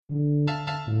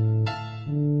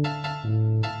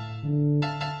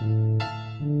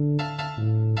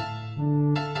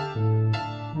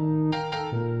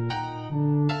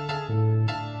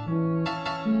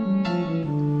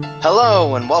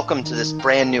Hello, and welcome to this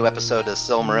brand new episode of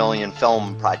Silmarillion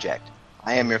Film Project.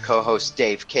 I am your co-host,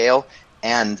 Dave Kale,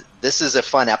 and this is a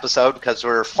fun episode because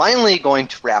we're finally going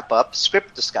to wrap up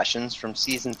script discussions from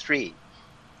Season 3.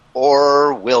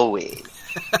 Or will we?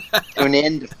 Tune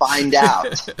in to find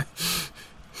out. It's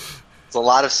a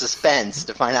lot of suspense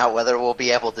to find out whether we'll be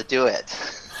able to do it.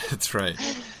 That's right.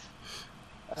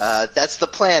 That's the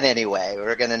plan anyway.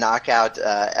 We're going to knock out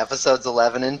episodes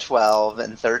 11 and 12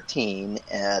 and 13,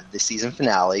 the season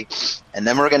finale, and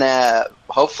then we're going to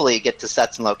hopefully get to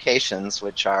sets and locations,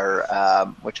 which our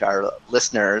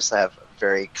listeners have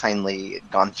very kindly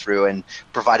gone through and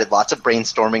provided lots of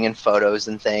brainstorming and photos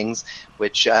and things,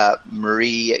 which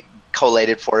Marie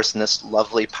collated for us in this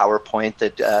lovely PowerPoint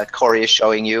that Corey is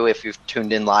showing you if you've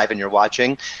tuned in live and you're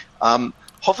watching.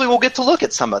 Hopefully we'll get to look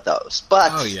at some of those.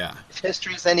 But if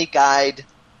history is any guide,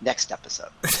 next episode.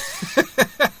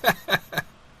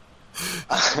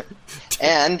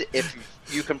 And if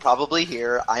you can probably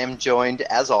hear, I am joined,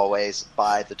 as always,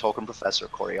 by the Tolkien professor,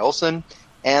 Corey Olson,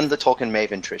 and the Tolkien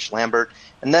maven, Trish Lambert.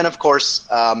 And then, of course,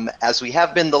 as we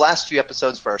have been the last few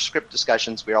episodes for our script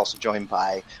discussions, we are also joined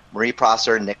by Marie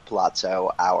Prosser and Nick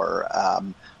Palazzo, our...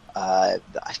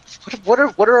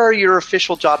 what are your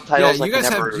official job titles? Yeah, you guys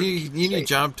have you need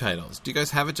job titles. Do you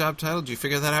guys have a job title? Did you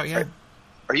figure that out yet?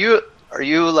 Are you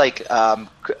like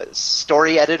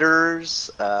story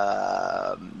editors,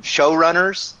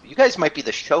 showrunners? You guys might be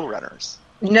the showrunners.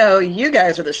 No, you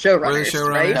guys are the showrunners. We're the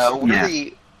showrunners. Right? No,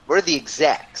 we're the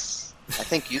execs. I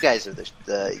think you guys are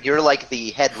you're like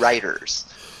the head writers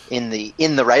in the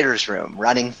writers' room,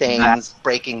 running things,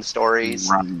 breaking stories.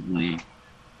 Probably.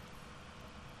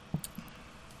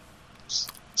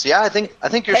 So yeah, I think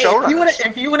you're showrunners.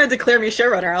 If you want to declare me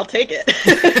showrunner, I'll take it.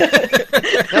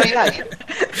 No, yeah, you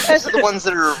guys are the ones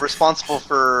that are responsible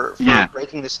for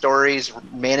breaking the stories,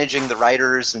 managing the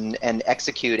writers, and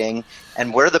executing.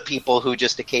 And we're the people who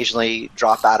just occasionally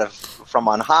drop out from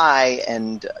on high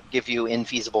and give you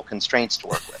infeasible constraints to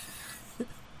work with.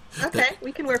 Okay,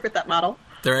 we can work with that model.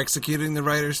 They're executing the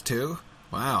writers too?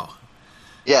 Wow.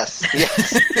 Yes,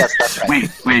 that's right.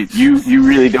 Wait, you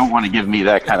really don't want to give me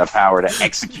that kind of power to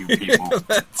execute people.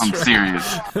 I'm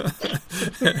serious.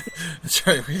 That's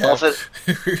right.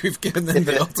 We've given them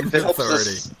the ultimate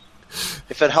authority.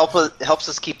 If it helps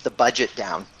us keep the budget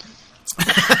down.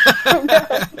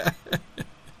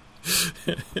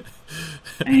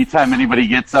 Anytime anybody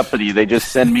gets uppity, they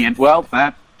just send me in. Well,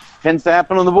 that tends to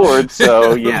happen on the board,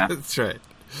 so yeah.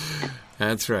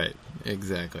 That's right.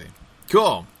 Exactly.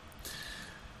 Cool.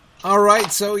 All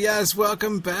right, so yes,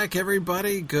 welcome back,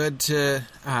 everybody. Good to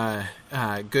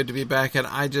be back, and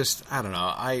I don't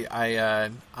know.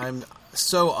 I'm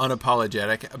so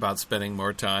unapologetic about spending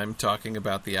more time talking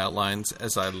about the outlines,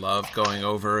 as I love going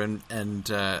over and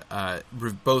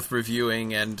both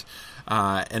reviewing and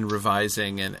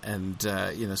revising and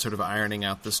sort of ironing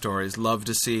out the stories. Love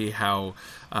to see how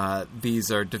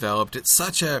these are developed. It's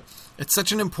such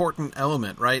an important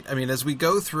element, right? I mean, as we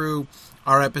go through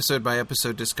our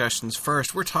episode-by-episode discussions,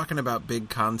 first, we're talking about big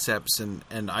concepts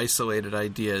and isolated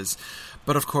ideas.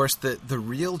 But, of course, the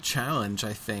real challenge,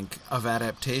 I think, of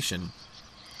adaptation,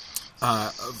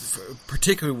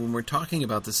 particularly when we're talking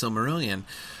about the Silmarillion,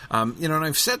 and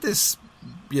I've said this,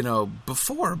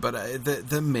 before, but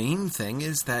the main thing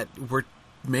is that we're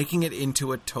making it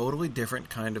into a totally different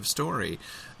kind of story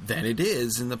than it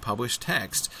is in the published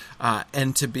text.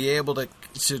 And to be able to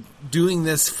doing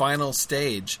this final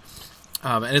stage...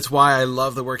 and it's why I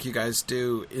love the work you guys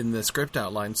do in the script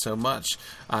outline so much,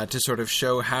 to sort of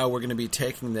show how we're going to be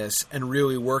taking this and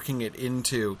really working it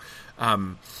into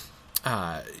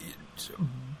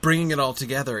bringing it all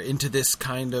together into this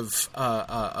kind of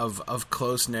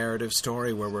close narrative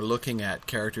story where we're looking at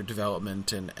character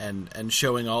development and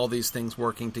showing all these things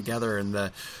working together and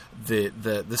the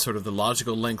sort of the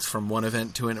logical links from one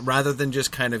event to another, rather than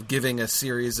just kind of giving a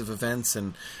series of events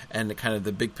and kind of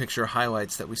the big picture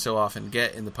highlights that we so often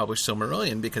get in the published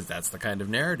Silmarillion, because that's the kind of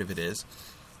narrative it is.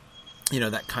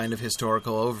 That kind of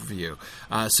historical overview.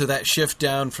 So that shift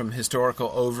down from historical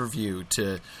overview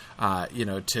to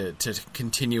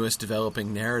continuous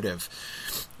developing narrative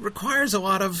requires a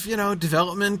lot of,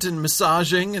 development and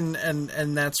massaging,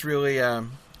 and that's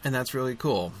really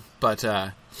cool. But,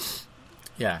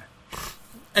 yeah.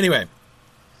 Anyway,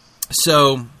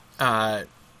 so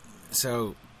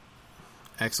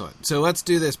excellent. So let's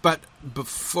do this. But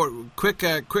before, quick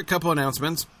couple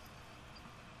announcements.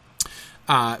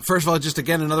 First of all, just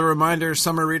again, another reminder,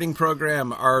 summer reading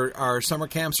program. Our summer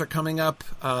camps are coming up.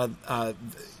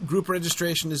 Group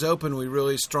registration is open. We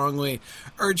really strongly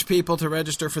urge people to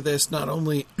register for this, not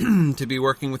only to be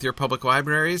working with your public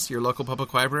libraries, your local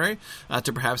public library,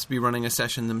 to perhaps be running a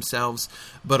session themselves,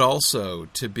 but also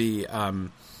to be...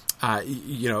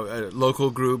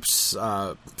 local groups,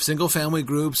 single-family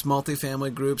groups, multi-family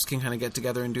groups can kind of get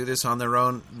together and do this on their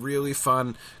own. Really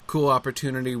fun, cool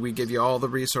opportunity. We give you all the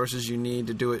resources you need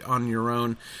to do it on your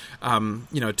own,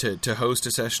 to host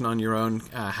a session on your own,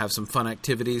 have some fun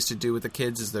activities to do with the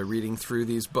kids as they're reading through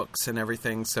these books and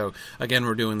everything. So, again,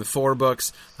 we're doing the 4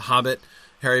 books, The Hobbit,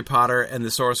 Harry Potter, and the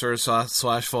Sorcerer's /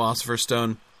 Philosopher's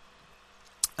Stone,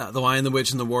 The Lion, the Witch,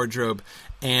 and the Wardrobe,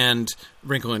 and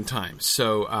Wrinkle in Time.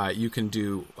 So you can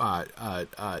do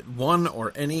one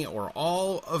or any or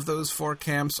all of those 4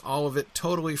 camps, all of it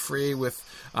totally free with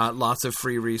lots of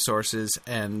free resources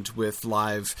and with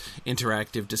live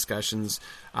interactive discussions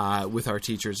with our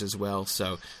teachers as well.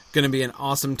 So going to be an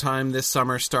awesome time this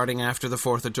summer starting after the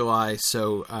 4th of July.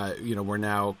 So, we're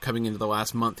now coming into the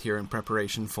last month here in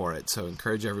preparation for it. So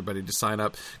encourage everybody to sign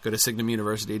up. Go to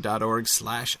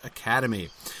signumuniversity.org/academy.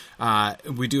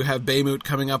 We do have Baymouth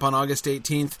coming up on August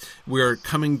 18th. We're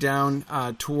coming down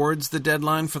towards the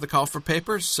deadline for the call for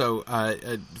papers, so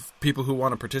people who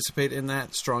want to participate in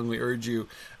that, strongly urge you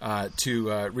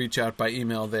to reach out by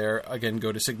email there. Again,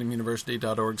 go to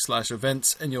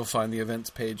signumuniversity.org/events, and you'll find the events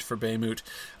page for Baymouth,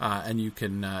 and you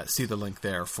can see the link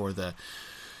there for the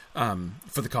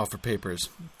call for papers.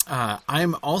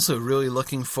 I'm also really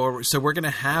looking forward. So we're going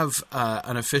to have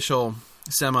an official,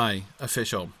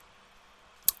 semi-official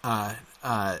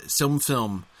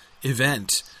film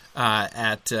event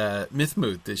at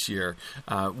Mythmoot this year.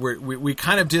 We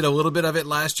kind of did a little bit of it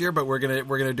last year, but we're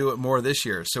gonna do it more this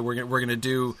year. So we're gonna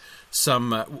do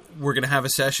some. We're gonna have a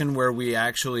session where we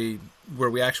actually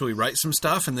write some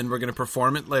stuff, and then we're gonna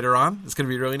perform it later on. It's gonna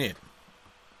be really neat.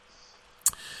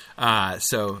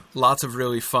 So lots of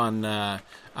really fun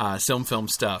film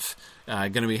stuff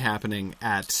going to be happening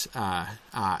at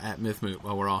Mythmoot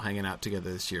while we're all hanging out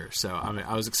together this year. So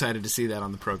I was excited to see that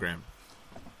on the program.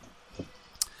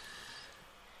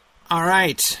 All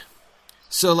right,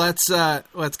 so let's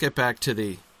get back to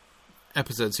the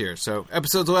episodes here. So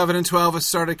episodes 11 and 12, I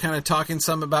started kind of talking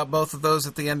some about both of those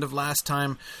at the end of last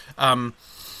time.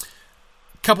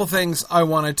 Couple things I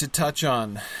wanted to touch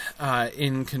on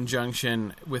in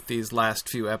conjunction with these last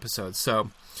few episodes.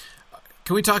 So,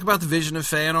 can we talk about the vision of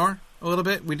Feanor a little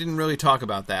bit? We didn't really talk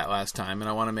about that last time, and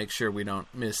I want to make sure we don't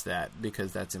miss that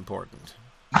because that's important.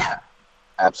 Yeah,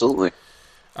 absolutely.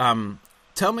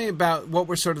 Tell me about what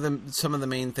were sort of some of the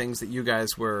main things that you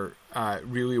guys were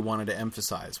really wanted to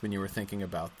emphasize when you were thinking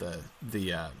about the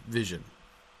vision.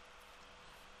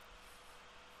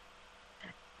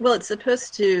 Well, it's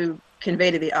supposed to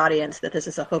convey to the audience that this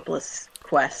is a hopeless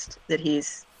quest that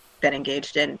he's been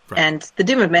engaged in. Right. And the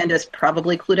Doom of Mandos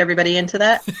probably clued everybody into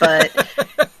that, but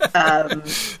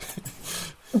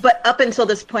up until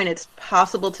this point, it's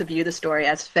possible to view the story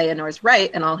as Feanor's right,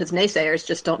 and all his naysayers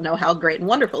just don't know how great and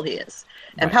wonderful he is,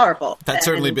 and powerful. That's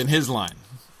certainly been his line.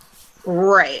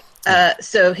 Right.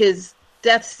 So his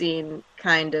death scene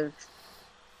kind of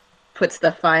puts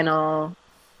the final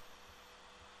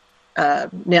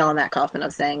nail in that coffin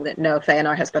of saying that no,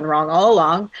 Feanor has been wrong all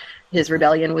along. His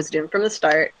rebellion was doomed from the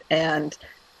start, and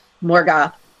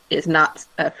Morgoth is not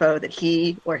a foe that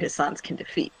he or his sons can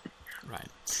defeat. Right.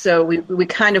 So we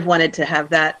kind of wanted to have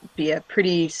that be a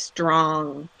pretty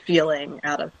strong feeling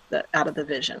out of the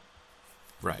vision.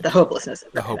 Right. The hopelessness.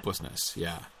 The hopelessness.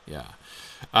 Yeah. Yeah.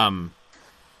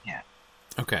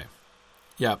 Okay.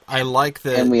 Yeah. I like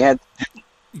that. And we had.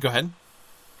 Go ahead.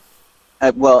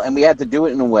 And we had to do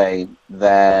it in a way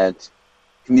that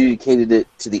communicated it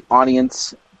to the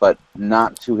audience, but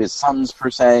not to his sons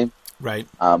per se. Right.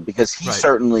 Because he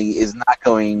certainly is not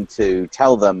going to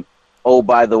tell them, oh,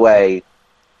 by the way,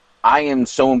 I am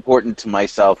so important to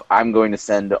myself, I'm going to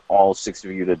send all 6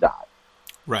 of you to die.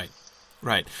 Right.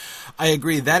 I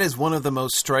agree. That is one of the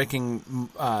most striking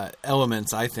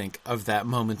elements, I think, of that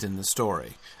moment in the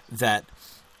story. That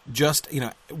just,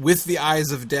 with the eyes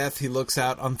of death, he looks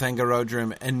out on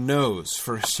Thangorodrim and knows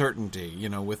for certainty,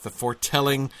 with the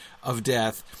foretelling of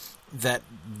death, that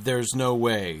there's no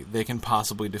way they can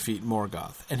possibly defeat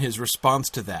Morgoth. And his response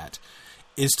to that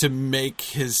is to make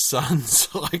his sons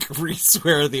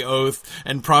re-swear the oath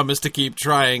and promise to keep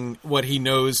trying what he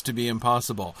knows to be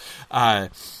impossible.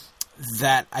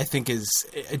 That I think is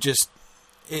it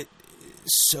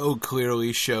so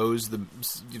clearly shows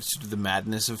the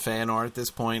madness of Feanor at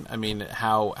this point. I mean,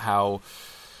 how I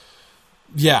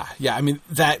mean,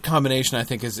 that combination I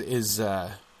think is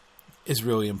is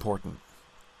really important.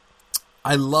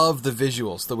 I love the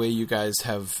visuals, the way you guys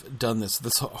have done this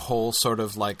whole sort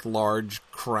of like large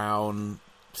crown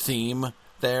theme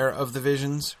there of the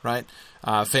visions, right?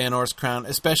 Feanor's crown,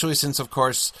 especially since, of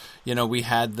course, we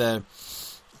had the,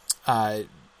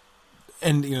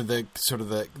 and the sort of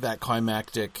that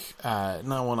climactic,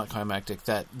 not climactic,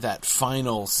 that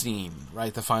final scene,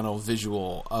 right? The final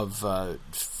visual of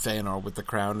Feanor with the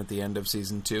crown at the end of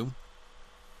season 2.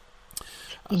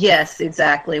 Yes,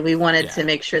 exactly. We wanted to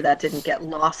make sure that didn't get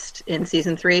lost in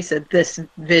season 3, so this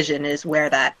vision is where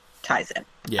that ties in.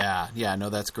 Yeah, no,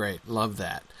 that's great. Love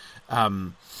that.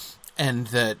 And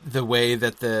the way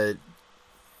that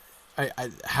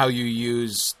how you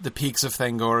use the peaks of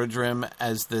Thangorodrim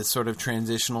as the sort of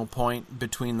transitional point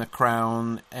between the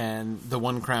crown and the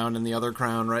one crown and the other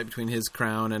crown, right? Between his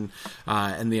crown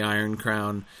and the Iron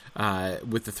Crown,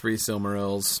 with the 3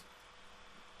 Silmarils.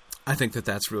 I think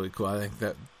that's really cool. I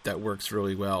think that works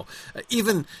really well.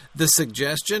 Even the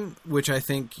suggestion, which I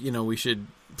think, we should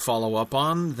follow up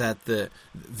on, that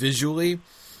visually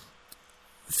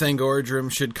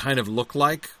Thangorodrim should kind of look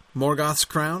like Morgoth's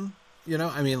crown.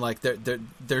 I mean, like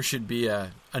there should be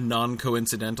a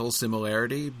non-coincidental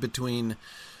similarity between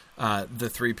the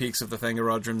 3 peaks of the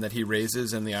Thangorodrim that he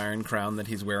raises and the Iron Crown that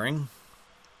he's wearing.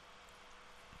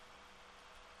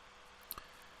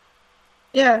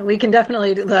 Yeah, we can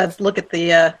definitely look at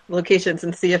the locations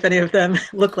and see if any of them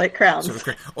look like crowns.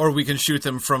 Or we can shoot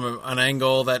them from an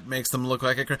angle that makes them look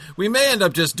like a crown. We may end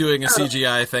up just doing a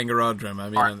CGI Thangorodrim. I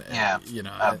mean,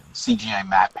 CGI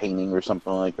matte painting or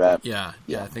something like that. Yeah.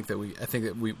 I think that we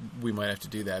might have to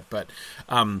do that. But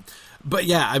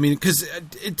yeah, I mean, because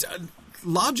it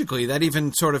logically that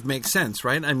even sort of makes sense,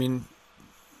 right? I mean,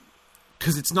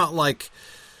 because it's not like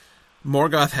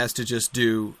Morgoth has to just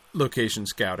do location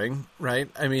scouting, right?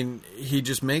 I mean, he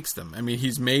just makes them. I mean,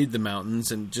 he's made the mountains,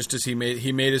 and just as he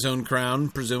made his own crown,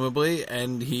 presumably,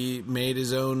 and he made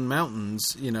his own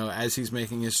mountains, as he's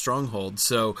making his stronghold.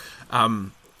 So,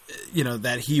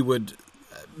 that he would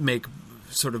make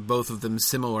sort of both of them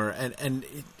similar, and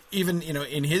even,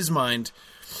 in his mind,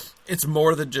 it's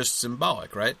more than just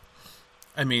symbolic, right?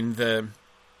 I mean, the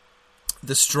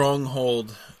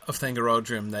stronghold of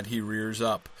Thangorodrim that he rears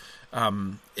up,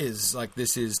 is like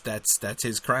that's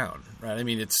his crown, right? I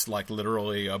mean, it's like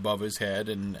literally above his head,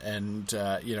 and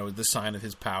the sign of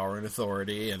his power and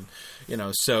authority, and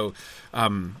so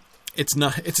it's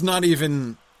not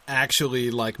even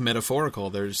actually like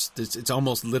metaphorical. It's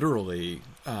almost literally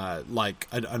like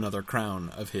another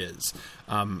crown of his,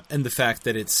 and the fact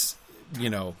that it's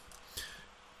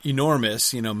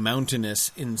enormous,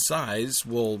 mountainous in size,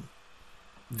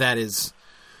 that is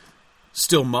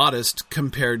still modest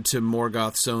compared to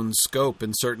Morgoth's own scope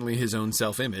and certainly his own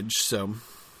self-image. So,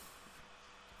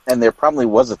 and there probably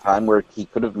was a time where he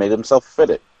could have made himself fit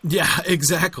it. Yeah,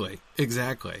 exactly.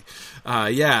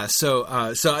 Yeah, so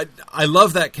I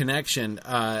love that connection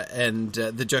and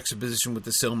the juxtaposition with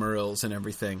the Silmarils and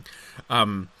everything.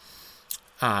 But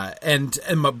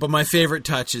my favorite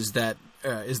touch is that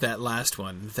last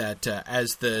one, that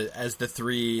as the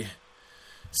 3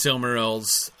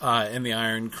 Silmarils and the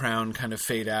Iron Crown kind of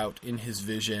fade out in his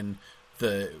vision,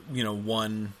 the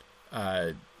one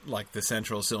like the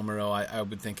central Silmaril, I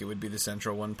would think it would be the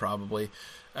central one probably,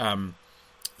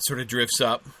 sort of drifts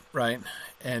up, right?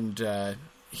 And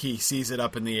he sees it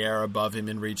up in the air above him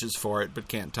and reaches for it but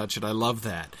can't touch it. I love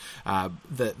that.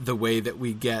 The way that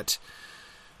we get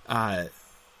my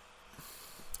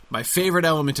favorite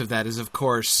element of that is, of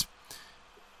course,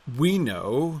 we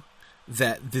know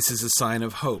that this is a sign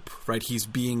of hope, right? He's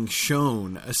being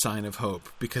shown a sign of hope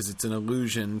because it's an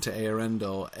allusion to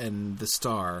Eärendil and the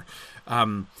star.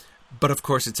 But of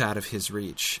course it's out of his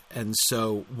reach. And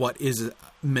so what is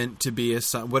meant to be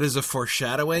what is a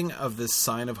foreshadowing of this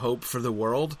sign of hope for the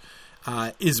world,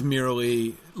 is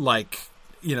merely like,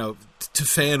 to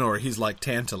Feanor, he's like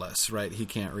Tantalus, right? He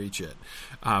can't reach it.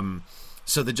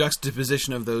 So the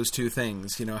juxtaposition of those two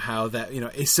things, how that,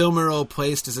 a Silmaril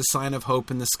placed as a sign of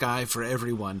hope in the sky for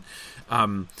everyone,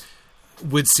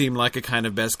 would seem like a kind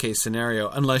of best case scenario,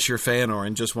 unless you're Feanor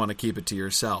and just want to keep it to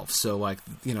yourself. So like,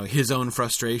 his own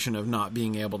frustration of not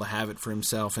being able to have it for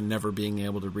himself and never being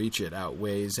able to reach it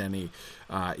outweighs any,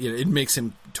 it makes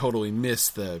him totally miss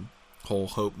the whole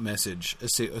hope message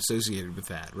associated with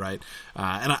that, right?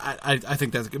 And I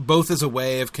think that's both as a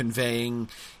way of conveying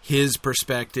his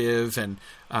perspective and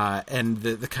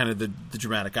the kind of the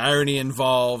dramatic irony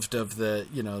involved of the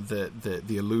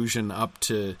allusion up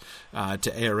to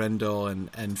Eärendil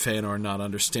and Feanor not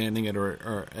understanding it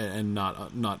and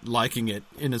not liking it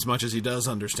in as much as he does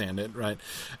understand it, right?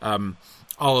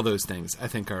 All of those things I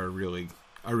think are really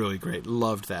are really great.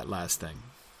 Loved that last thing.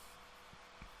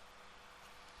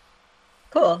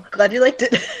 Cool. Glad you liked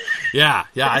it. Yeah,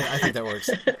 I think that works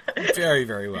very,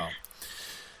 very well.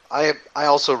 I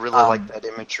also really like that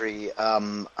imagery.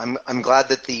 I'm glad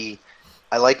that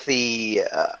I like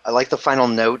the final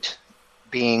note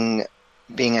being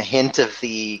a hint of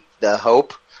the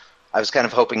hope. I was kind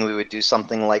of hoping we would do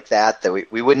something like that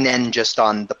we wouldn't end just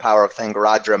on the power of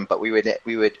Thangorodrim, but we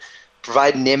would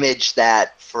provide an image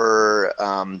that for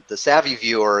the savvy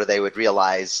viewer they would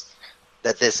realize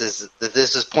that this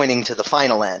is pointing to the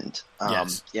final end.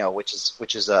 Yes.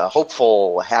 Which is a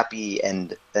hopeful, happy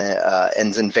and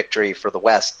ends in victory for the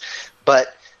West,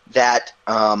 but that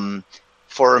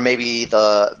for maybe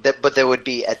but there would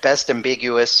be at best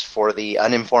ambiguous for the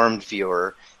uninformed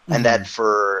viewer, and that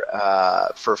for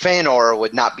Feanor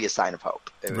would not be a sign of hope.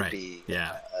 It would be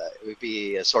it would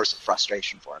be a source of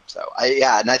frustration for him. So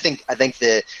I think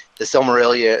the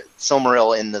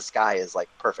Silmaril in the sky is like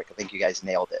perfect. I think you guys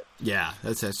nailed it. Yeah,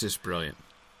 that's just brilliant.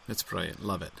 That's brilliant.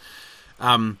 Love it.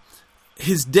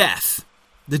 His death.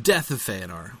 The death of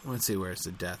Feanor. Let's see, where's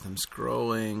the death? I'm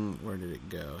scrolling. Where did it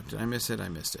go? Did I miss it? I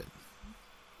missed it.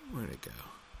 Where did it go?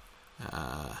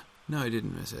 No, I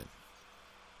didn't miss it.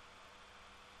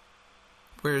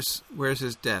 Where's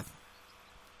his death?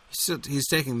 He's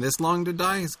taking this long to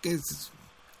die?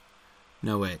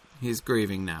 No, wait. He's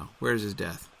grieving now. Where's his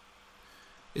death?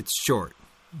 It's short.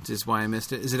 Is this why I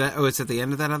missed it? Is it? It's at the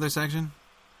end of that other section?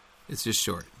 It's just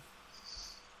short.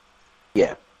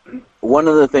 Yeah. One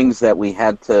of the things that we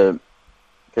had to...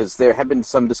 Because there had been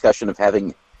some discussion of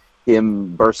having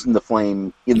him burst into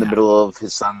flame in the middle of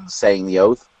his son saying the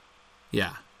oath.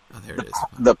 Yeah. Oh, there it is.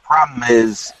 The problem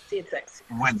is... Scene 6.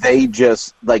 Would they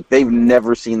just... they've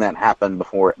never seen that happen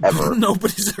before, ever.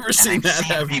 Nobody's ever seen that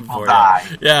happen people before.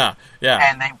 Die. Yeah.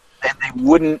 And they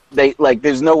wouldn't...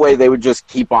 there's no way they would just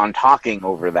keep on talking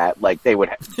over that. They would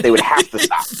have to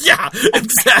stop. Yeah,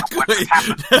 exactly.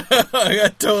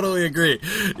 I totally agree.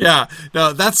 Yeah.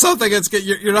 No, that's something that's good.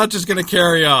 You're not just going to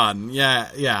carry on.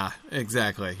 Yeah,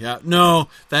 exactly. Yeah. No,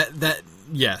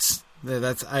 yes.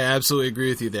 I absolutely agree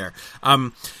with you there.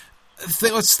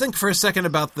 Let's think for a second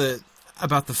about the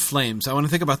flames. I want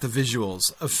to think about the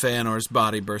visuals of Feanor's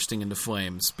body bursting into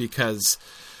flames, because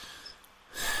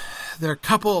there are a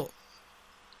couple.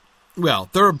 Well,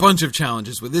 there are a bunch of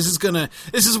challenges with this.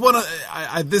 This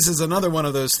is another one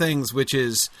of those things which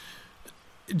is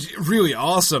really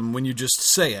awesome when you just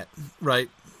say it right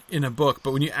in a book,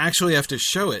 but when you actually have to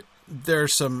show it, there are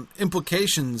some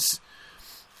implications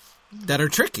that are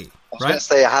tricky. I was going to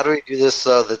say, how do we do this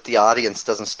so that the audience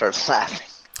doesn't start laughing?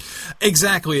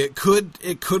 Exactly. It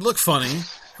could look funny,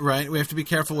 right? We have to be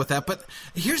careful with that. But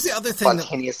here's the other thing.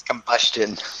 Spontaneous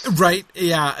combustion. Right.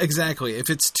 Yeah, exactly. If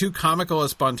it's too comical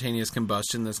as spontaneous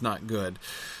combustion, that's not good.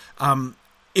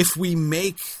 If we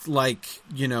make,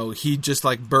 he just,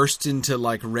 burst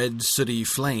into, red sooty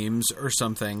flames or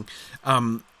something,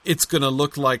 it's going to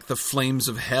look like the flames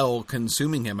of hell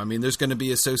consuming him. I mean, there's going to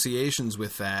be associations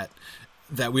with that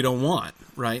we don't want,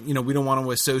 right? We don't want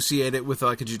to associate it with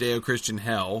a Judeo-Christian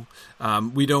hell.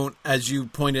 We don't, as you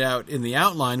pointed out in the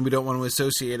outline, we don't want to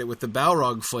associate it with the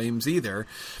Balrog flames either.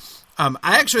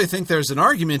 I actually think there's an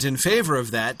argument in favor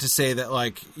of that to say that,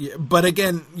 but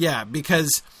again,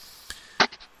 because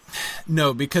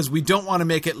we don't want to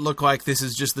make it look like this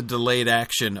is just the delayed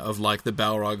action of the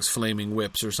Balrog's flaming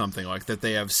whips or something, that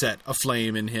they have set a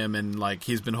flame in him and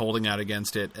he's been holding out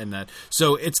against it, and that.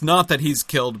 So it's not that he's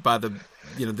killed by the,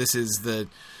 this is the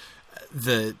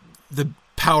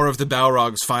power of the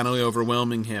Balrogs finally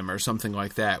overwhelming him or something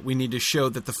like that. We need to show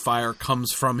that the fire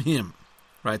comes from him,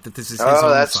 right? That this is his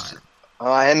own fire.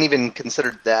 Oh, I hadn't even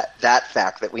considered that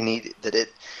fact, that we need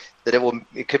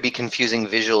it could be confusing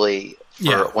visually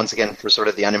once again for sort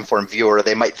of the uninformed viewer.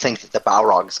 They might think that the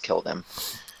Balrogs killed him.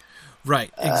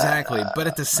 Right, exactly. But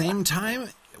at the same time,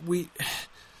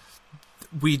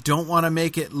 we don't want to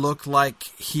make it look like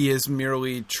he is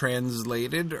merely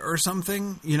translated or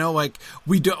something.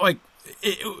 We don't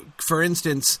for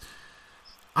instance,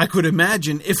 I could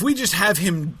imagine if we just have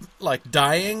him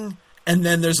dying, and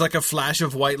then there's a flash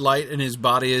of white light and his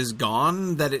body is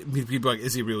gone, that people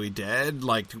is he really dead?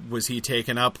 Was he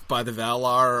taken up by the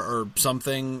Valar or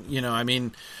something?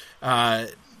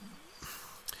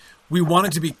 We want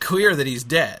it to be clear that he's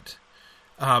dead.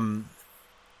 And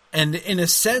in a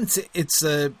sense, it's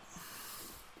a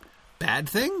bad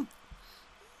thing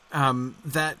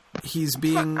that he's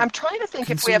being... I'm trying to think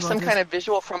if we have some kind of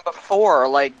visual from before,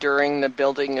 during the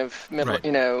building of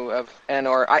of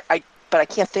Anor. But I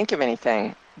can't think of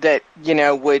anything that,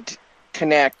 would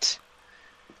connect.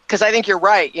 Because I think you're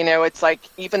right. It's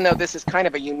even though this is kind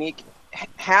of a unique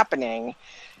happening,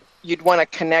 you'd want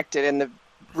to connect it in the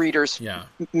reader's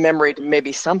memory to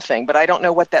maybe something. But I don't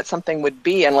know what that something would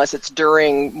be unless it's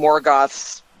during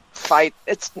Morgoth's fight.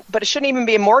 But it shouldn't even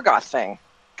be a Morgoth thing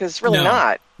because it's really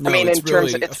not. No, I mean, in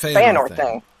terms of it's a Feanor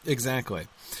thing. Exactly.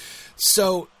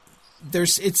 So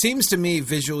it seems to me,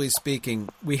 visually speaking,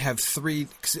 we have three.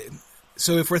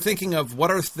 So if we're thinking of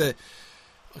what are the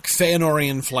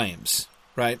Feanorian flames,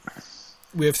 right?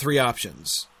 We have three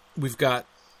options. We've got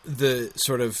the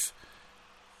sort of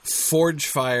forge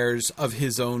fires of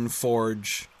his own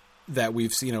forge that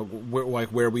we've seen,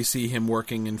 where we see him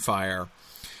working in fire.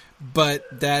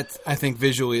 But that, I think,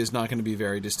 visually is not going to be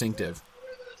very distinctive.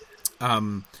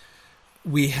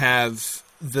 We have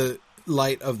the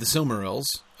light of the Silmarils,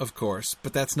 of course,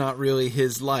 but that's not really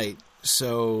his light,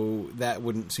 so that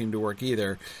wouldn't seem to work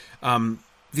either.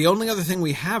 The only other thing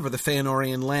we have are the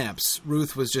Feanorian lamps.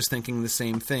 Ruth was just thinking the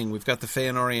same thing. We've got the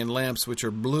Feanorian lamps, which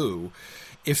are blue.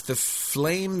 If the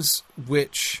flames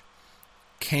which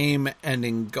came and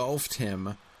engulfed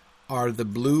him are the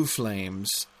blue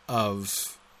flames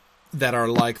that are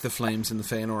like the flames in the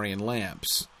Feanorian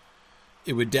lamps,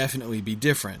 it would definitely be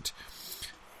different.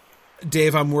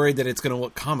 Dave, I'm worried that it's going to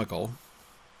look comical,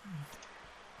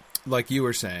 like you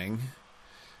were saying.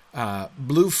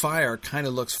 Blue fire kind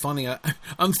of looks funny.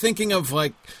 I'm thinking of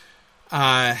like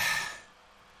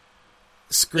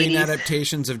screen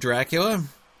adaptations of Dracula,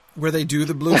 where they do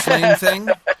the blue flame thing,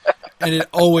 and it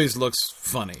always looks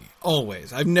funny.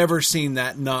 Always. I've never seen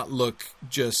that not look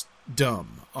just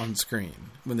dumb on screen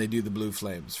when they do the blue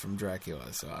flames from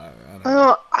Dracula. So I don't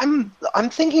know. I'm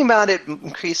thinking about it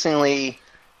increasingly.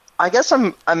 I guess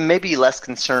I'm maybe less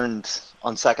concerned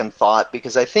on second thought,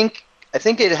 because I think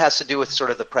it has to do with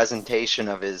sort of the presentation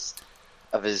of his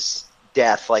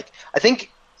death. Like I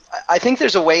think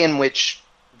there's a way in which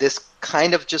this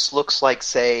kind of just looks like,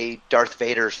 say, Darth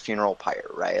Vader's funeral pyre,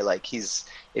 right? Like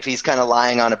if he's kind of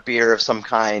lying on a bier of some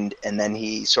kind, and then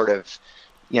he sort of,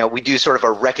 we do sort of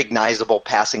a recognizable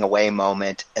passing away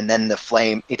moment, and then the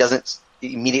flame, he doesn't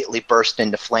immediately burst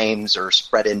into flames or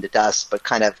spread into dust, but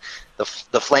kind of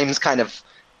the flames kind of,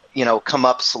 come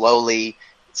up slowly,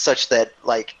 such that,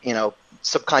 like,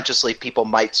 subconsciously people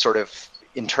might sort of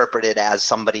interpret it as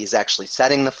somebody's actually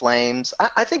setting the flames.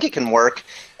 I think it can work,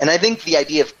 and I think the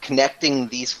idea of connecting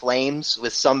these flames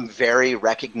with some very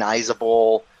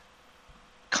recognizable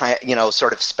kind,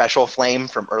 sort of special flame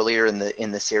from earlier in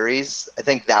the series, I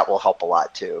think that will help a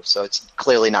lot too. So it's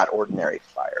clearly not ordinary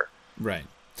fire. Right.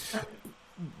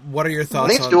 What are your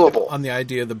thoughts on the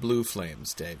idea of the blue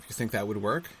flames, Dave? You think that would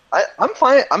work? I'm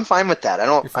fine. I'm fine with that.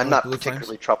 I'm not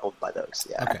particularly troubled by those.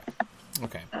 Yeah.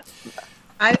 Okay.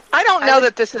 I don't know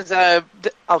that this is a.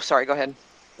 Oh, sorry. Go ahead.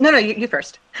 No, you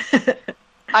first.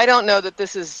 I don't know that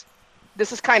this is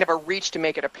kind of a reach to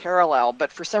make it a parallel,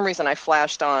 but for some reason I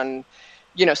flashed on,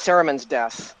 Saruman's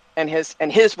death, and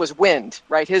his was wind,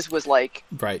 right? His was like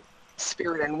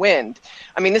spirit and wind.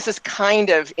 I mean, this is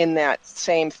kind of in that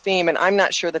same theme, and I'm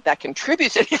not sure that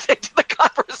contributes anything to the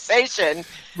conversation.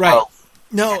 Right. Well,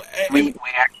 no, we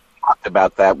actually talked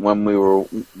about that when we were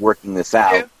working this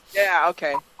out. Yeah.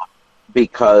 Okay.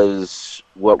 Because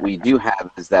what we do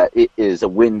have is that it is a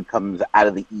wind comes out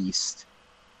of the east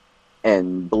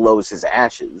and blows his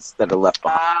ashes that are left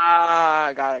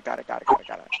behind. Got it.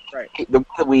 Right. The way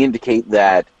that we indicate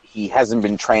that he hasn't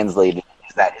been translated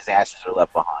is that his ashes are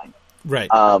left behind. Right.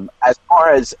 As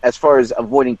far as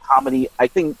avoiding comedy, I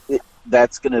think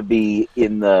that's going to be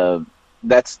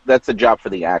that's a job for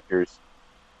the actors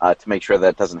to make sure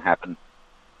that doesn't happen.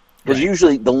 Because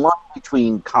usually the line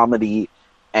between comedy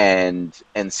and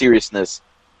seriousness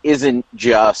isn't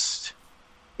just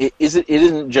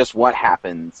what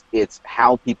happens. It's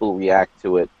how people react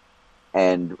to it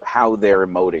and how they're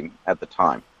emoting at the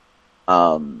time.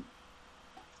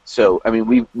 So I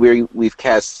mean, we've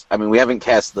cast. I mean, we haven't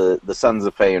cast the Sons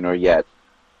of Feanor yet,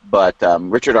 but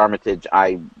Richard Armitage,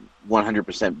 I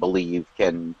 100% believe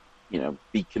can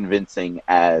be convincing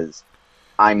as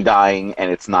I'm dying and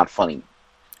it's not funny.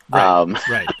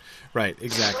 Right,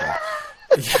 exactly.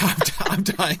 Yeah, I'm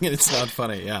dying and it's not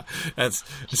funny. Yeah, it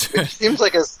seems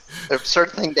like a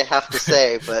absurd thing to have to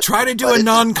say, but try to do a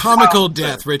non-comical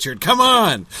death, Richard. Come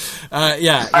on.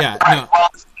 No.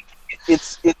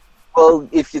 Well,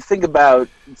 if you think about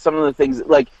some of the things,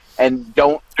 and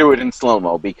don't do it in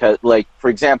slow-mo, because, for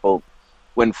example,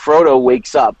 when Frodo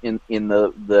wakes up in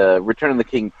the Return of the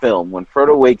King film, when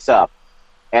Frodo wakes up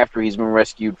after he's been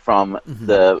rescued from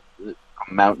from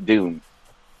Mount Doom,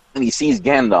 and he sees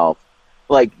Gandalf,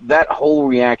 that whole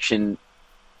reaction,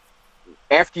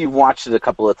 after you've watched it a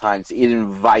couple of times, it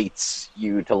invites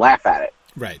you to laugh at it.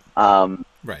 Right.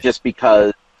 Just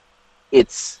because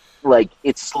it's like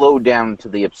it's slowed down to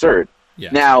the absurd. Yeah.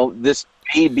 Now, this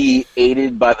may be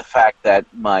aided by the fact that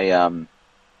my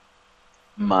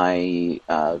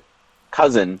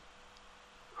cousin,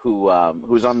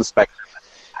 who's on the spectrum,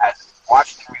 has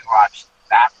watched and rewatched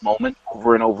that moment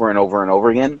over and over and over and over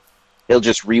again. He'll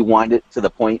just rewind it to the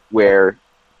point where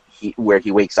he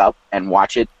wakes up and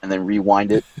watch it, and then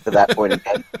rewind it to that point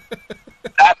again.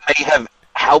 That may have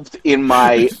helped in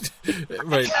my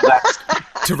right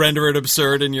to render it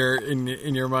absurd in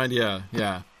your mind. Yeah.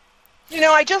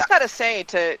 I just got to say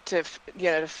to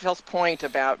Phil's point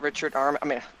about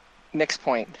Nick's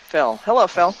point. Phil, hello,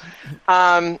 Phil.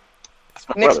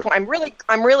 Nick's point.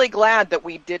 I'm really glad that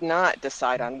we did not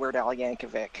decide on Weird Al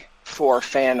Yankovic for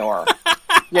Fanor.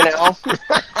 Because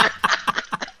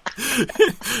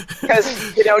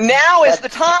now is the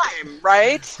time,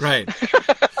 right? Right.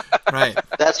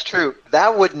 That's true.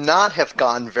 That would not have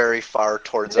gone very far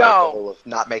towards our goal of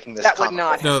not making this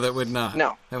comical. No, that would not.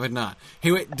 No, that would not.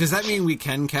 Hey, wait. Does that mean we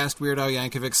can cast Weird Al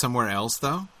Yankovic somewhere else,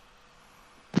 though?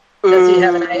 Does he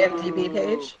have an IMDb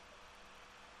page?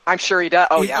 I'm sure he does.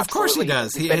 Oh, yeah, of course he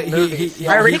does.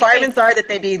 Our requirements are that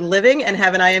they be living and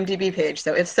have an IMDb page.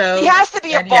 So if so, he has to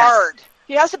be a bard. Yes.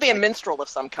 He has to be a minstrel of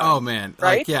some kind. Oh man,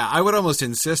 right? I would almost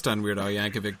insist on Weird Al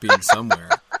Yankovic being somewhere.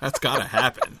 That's got to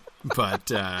happen.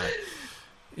 But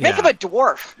make him a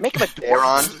dwarf. Make him a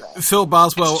dwarf. Phil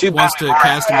Boswell wants to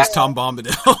cast him as Tom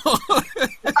Bombadil.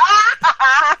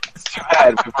 It's too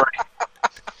bad.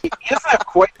 He doesn't have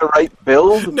quite the right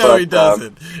build. No, he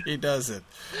doesn't. He doesn't.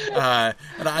 And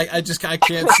I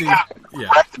can't see. Yeah.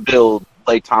 Correct build,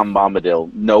 play Tom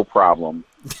Bombadil, no problem.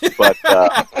 But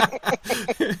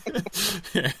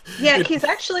yeah, he's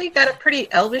actually got a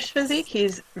pretty elvish physique.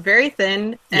 He's very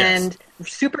thin and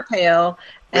super pale.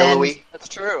 Willowy. That's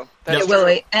true.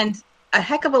 Willowy, and a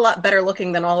heck of a lot better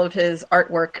looking than all of his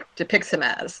artwork depicts him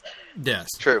as. Yes,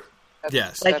 true.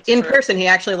 Yes, like in person, he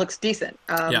actually looks decent.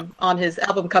 On his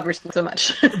album covers, not so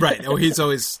much. Right. Oh, he's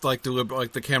always like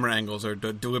the camera angles are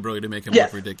deliberately to make him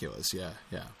look ridiculous. Yeah.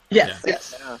 Yes.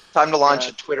 Yeah. Time to launch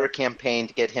a Twitter campaign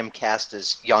to get him cast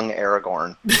as young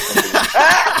Aragorn.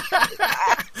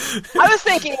 I was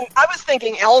thinking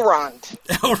Elrond.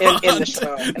 In the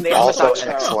show. In the also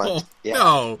excellent.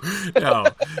 No.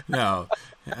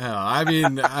 I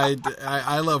mean,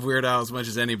 I love Weird Al as much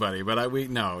as anybody, but not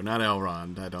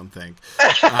Elrond. I don't think.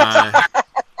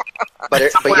 But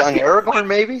young Aragorn,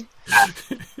 maybe?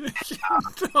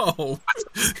 No.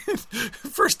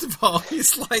 First of all,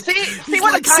 he's like... See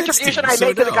what a contribution 60, I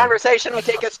make to the conversation would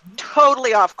take us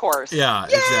totally off course. Yeah,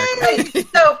 exactly.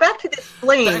 So, back to the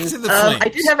flames. I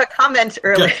did have a comment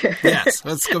earlier. Good. Yes,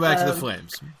 let's go back to the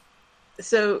flames.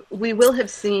 So, we will have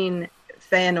seen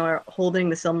Fëanor holding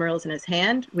the Silmarils in his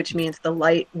hand, which means the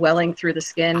light welling through the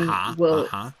skin will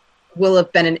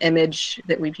have been an image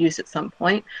that we've used at some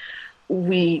point.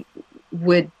 We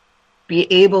would be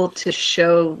able to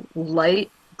show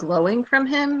light glowing from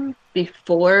him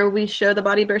before we show the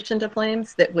body burst into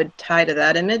flames that would tie to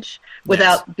that image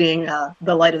without being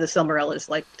the light of the Silmaril is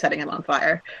like setting him on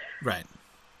fire. Right.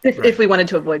 If we wanted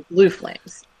to avoid blue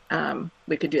flames,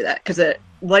 we could do that because the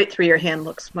light through your hand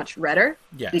looks much redder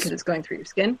because it's going through your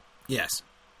skin. Yes.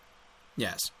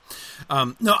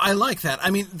 No, I like that. I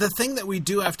mean, the thing that we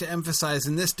do have to emphasize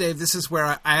in this, Dave, this is where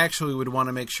I actually would want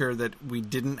to make sure that we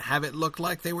didn't have it look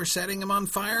like they were setting him on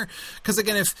fire. Because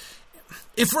again,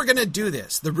 if we're going to do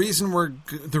this, the reason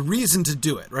to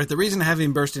do it, right? The reason to have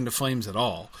him burst into flames at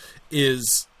all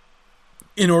is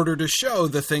in order to show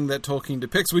the thing that Tolkien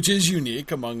depicts, which is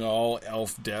unique among all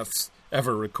elf deaths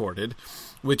ever recorded,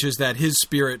 which is that his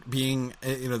spirit being,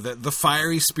 the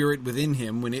fiery spirit within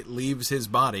him, when it leaves his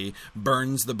body,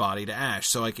 burns the body to ash.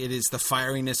 So, like, it is the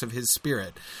fieriness of his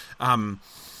spirit.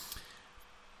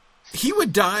 He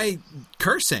would die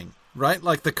cursing, right?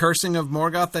 Like the cursing of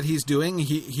Morgoth that he's doing,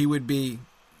 he would.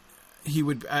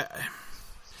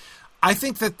 I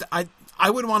think that I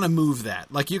would want to move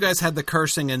that. Like you guys had the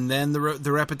cursing and then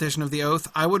the repetition of the oath.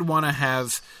 I would want to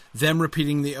have them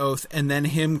repeating the oath and then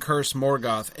him curse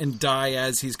Morgoth and die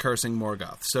as he's cursing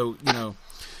Morgoth. So,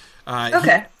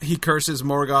 he curses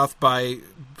Morgoth by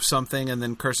something and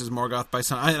then curses Morgoth by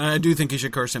something. I do think he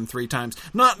should curse him 3 times.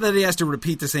 Not that he has to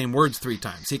repeat the same words 3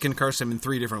 times. He can curse him in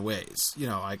 3 different ways. He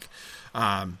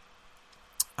can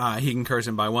curse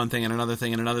him by one thing and another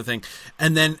thing and another thing.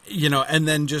 And then, and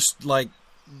then just like,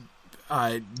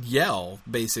 yell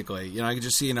basically. I could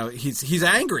just see, he's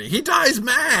angry. He dies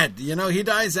mad. He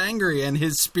dies angry, and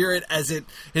his spirit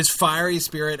his fiery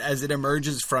spirit as it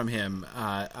emerges from him,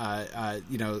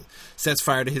 sets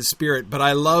fire to his spirit. But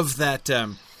I love that.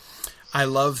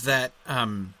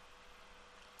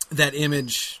 that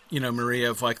image,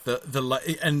 Maria, of like the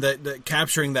light and the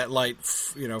capturing that light,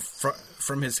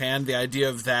 from his hand, the idea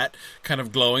of that kind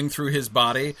of glowing through his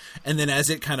body, and then as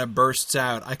it kind of bursts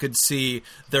out, I could see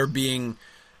there being,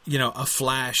 a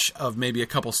flash of maybe a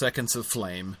couple seconds of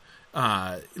flame,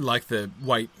 like the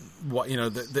white,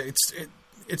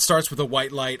 it starts with a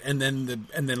white light and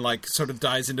then like sort of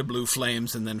dies into blue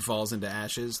flames and then falls into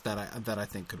ashes. That I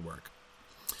think could work.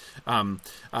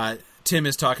 Tim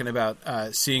is talking about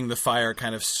seeing the fire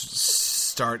kind of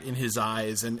start in his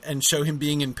eyes and show him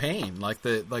being in pain, like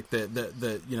the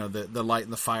light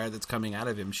and the fire that's coming out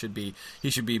of him he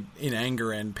should be in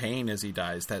anger and pain as he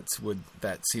dies. That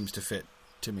seems to fit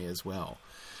to me as well.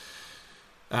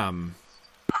 Can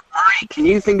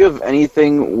you think of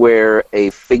anything where a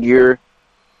figure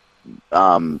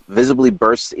visibly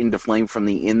bursts into flame from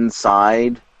the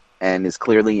inside and is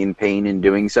clearly in pain in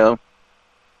doing so?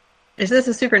 Is this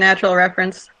a Supernatural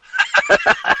reference?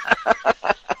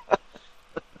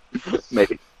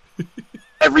 Maybe.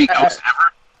 Every ghost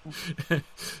ever?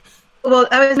 Well,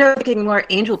 I was thinking more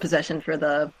angel possession for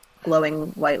the glowing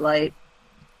white light.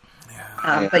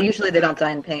 But usually they don't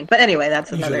die in pain. But anyway,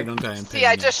 that's another. Usually don't die in pain. See,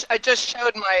 I just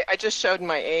showed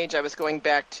my age. I was going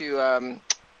back to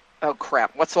oh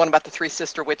crap! What's the one about the three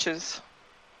sister witches?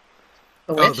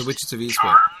 The Witches of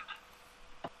Eastwick.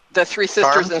 The three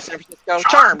sisters in San Francisco.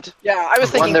 Charmed. Yeah, I was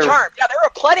thinking Charmed. Yeah, there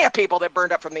were plenty of people that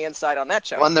burned up from the inside on that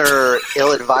show. One they're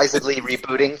ill-advisedly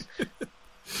rebooting.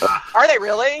 Are they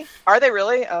really?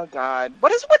 Oh God!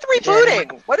 What is with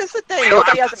rebooting? What is the thing?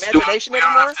 Nobody has imagination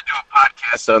anymore. We don't have to do a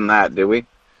podcast on that, do we?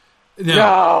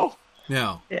 No.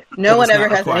 Yeah, no one ever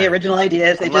has any original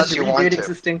ideas. They Unless just you want reboot to.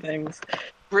 existing things.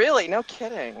 Really? No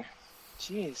kidding.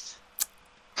 Jeez.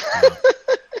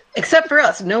 Except for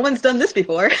us. No one's done this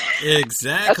before.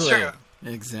 Exactly. That's true.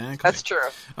 Exactly. That's true.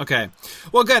 Okay.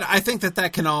 Well, good. I think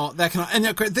that can all, and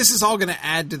this is all going to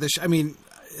add to the,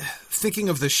 thinking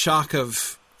of the shock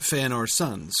of Feanor's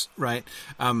sons, right?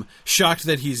 Shocked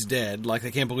that he's dead. Like,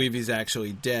 they can't believe he's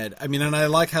actually dead. I mean, and I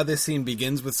like how this scene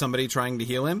begins with somebody trying to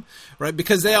heal him, right?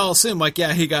 Because they all assume, like,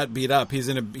 yeah, he got beat up. He's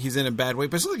in a bad way.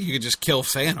 But it's not like you could just kill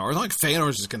Feanor. It's not like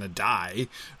Feanor's just going to die,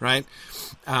 right?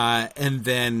 And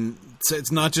then, so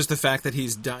it's not just the fact that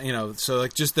he's so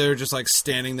like just they're just like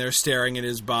standing there staring at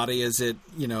his body as it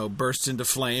bursts into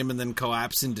flame and then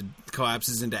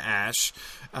collapses into ash,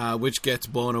 which gets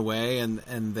blown away, and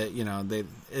that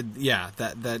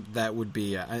that would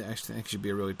be I actually think should be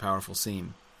a really powerful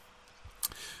scene,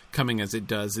 coming as it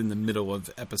does in the middle of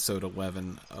episode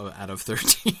 11 out of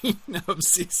 13 of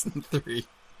season 3.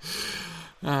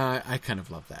 I kind of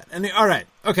love that. And all right,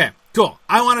 okay, cool.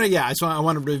 I want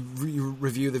to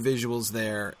review the visuals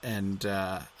there and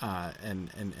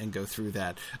go through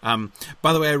that.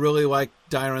 By the way, I really like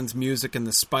Dairon's music and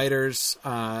the spiders.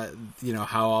 How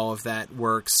all of that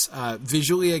works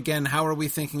visually. Again, how are we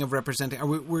thinking of representing?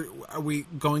 Are we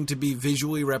going to be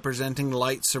visually representing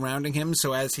light surrounding him?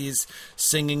 So as he's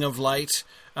singing of light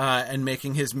and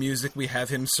making his music, we have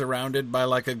him surrounded by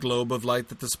like a globe of light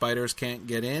that the spiders can't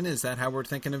get in. Is that how we're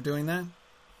thinking of doing that?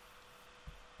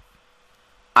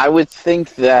 I would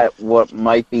think that what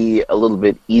might be a little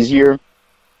bit easier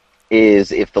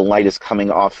is if the light is coming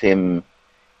off him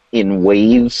in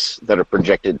waves that are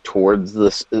projected towards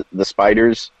the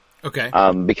spiders. Okay.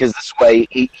 Because this way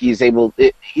he's able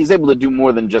to do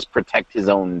more than just protect his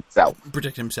own self.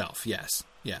 Protect himself. Yes.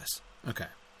 Okay.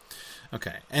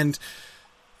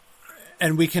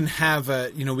 And we can have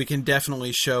we can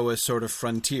definitely show a sort of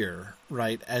frontier,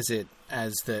 right? As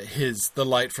the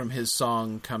light from his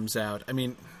song comes out. I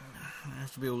mean, I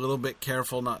have to be a little bit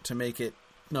careful not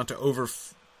to over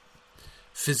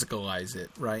physicalize it,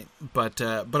 right? But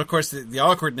of course the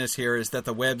awkwardness here is that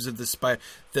the webs of the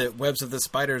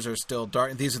spiders are still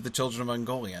dark. These are the children of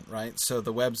Ungoliant, right? So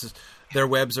their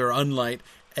webs are unlight,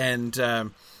 and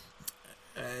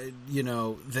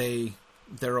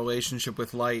their relationship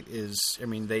with light is,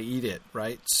 they eat it,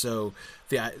 right? So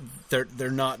they're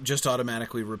not just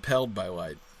automatically repelled by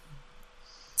light.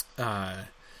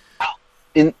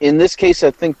 In this case,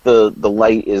 I think the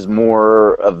light is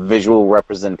more a visual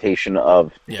representation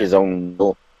of his own.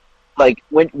 Like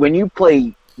when you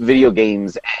play video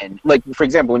games, and like for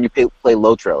example, when you play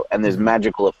Lotro, and there's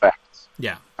magical effects.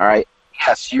 Yeah. All right.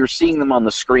 Yes, you're seeing them on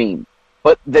the screen,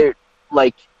 but they're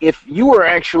like, if you were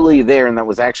actually there and that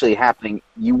was actually happening,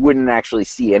 you wouldn't actually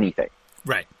see anything.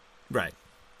 Right. Right.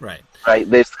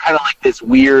 There's kind of like this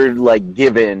weird, like,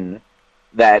 given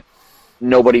that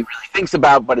nobody really thinks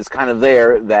about, but it's kind of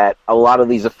there, that a lot of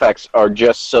these effects are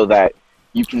just so that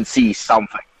you can see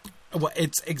something. Well,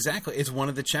 it's one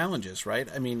of the challenges, right?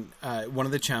 I mean, one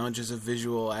of the challenges of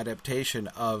visual adaptation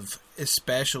of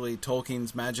especially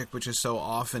Tolkien's magic, which is so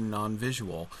often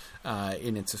non-visual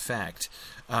in its effect.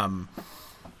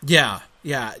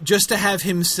 Just to have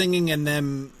him singing and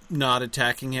them not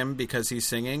attacking him because he's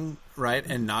singing, right?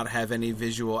 And not have any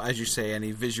visual, as you say,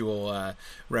 any visual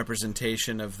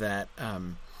representation of that,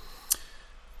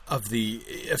 of the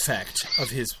effect of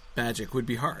his magic would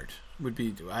be hard.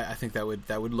 I think that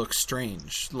would look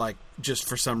strange. Like, just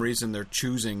for some reason they're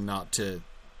choosing not to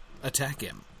attack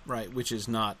him, right? Which is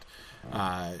not,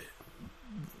 I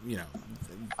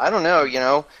don't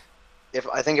know.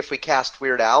 If we cast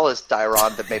Weird Al as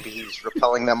Dairon, then maybe he's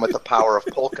repelling them with the power of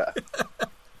polka.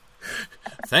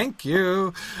 Thank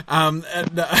you. I think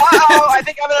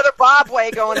I have another Bob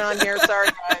way going on here. Sorry,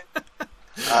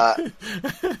 guys.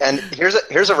 And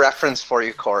here's a reference for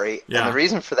you, Corey. Yeah. And the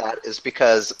reason for that is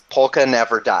because polka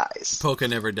never dies. Polka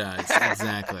never dies.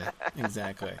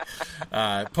 Exactly.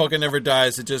 Polka never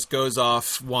dies. It just goes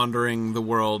off wandering the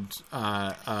world,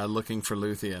 looking for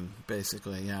Luthien,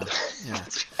 basically. Yeah.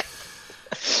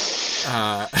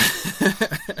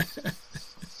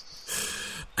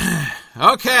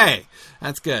 Okay,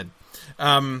 that's good.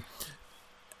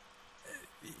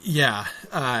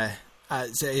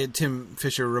 Tim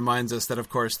Fisher reminds us that, of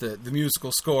course, the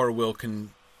musical score will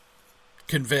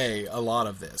convey a lot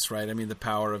of this, right? I mean, the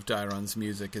power of Dairon's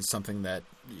music is something that,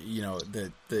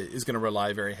 that is going to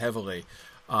rely very heavily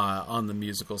on the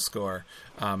musical score,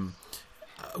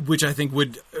 which I think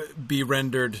would be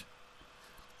rendered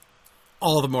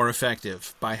all the more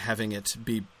effective by having it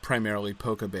be primarily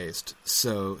polka-based.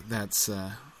 So that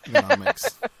all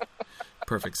makes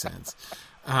perfect sense.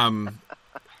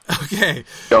 Okay.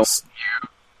 Don't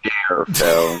you dare,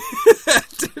 Phil.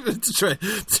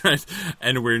 That's right.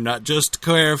 And we're not, just to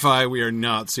clarify, we are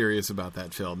not serious about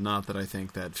that, Phil. Not that I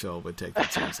think that Phil would take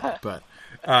that seriously. But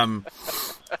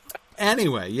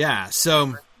anyway, yeah.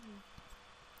 So,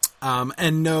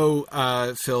 and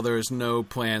no, Phil, there is no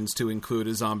plans to include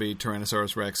a zombie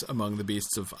Tyrannosaurus Rex among the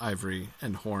beasts of ivory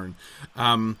and horn.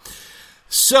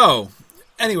 So,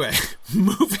 anyway,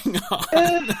 moving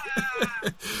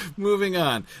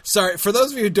on. Sorry, for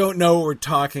those of you who don't know what we're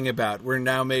talking about, we're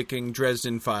now making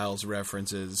Dresden Files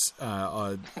references.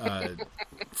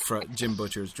 Jim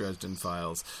Butcher's Dresden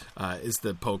Files is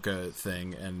the polka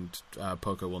thing, and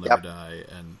polka will never die,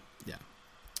 and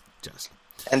just.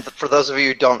 And for those of you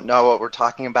who don't know what we're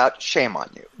talking about, shame on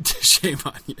you. Shame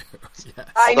on you. Yes.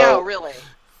 I know, really.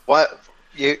 What?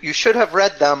 You should have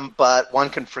read them, but one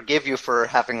can forgive you for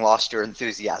having lost your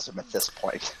enthusiasm at this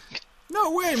point.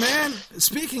 No way, man.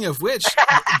 Speaking of which,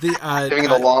 giving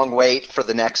the long wait for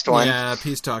the next one. Yeah,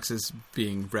 Peace Talks is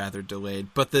being rather delayed,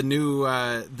 but the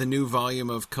new volume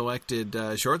of collected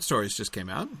short stories just came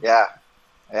out. Yeah,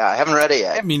 I haven't read it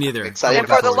yet. Me neither. And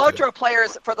for the Lotro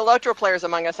players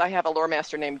among us, I have a lore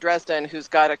master named Dresden who's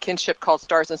got a kinship called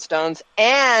Stars and Stones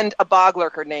and a bog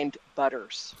lurker named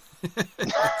Butters.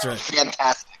 That's right.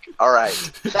 Fantastic. All right.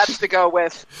 That's to go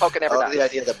with Polka Never Dies. The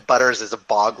idea that Butters is a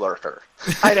bog lurker.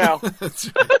 I know.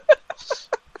 That's right.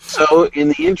 So, in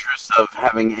the interest of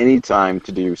having any time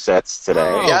to do sets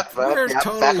today... we're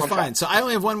totally fine. So, I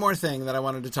only have one more thing that I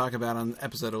wanted to talk about on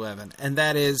episode 11, and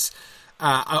that is...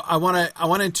 I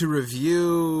wanted to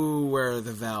review where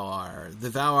the Valar. The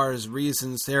Valar's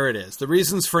reasons... There it is. The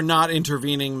reasons for not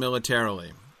intervening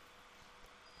militarily.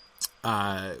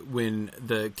 During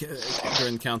the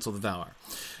Council of the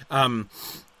Valar.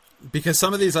 Because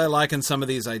some of these I like and some of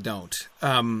these I don't.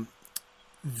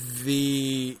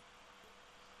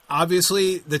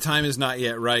 Obviously, the time is not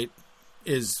yet right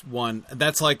is one.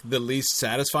 That's like the least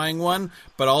satisfying one,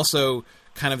 but also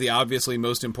kind of the obviously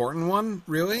most important one,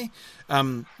 really.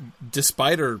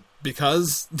 Despite or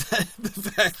because the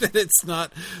fact that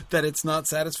it's not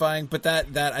satisfying, but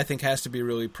that I think has to be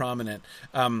really prominent.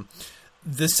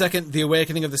 The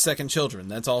awakening of the second children.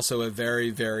 That's also a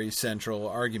very, very central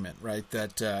argument, right?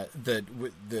 That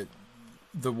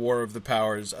the War of the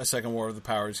Powers, a second War of the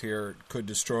Powers here, could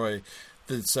destroy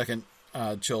the second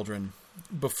children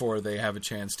before they have a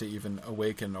chance to even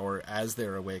awaken, or as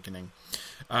they're awakening.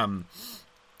 And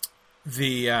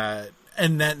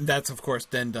that's of course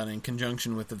then done in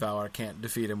conjunction with the Valar can't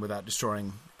defeat him without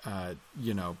destroying,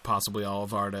 possibly all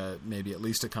of Arda, maybe at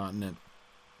least a continent.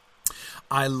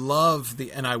 I love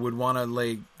and I would want to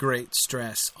lay great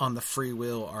stress on the free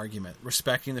will argument,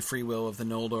 respecting the free will of the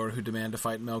Noldor who demand to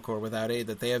fight Melkor without aid,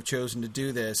 that they have chosen to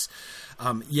do this.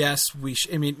 Yes,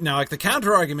 now, like, the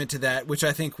counter argument to that, which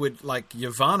I think would, like,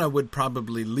 Yavanna would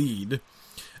probably lead,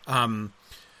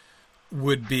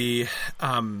 would be,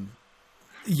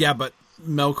 but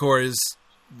Melkor is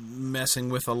messing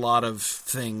with a lot of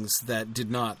things that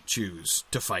did not choose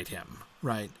to fight him,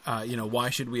 right? Why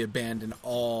should we abandon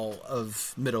all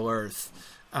of Middle-earth,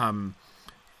 and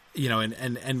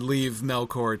leave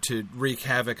Melkor to wreak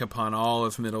havoc upon all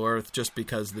of Middle-earth just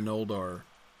because the Noldor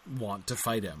want to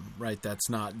fight him, right? That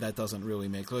doesn't really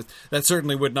make sense. That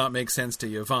certainly would not make sense to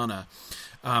Yavanna.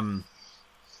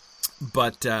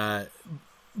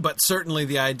 But certainly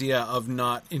the idea of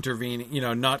not intervening,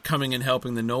 not coming and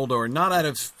helping the Noldor, not out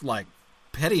of like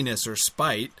pettiness or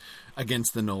spite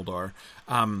against the Noldor,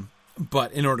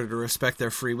 but in order to respect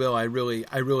their free will. I really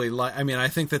like. I mean, I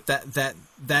think that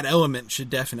element should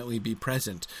definitely be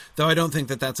present. Though I don't think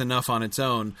that that's enough on its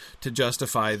own to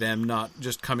justify them not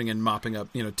just coming and mopping up,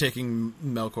 taking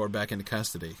Melkor back into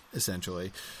custody,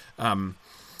 essentially,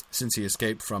 since he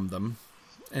escaped from them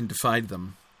and defied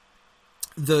them.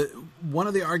 One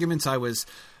of the arguments I was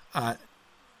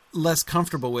less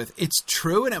comfortable with, it's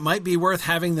true, and it might be worth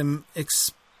having them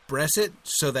express it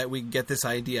so that we get this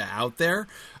idea out there,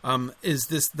 is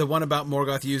this the one about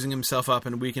Morgoth using himself up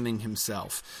and weakening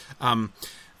himself.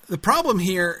 The problem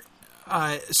here,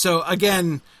 so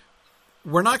again,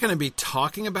 we're not going to be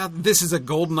talking about this. Is a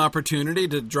golden opportunity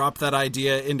to drop that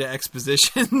idea into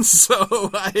exposition. So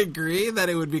I agree that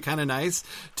it would be kind of nice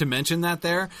to mention that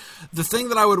there. The thing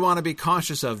that I would want to be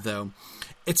cautious of, though,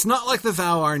 it's not like the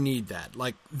Valar need that.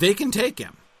 Like, they can take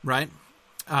him, right?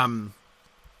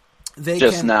 They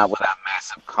just not without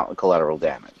massive collateral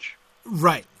damage.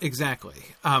 Right, exactly.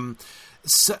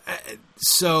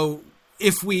 So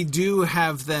if we do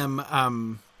have them,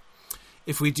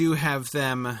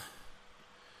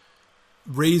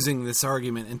 raising this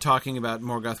argument and talking about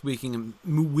Morgoth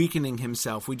weakening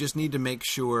himself, we just need to make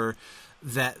sure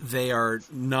that they are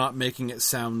not making it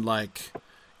sound like,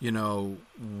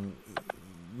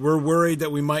 we're worried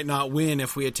that we might not win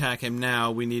if we attack him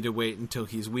now. We need to wait until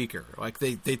he's weaker. Like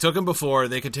they took him before,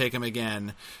 they could take him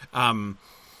again.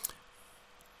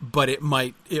 But it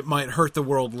might hurt the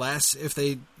world less if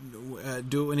they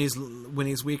do it when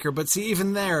he's weaker. But see,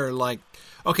 even there, like,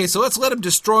 okay, so let's let him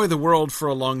destroy the world for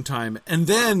a long time, and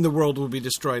then the world will be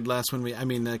destroyed less when we. I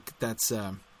mean, that's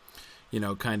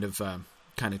kind of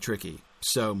tricky.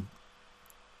 So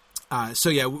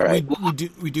yeah, right.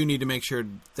 we do need to make sure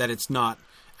that it's not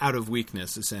out of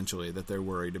weakness, essentially, that they're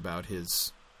worried about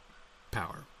his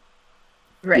power.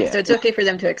 Right, yeah. So it's okay for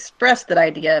them to express that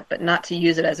idea, but not to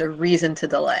use it as a reason to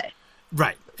delay.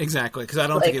 Right, exactly, because I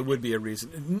don't think it would be a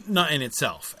reason, not in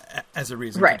itself, as a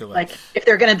reason to delay. Like, if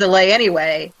they're going to delay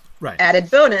anyway,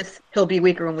 added bonus, he'll be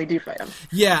weaker when we do fight him.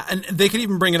 Yeah, and they could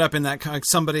even bring it up in that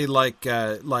somebody like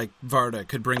Varda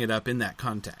could bring it up in that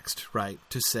context, right?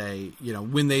 To say,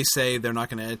 when they say they're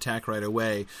not going to attack right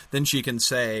away, then she can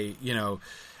say,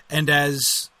 and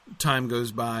as time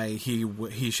goes by,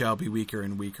 he shall be weaker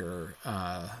and weaker,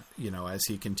 as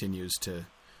he continues to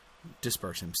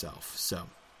disperse himself. So,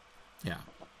 yeah.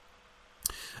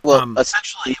 Well,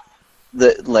 essentially,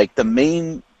 the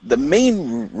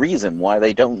main reason why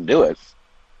they don't do it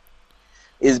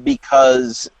is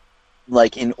because,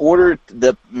 in order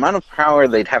the amount of power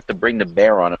they'd have to bring to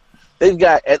bear on it, they've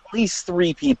got at least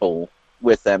 3 people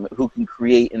with them who can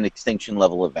create an extinction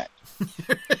level event.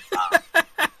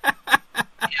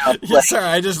 Yes, sir.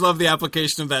 I just love the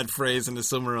application of that phrase in the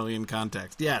Silmarillion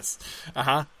context. Yes.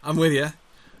 I'm with you.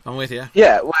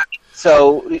 Yeah. Well,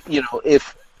 so,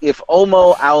 if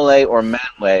Olmo, Aule, or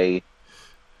Manwë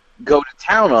go to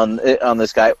town on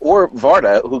this guy, or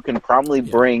Varda, who can probably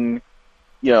bring,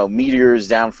 meteors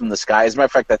down from the sky. As a matter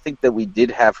of fact, I think that we did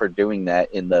have her doing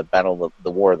that in the Battle of the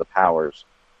War of the Powers.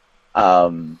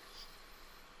 So,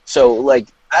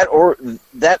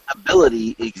 that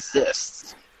ability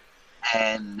exists.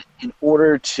 And in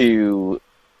order to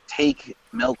take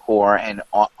Melkor and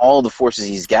all the forces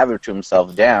he's gathered to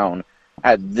himself down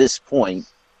at this point,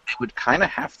 they would kind of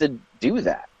have to do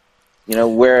that.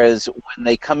 Whereas when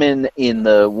they come in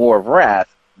the War of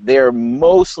Wrath, they're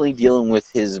mostly dealing with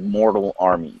his mortal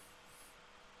army.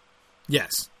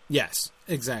 Yes,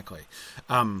 exactly.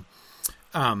 Yeah,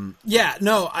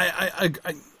 no, I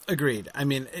agreed. I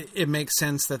mean, it makes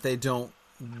sense that they don't,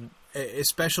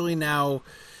 especially now.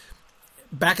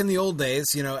 Back in the old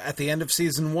days, at the end of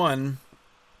season 1,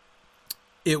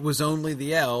 it was only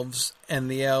the elves,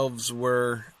 and the elves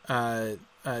were,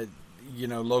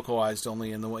 localized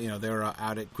only in the, they were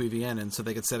out at Cuiviénen, and so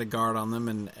they could set a guard on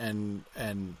them and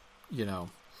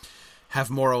have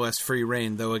more or less free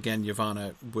reign. Though again,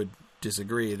 Yavanna would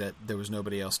disagree that there was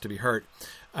nobody else to be hurt.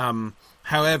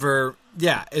 However,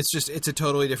 yeah, it's a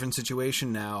totally different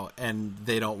situation now, and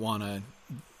they don't want to.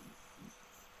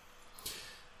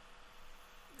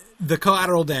 The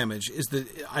collateral damage is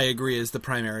the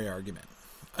primary argument.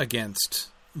 against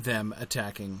them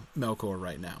attacking Melkor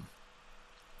right now.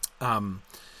 And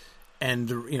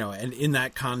in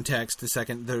that context,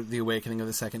 the awakening of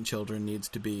the second children needs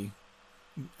to be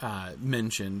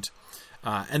mentioned.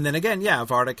 And then again,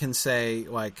 Varda can say,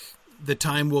 like, the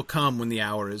time will come when the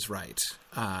hour is right,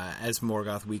 as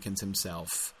Morgoth weakens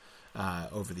himself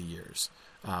over the years.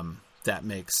 That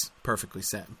makes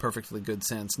perfectly good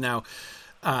sense. Now,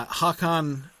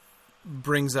 Hakon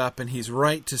brings up, and he's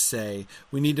right to say,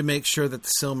 we need to make sure that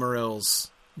the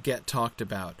Silmarils get talked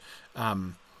about.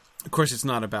 Of course, it's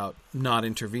not about not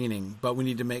intervening, but we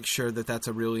need to make sure that that's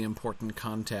a really important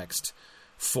context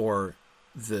for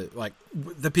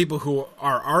the people who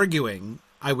are arguing.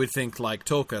 I would think, like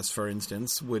Tolkas, for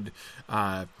instance, would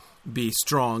be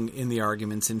strong in the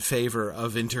arguments in favor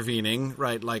of intervening,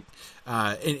 right? Like,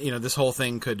 this whole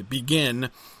thing could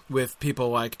begin with people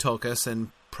like Tolkas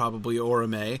and probably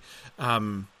Orome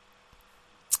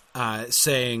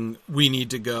saying, we need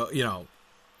to go,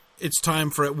 it's time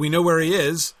for it. We know where he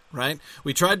is, right?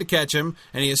 We tried to catch him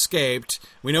and he escaped.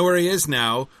 We know where he is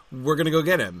now. We're going to go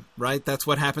get him, right? That's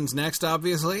what happens next,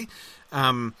 obviously.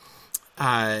 Tolkas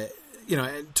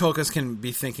can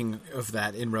be thinking of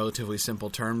that in relatively simple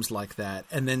terms like that.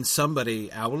 And then somebody,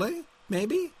 Aule,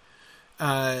 maybe?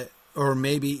 Or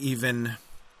maybe even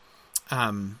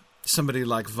somebody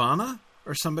like Vana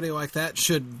or somebody like that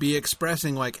should be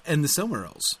expressing, like, in the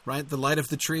Silmarils, right? The light of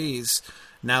the trees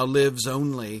now lives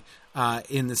only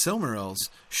in the Silmarils.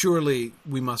 Surely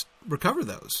we must recover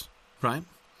those, right?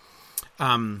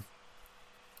 I'm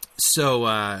thinking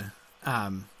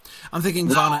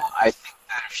Vana... I think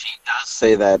that if she does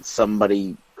say that,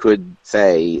 somebody could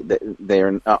say that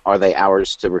are they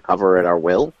ours to recover at our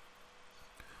will?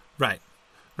 Right.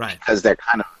 Because they're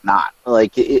kind of not.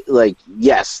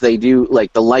 Yes, they do.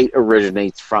 Like, the light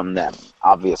originates from them,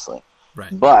 obviously.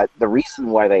 Right. But the reason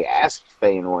why they asked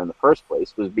Feanor in the first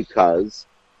place was because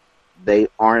they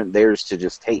aren't theirs to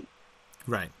just take.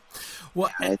 Right.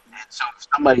 Well, and so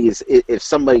if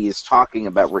somebody is talking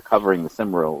about recovering the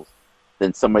Silmarils,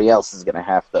 then somebody else is going to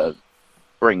have to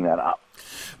bring that up.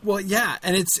 Well, yeah,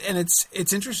 and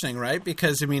it's interesting, right?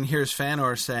 Because here's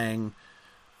Feanor saying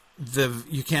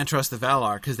you can't trust the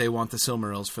Valar because they want the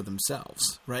Silmarils for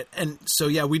themselves, right? And so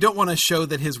we don't want to show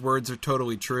that his words are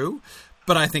totally true,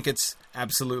 but I think it's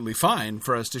absolutely fine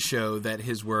for us to show that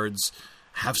his words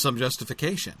have some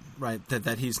justification, right?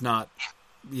 That he's not,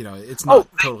 it's not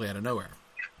totally out of nowhere.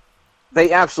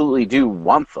 They absolutely do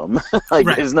want them. Right.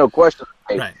 There's no question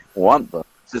they want them.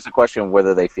 It's just a question of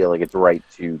whether they feel like it's right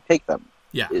to take them.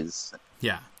 Yeah. Is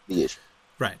the issue.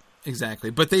 Right. Exactly.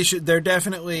 But they're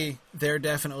definitely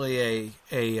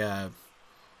a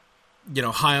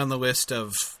high on the list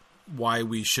of why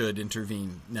we should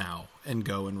intervene now and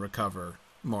go and recover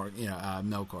more,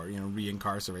 Melkor,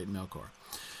 reincarcerate Melkor.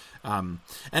 And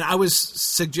I was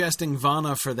suggesting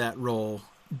Vana for that role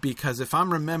because if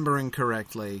I'm remembering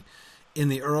correctly, in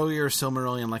the earlier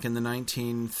Silmarillion, like in the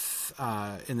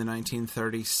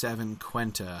 1937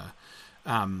 Quenta,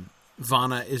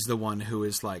 Vana is the one who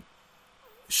is like,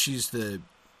 she's the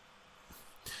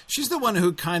one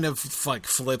who kind of like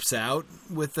flips out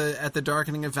at the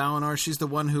darkening of Valinor. She's the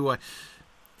one who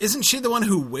isn't she the one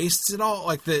who wastes it all?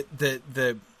 Like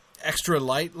the extra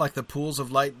light, like the pools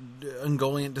of light,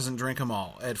 Ungoliant doesn't drink them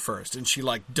all at first, and she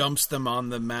like dumps them on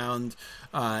the mound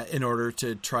in order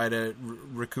to try to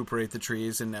recuperate the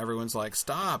trees, and everyone's like,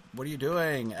 stop, what are you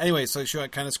doing? Anyway, so she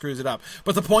kind of screws it up.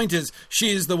 But the point is,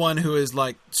 she's the one who is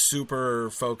like super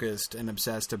focused and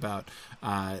obsessed about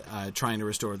trying to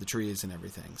restore the trees and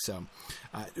everything. So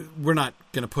we're not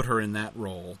going to put her in that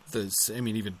role.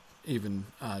 Even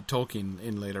Tolkien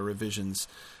in later revisions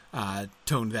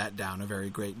toned that down a very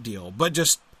great deal. But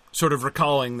just sort of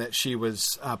recalling that she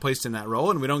was placed in that role,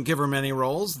 and we don't give her many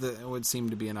roles, that would seem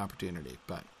to be an opportunity.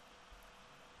 But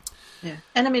yeah,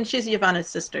 and she's Yavanna's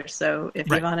sister, so if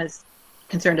Yavanna's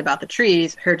concerned about the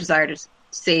trees, her desire to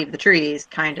save the trees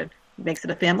kind of makes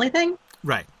it a family thing.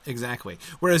 Right, exactly.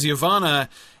 Whereas Yavanna,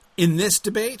 in this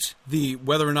debate, the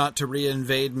whether or not to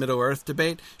reinvade Middle-earth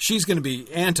debate, she's going to be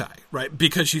anti, right?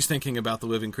 Because she's thinking about the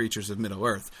living creatures of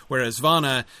Middle-earth. Whereas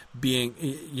Vana,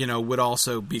 would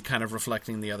also be kind of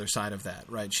reflecting the other side of that,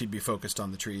 right? She'd be focused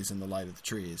on the trees and the light of the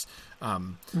trees,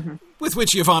 with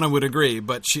which Yavanna would agree.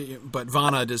 But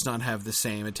Vana does not have the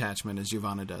same attachment as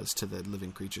Yavanna does to the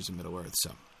living creatures of Middle-earth.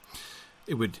 So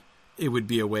it would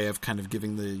be a way of kind of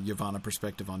giving the Yavanna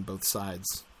perspective on both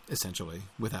sides, essentially,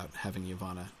 without having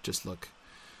Yavanna just look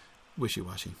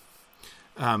wishy-washy.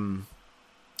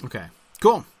 Okay,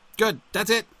 cool, good. That's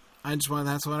it. That's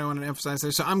what I wanted to emphasize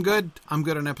there. So I'm good. I'm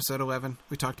good on episode 11.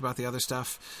 We talked about the other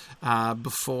stuff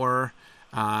before.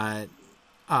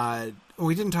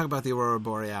 we didn't talk about the Aurora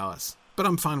Borealis, but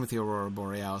I'm fine with the Aurora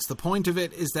Borealis. The point of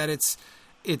it is that it's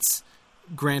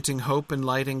granting hope and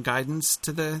light and guidance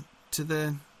to the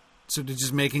sort of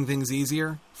just making things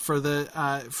easier for the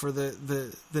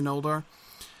Noldor.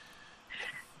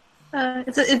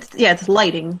 It's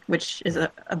lighting, which is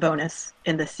a bonus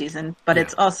in this season, but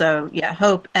it's also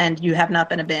hope, and you have not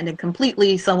been abandoned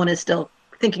completely. Someone is still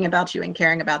thinking about you and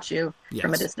caring about you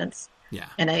from a distance. Yeah,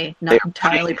 in a not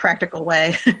entirely practical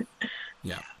way.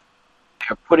 Yeah,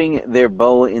 they're putting their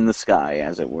bow in the sky,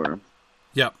 as it were.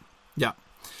 Yep.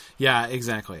 Yeah,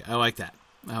 exactly. I like that.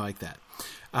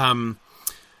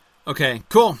 Okay,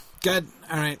 cool, good.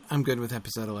 All right, I'm good with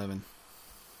episode 11.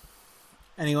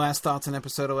 Any last thoughts on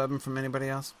episode 11 from anybody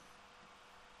else?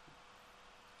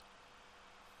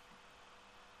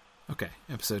 Okay,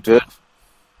 episode 12. Good.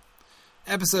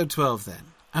 Episode 12,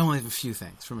 then. I only have a few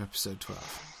things from episode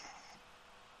 12.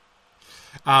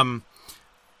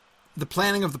 The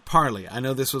planning of the parley. I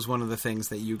know this was one of the things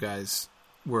that you guys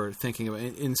were thinking about.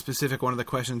 In specific, one of the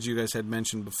questions you guys had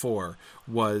mentioned before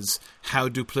was, how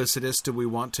duplicitous do we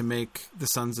want to make the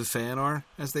Sons of Feanor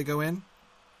as they go in?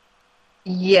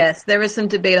 Yes, there was some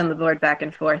debate on the board back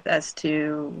and forth as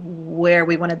to where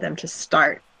we wanted them to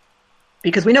start.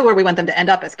 Because we know where we want them to end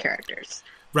up as characters.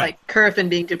 Right. Like Curufin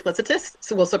being duplicitous,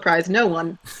 so will surprise no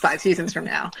one 5 seasons from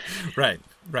now. Right.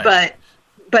 But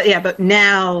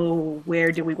now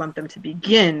where do we want them to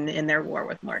begin in their war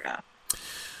with Morgoth?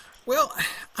 Well,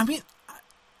 I mean,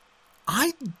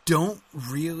 I don't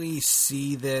really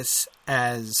see this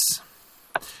as...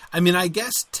 I mean, I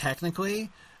guess technically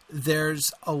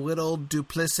there's a little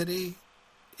duplicity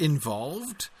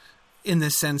involved in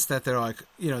the sense that they're like,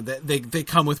 they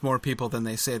come with more people than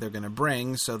they say they're going to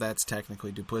bring, so that's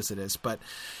technically duplicitous. But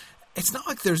it's not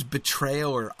like there's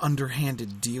betrayal or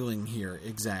underhanded dealing here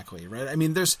exactly, right? I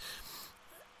mean, there's...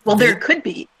 Well, there could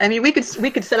be. I mean, we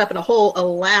could set up in a whole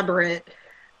elaborate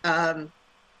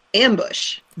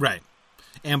ambush. Right.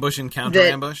 Ambush and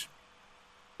counter-ambush?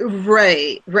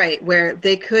 Right, where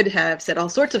they could have said all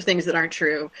sorts of things that aren't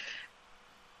true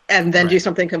and then do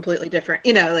something completely different.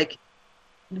 Like,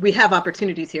 we have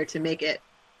opportunities here to make it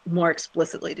more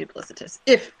explicitly duplicitous,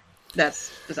 if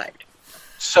that's desired.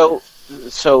 So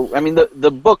I mean,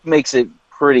 the book makes it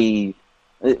pretty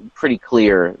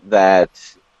clear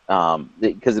that,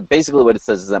 because basically what it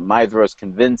says is that Maedhros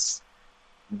convinced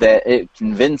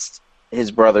his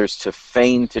brothers to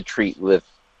feign to treat with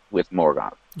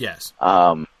Morgoth. Yes.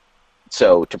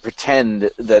 So to pretend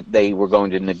that they were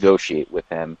going to negotiate with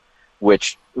him,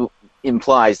 which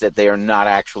implies that they are not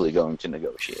actually going to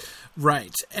negotiate.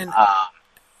 Right. And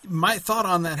my thought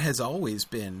on that has always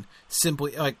been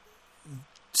simply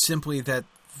that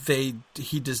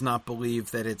he does not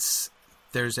believe that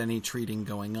there's any treating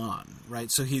going on,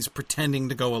 right? So he's pretending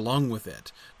to go along with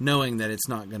it, knowing that it's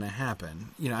not going to happen.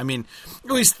 I mean,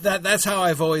 at least that's how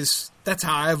I've always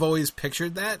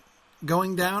pictured that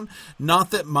going down. Not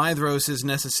that Maedhros is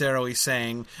necessarily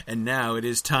saying, and now it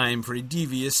is time for a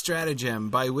devious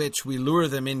stratagem by which we lure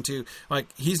them into,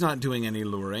 he's not doing any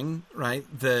luring, right?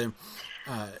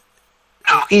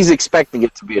 He's expecting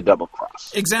it to be a double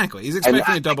cross. Exactly. He's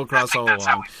expecting a double cross all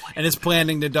along. And is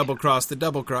planning to double cross the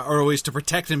double cross, or at least to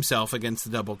protect himself against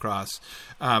the double cross,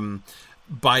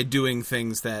 by doing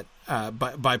things that,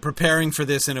 by preparing for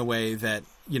this in a way that,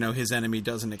 his enemy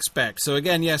doesn't expect. So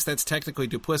again, yes, that's technically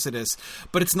duplicitous,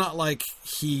 but it's not like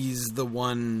he's the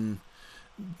one,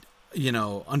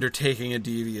 undertaking a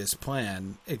devious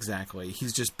plan. Exactly.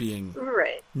 He's just being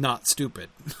not stupid,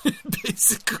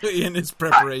 basically, in his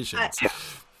preparations.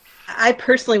 I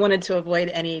personally wanted to avoid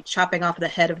any chopping off the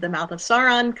head of the mouth of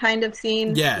Sauron kind of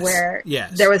scene. Yes. Where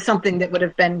there was something that would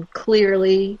have been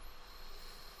clearly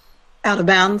out of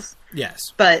bounds.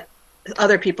 Yes. But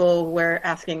other people were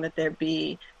asking that there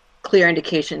be clear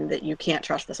indication that you can't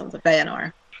trust the Sons of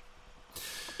Feanor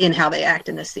in how they act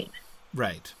in this scene.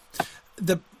 Right.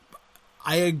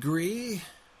 I agree.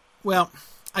 Well,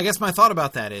 I guess my thought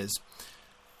about that is,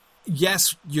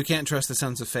 yes, you can't trust the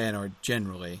Sons of Feanor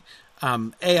generally.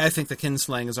 I think the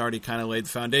Kinslaying has already kind of laid the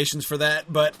foundations for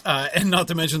that, but and not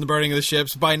to mention the burning of the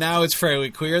ships. By now, it's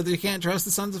fairly clear that you can't trust the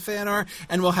Sons of Feanor,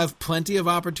 and we'll have plenty of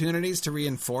opportunities to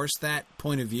reinforce that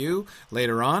point of view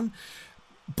later on.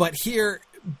 But here,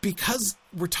 because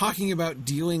we're talking about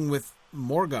dealing with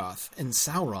Morgoth and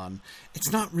Sauron,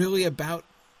 it's not really about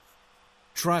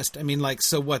trust. I mean,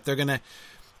 so what? They're gonna...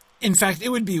 In fact, it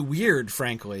would be weird,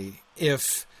 frankly,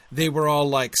 if they were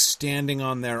all standing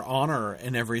on their honor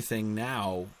and everything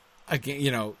now,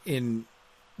 again, in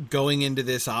going into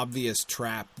this obvious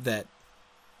trap that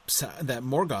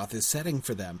Morgoth is setting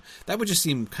for them. That would just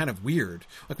seem kind of weird.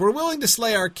 Like, we're willing to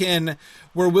slay our kin,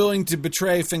 we're willing to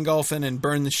betray Fingolfin and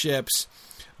burn the ships,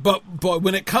 but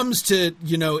when it comes to,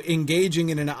 engaging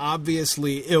in an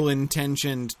obviously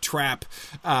ill-intentioned trap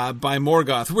by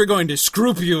Morgoth, we're going to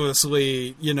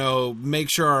scrupulously, make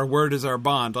sure our word is our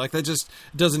bond. Like, that just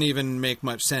doesn't even make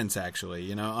much sense,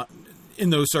 actually,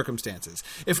 in those circumstances.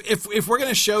 If we're going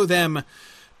to show them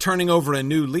turning over a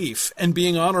new leaf and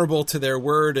being honorable to their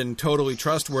word and totally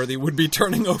trustworthy, would be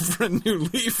turning over a new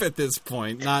leaf at this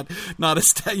point.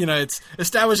 It's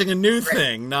establishing a new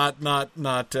thing, not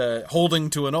holding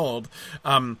to an old.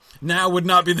 Now would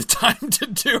not be the time to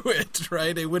do it,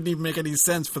 right? It wouldn't even make any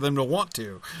sense for them to want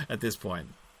to at this point.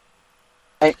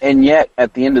 And yet,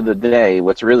 at the end of the day,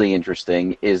 what's really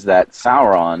interesting is that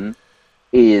Sauron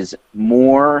is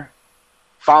more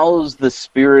follows the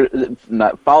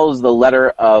letter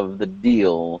of the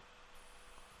deal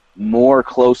more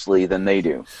closely than they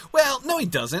do. Well, no, he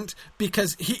doesn't,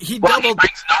 because he brings no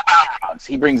Balrogs.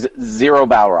 He brings 0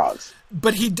 Balrogs.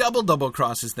 But he double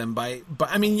crosses them by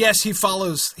I mean, yes, he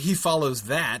follows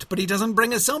that, but he doesn't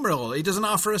bring a Silmaril. He doesn't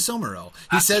offer a Silmaril.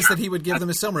 He says that he would give them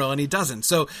a Silmaril, and he doesn't.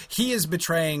 So he is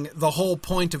betraying the whole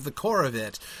point of the core of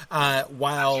it,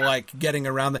 while getting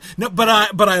around the. No, but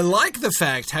I like the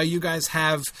fact how you guys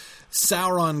have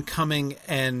Sauron coming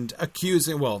and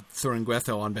accusing,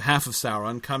 Thuringwethil on behalf of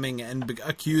Sauron coming and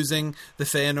accusing the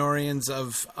Feanorians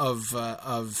of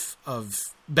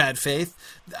bad faith.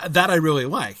 That I really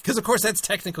like, because of course that's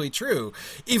technically true,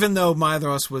 even though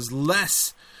Maedhros was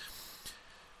less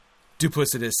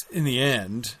duplicitous in the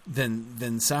end than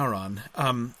Sauron.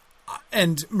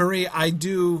 And Marie, I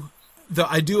do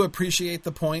appreciate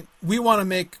the point. We want to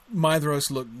make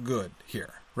Maedhros look good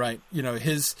here, right?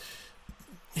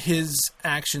 His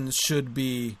actions should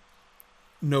be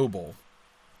noble.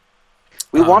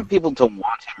 We want people to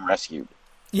want him rescued.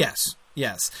 Yes.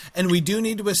 And we do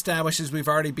need to establish, as we've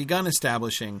already begun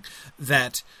establishing,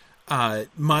 that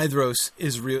Maedhros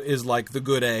is like the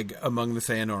good egg among the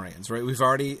Feanorians, right? We've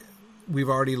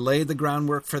already laid the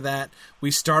groundwork for that.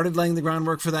 We started laying the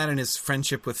groundwork for that in his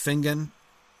friendship with Fingon.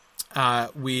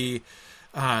 For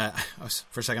a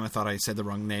second I thought I said the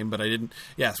wrong name, but I didn't.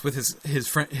 Yes, with his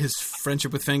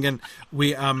friendship with Fingon, we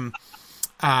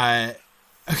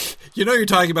you're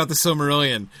talking about the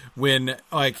Silmarillion when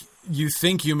you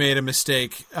think you made a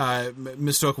mistake,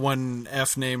 mistook one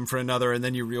F name for another, and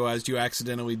then you realized you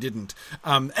accidentally didn't.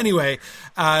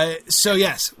 So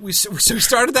yes, we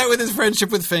started that with his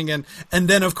friendship with Fingon, and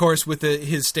then of course with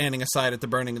his standing aside at the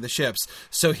burning of the ships.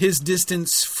 So his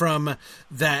distance from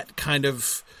that kind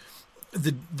of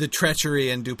the treachery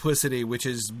and duplicity, which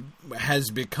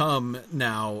has become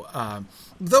now.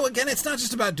 Though again, it's not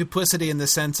just about duplicity in the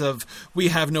sense of we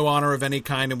have no honor of any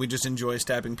kind and we just enjoy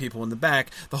stabbing people in the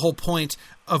back. The whole point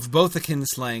of both the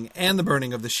kinslaying and the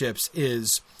burning of the ships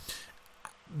is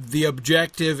the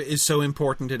objective is so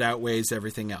important it outweighs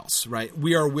everything else, right?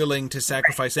 We are willing to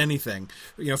sacrifice anything.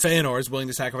 Feanor is willing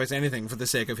to sacrifice anything for the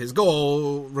sake of his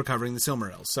goal, recovering the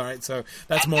Silmarils. All right, so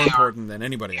that's more important than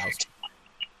anybody else.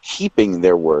 Keeping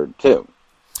their word too.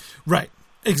 Right.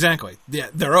 Exactly. Yeah,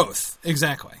 their oath.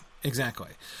 Exactly.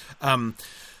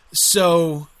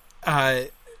 So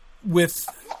with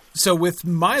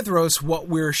Maedhros, what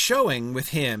we're showing with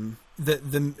him,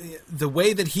 the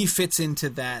way that he fits into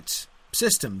that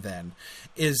system then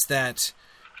is that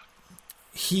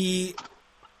he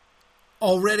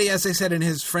already, as I said, in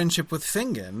his friendship with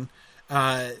Fingon,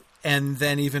 and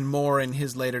then even more in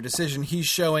his later decision, he's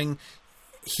showing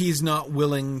he's not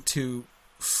willing to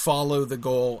follow the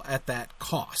goal at that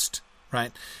cost,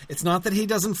 right? It's not that he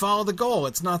doesn't follow the goal.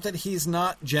 It's not that he's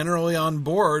not generally on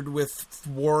board with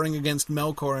warring against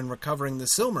Melkor and recovering the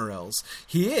Silmarils.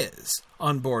 He is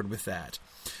on board with that.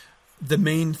 The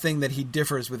main thing that he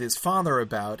differs with his father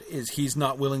about is he's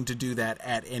not willing to do that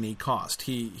at any cost.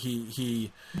 Not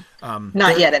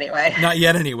yet anyway. Not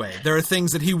yet anyway. There are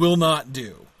things that he will not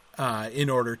do in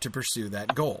order to pursue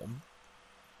that goal.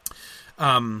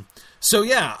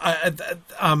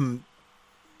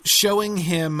 Showing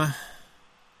him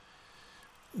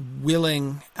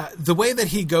willing, the way that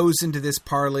he goes into this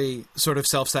parley sort of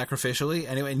self-sacrificially,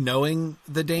 anyway, knowing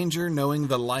the danger, knowing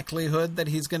the likelihood that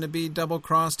he's going to be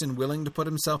double-crossed and willing to put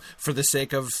himself for the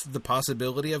sake of the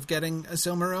possibility of getting a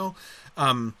Silmaril,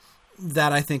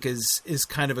 that I think is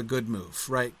kind of a good move,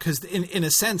 right? Because in a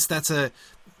sense, that's a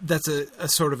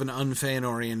sort of an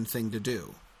un-Feanorian thing to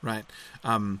do, right?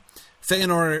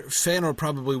 Feanor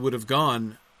probably would have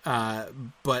gone,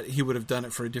 but he would have done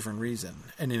it for a different reason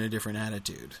and in a different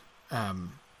attitude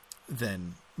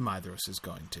than Maedhros is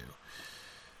going to.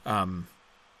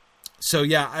 So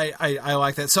yeah, I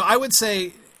like that. So I would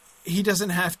say he doesn't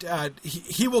have to.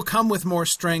 He will come with more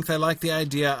strength. I like the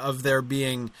idea of there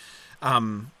being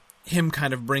him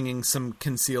kind of bringing some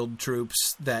concealed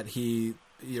troops that he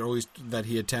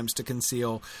attempts to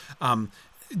conceal,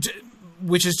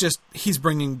 which is just he's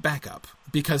bringing backup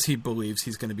because he believes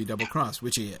he's going to be double crossed,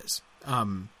 which he is.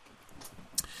 And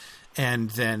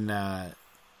then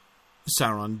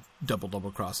Sauron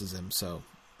double crosses him. So.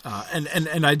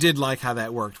 And I did like how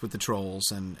that worked with the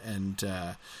trolls and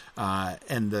the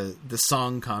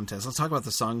song contest. Let's talk about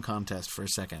the song contest for a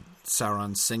second.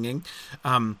 Sauron singing.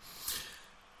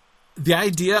 The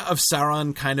idea of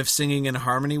Sauron kind of singing in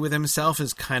harmony with himself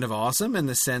is kind of awesome in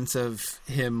the sense of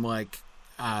him like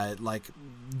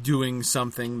doing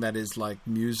something that is like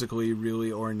musically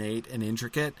really ornate and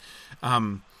intricate.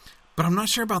 But I'm not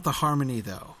sure about the harmony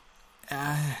though.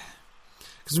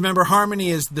 Because remember, harmony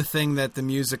is the thing that the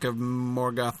music of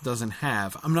Morgoth doesn't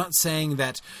have. I'm not saying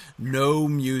that no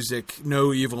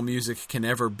evil music can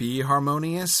ever be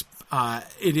harmonious.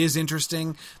 It is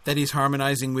interesting that he's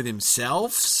harmonizing with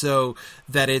himself, so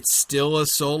that it's still a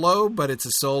solo, but it's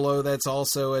a solo that's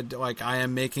also I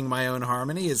am making my own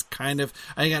harmony is kind of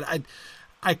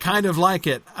I kind of like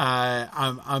it. I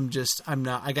guess I'm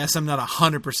not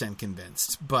 100%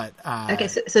 convinced, but okay.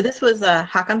 So this was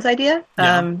Haakon's idea.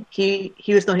 Yeah. He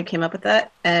was the one who came up with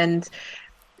that, and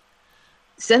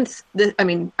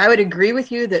I would agree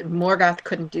with you that Morgoth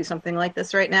couldn't do something like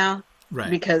this right now, right?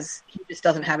 Because he just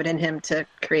doesn't have it in him to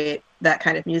create that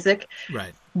kind of music,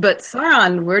 right? But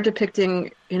Sauron, we're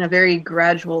depicting in a very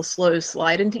gradual, slow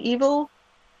slide into evil,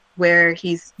 where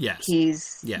he's not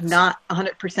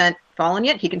 100% fallen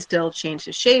yet. He can still change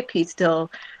his shape. He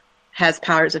still has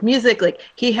powers of music. Like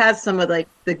he has some of like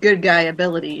the good guy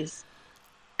abilities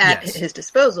at his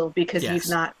disposal because he's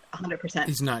not 100%.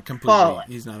 He's not completely. Fallen.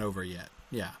 He's not over yet.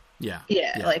 Yeah.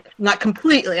 Like not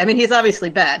completely. I mean, he's obviously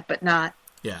bad, but not.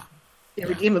 Yeah.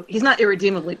 Irredeemable. He's not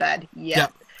irredeemably bad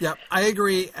yet. Yep. I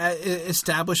agree.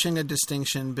 Establishing a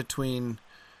distinction between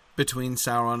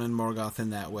Sauron and Morgoth in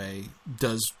that way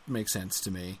does make sense to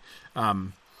me.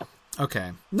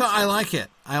 Okay. No, I like it.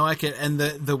 And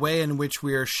the way in which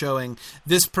we are showing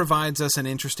this provides us an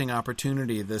interesting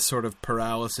opportunity, this sort of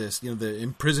paralysis, the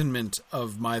imprisonment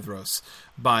of Maedhros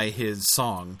by his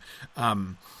song.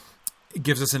 It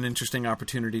gives us an interesting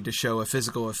opportunity to show a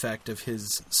physical effect of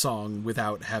his song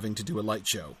without having to do a light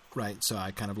show, right? So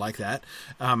I kind of like that.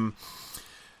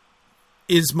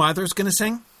 Is Maedhros going to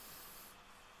sing?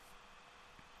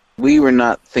 We were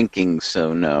not thinking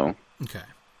so, no. Okay.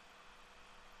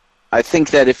 I think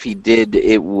that if he did,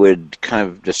 it would kind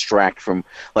of distract from...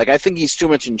 I think he's too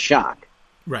much in shock.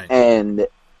 Right. And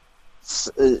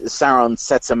Sauron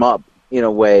sets him up in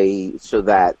a way so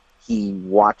that he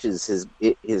watches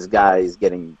his guys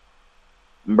getting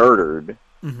murdered.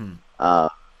 Mm-hmm.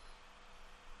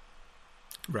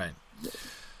 Right.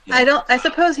 Yeah. I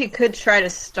suppose he could try to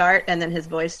start, and then his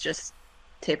voice just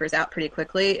tapers out pretty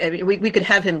quickly. I mean, we could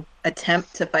have him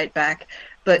attempt to fight back,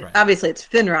 but obviously it's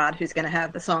Finrod who's going to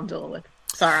have the song duel with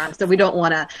Sauron, so we don't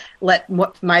want to let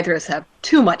Maedhros have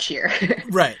too much here.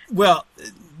 Right. Well,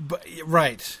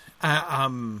 right.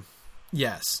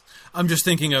 Yes. I'm just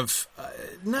thinking of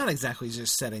not exactly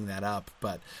just setting that up,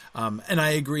 but and I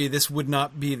agree this would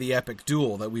not be the epic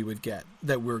duel that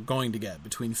we're going to get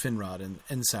between Finrod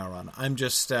and Sauron. I'm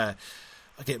just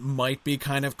it might be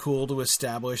kind of cool to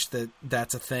establish that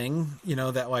that's a thing,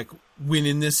 that when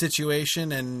in this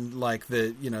situation and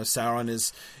Sauron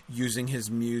is using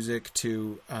his music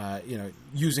to,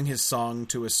 using his song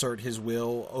to assert his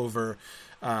will over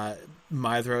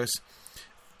Maedhros,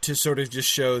 to sort of just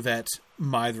show that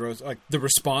Maedhros, the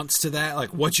response to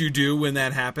that, what you do when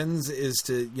that happens is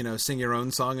to, sing your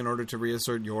own song in order to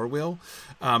reassert your will.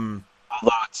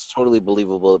 Although it's totally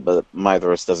believable, but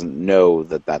Maedhros doesn't know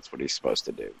that that's what he's supposed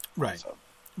to do. Right. So.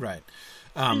 Right.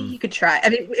 You could try. I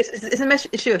mean, it's an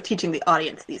issue of teaching the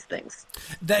audience these things.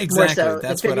 Exactly. More so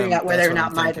that's than figuring out whether or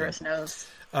not Maedhros knows.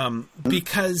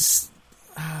 Because,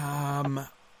 are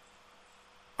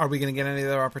we going to get any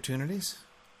other opportunities?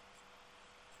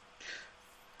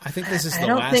 I think this is the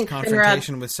last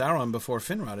confrontation with Sauron before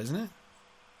Finrod, isn't it?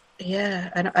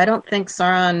 Yeah, I don't think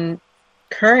Sauron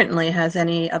currently has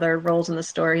any other roles in the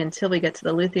story until we get to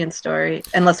the Luthien story,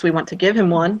 unless we want to give him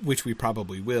one. Which we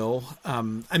probably will. I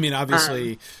mean,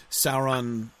 obviously,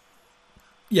 Sauron...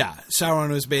 Yeah,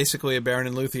 Sauron was basically a Beren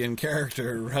and Luthien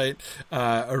character, right?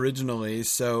 Originally,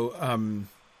 so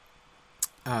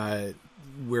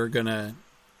we're gonna...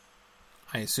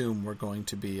 I assume we're going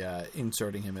to be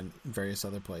inserting him in various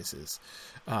other places.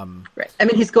 Right. I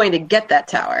mean, he's going to get that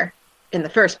tower in the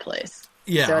first place.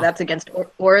 Yeah. So that's against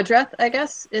Orodreth, I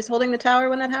guess, is holding the tower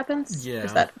when that happens? Yeah.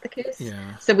 Is that the case?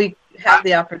 Yeah. So we have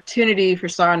the opportunity for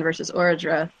Sauron versus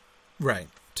Orodreth. Right.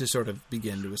 To sort of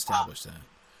begin to establish that.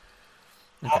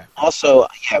 Okay. Also,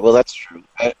 yeah, well, that's true.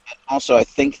 Also, I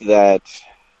think that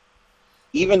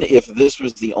even if this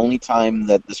was the only time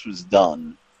that this was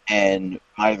done, and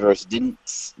Myverse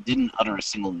didn't utter a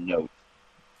single note,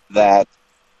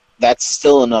 that's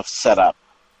still enough setup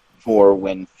for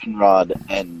when Finrod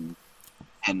and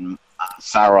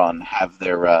Sauron have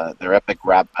their epic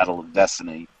rap battle of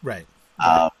destiny. Right.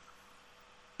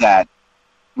 That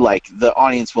like the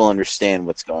audience will understand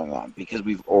what's going on because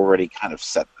we've already kind of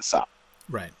set this up.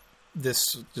 Right.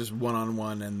 This just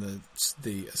one-on-one and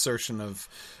the assertion of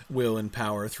will and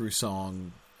power through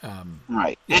song.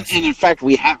 Right. Yes. And in fact,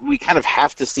 we kind of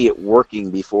have to see it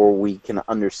working before we can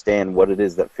understand what it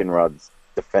is that Finrod's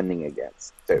defending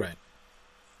against. Too. Right.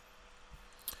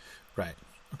 Right.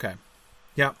 Okay.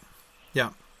 Yeah.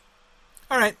 Yeah.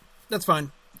 All right. That's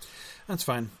fine. That's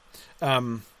fine.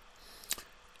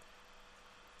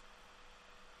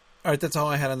 All right, that's all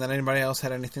I had on that. Anybody else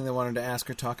had anything they wanted to ask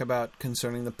or talk about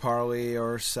concerning the Parley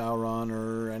or Sauron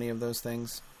or any of those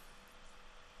things?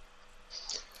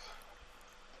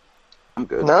 I'm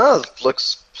good. No, it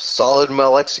looks solid and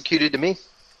well executed to me.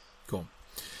 Cool.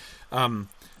 One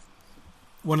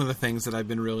of the things that I've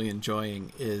been really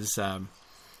enjoying is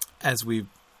as we've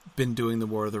been doing the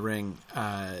War of the Ring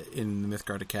in the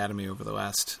Mythgard Academy over the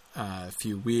last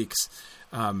few weeks,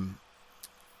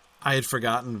 I had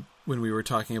forgotten when we were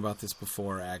talking about this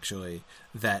before, actually,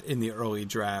 that in the early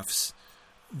drafts,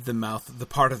 the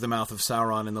part of the mouth of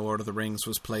Sauron in the Lord of the Rings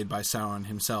was played by Sauron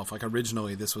himself. Like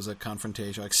originally, this was a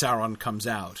confrontation. Like Sauron comes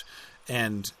out,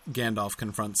 and Gandalf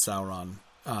confronts Sauron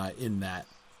in that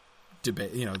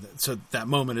debate. You know, so that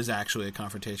moment is actually a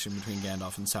confrontation between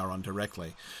Gandalf and Sauron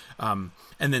directly. And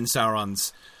then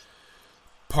Sauron's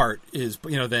part is,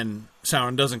 then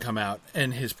Sauron doesn't come out,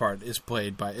 and his part is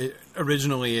played by...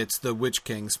 Originally, it's the Witch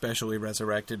King specially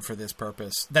resurrected for this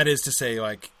purpose. That is to say,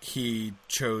 like, he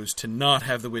chose to not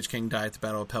have the Witch King die at the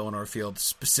Battle of Pelennor Field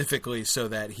specifically so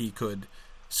that he could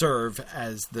serve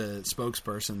as the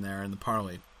spokesperson there in the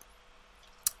Parley.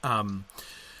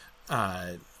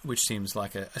 Which seems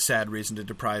like a sad reason to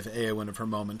deprive Eowyn of her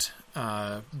moment.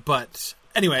 But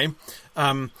anyway...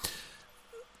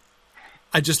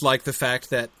 I just like the fact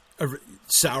that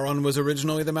Sauron was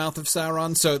originally the mouth of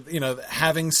Sauron. So,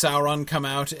 having Sauron come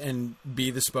out and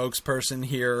be the spokesperson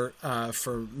here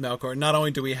for Melkor, not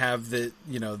only do we have the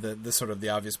sort of the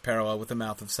obvious parallel with the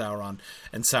mouth of Sauron,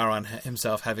 and Sauron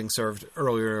himself having served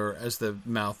earlier as the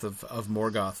mouth of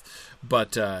Morgoth,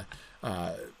 but the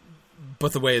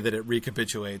way that it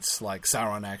recapitulates, like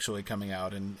Sauron actually coming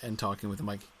out and talking with him,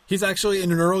 like he's actually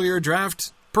in an earlier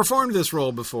draft performed this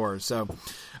role before. So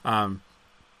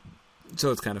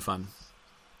it's kind of fun.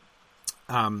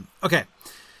 Okay.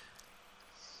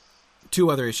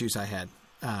 2 other issues I had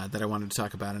that I wanted to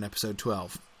talk about in episode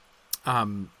 12.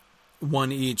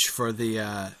 One each for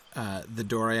the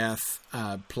Doriath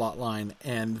plotline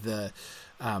and the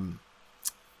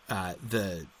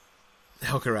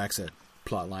Helcaraxa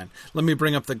plotline. Let me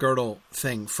bring up the girdle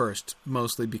thing first,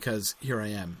 mostly because here I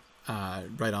am.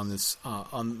 Right on this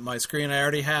on my screen, I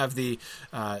already have the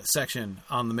section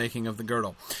on the making of the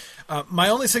girdle. My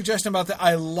only suggestion about that,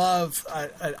 I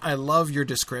love your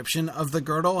description of the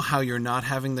girdle. How you're not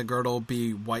having the girdle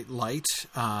be white light,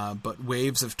 but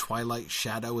waves of twilight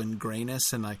shadow and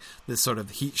grayness, and like this sort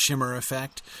of heat shimmer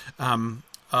effect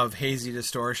of hazy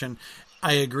distortion.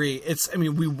 I agree.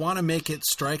 We want to make it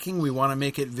striking. We want to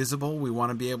make it visible. We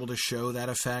want to be able to show that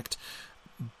effect.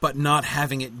 But not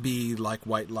having it be like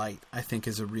white light, I think,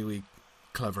 is a really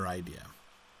clever idea.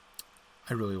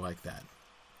 I really like that.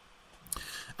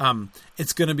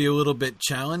 It's going to be a little bit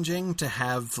challenging to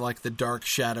have like the dark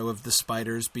shadow of the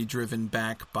spiders be driven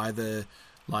back by the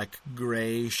like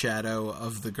gray shadow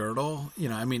of the girdle.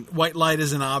 White light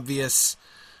is an obvious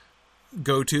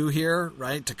go-to here,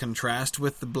 right? To contrast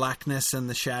with the blackness and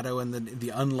the shadow and the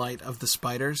unlight of the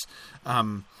spiders.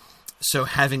 So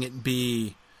having it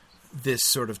be this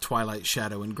sort of twilight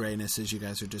shadow and grayness, as you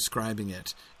guys are describing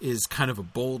it, is kind of a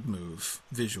bold move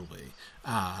visually.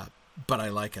 But I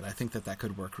like it. I think that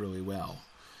could work really well.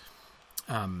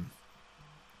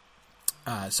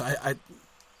 So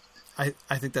I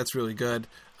think that's really good.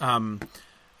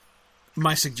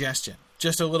 My suggestion,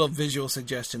 just a little visual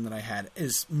suggestion that I had,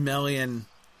 is Melian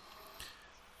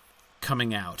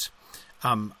coming out.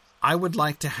 I would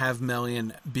like to have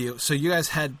Melian be... So you guys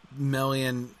had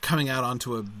Melian coming out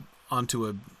onto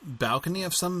a balcony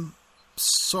of some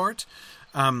sort,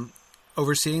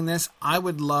 overseeing this. I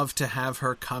would love to have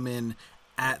her come in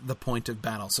at the point of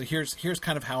battle. So here's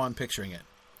kind of how I'm picturing it.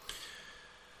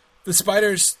 The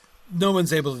spiders, no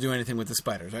one's able to do anything with the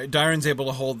spiders, right? Dairon's able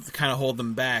to hold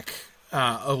them back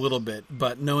a little bit,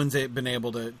 but no one's been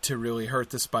able to really hurt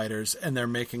the spiders, and they're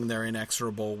making their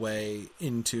inexorable way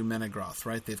into Menegroth,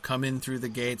 right? They've come in through the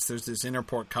gates. There's this inner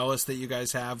portcullis that you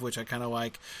guys have, which I kind of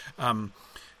like.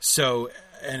 So,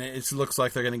 and it looks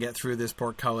like they're going to get through this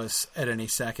portcullis at any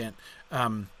second.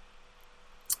 And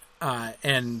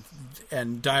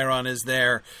Dairon is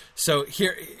there. So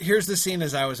here's the scene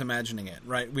as I was imagining it,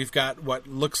 right? We've got what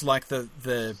looks like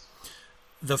the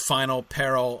final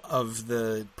peril of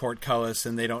the portcullis,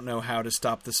 and they don't know how to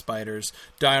stop the spiders.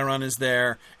 Dairon is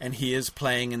there, and he is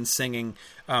playing and singing.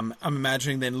 I'm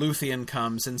imagining then Luthien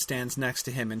comes and stands next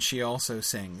to him, and she also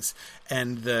sings.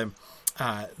 And the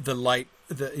light,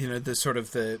 the sort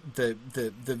of the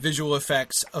visual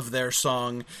effects of their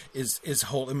song is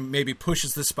maybe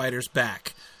pushes the spiders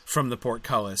back from the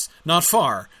portcullis, not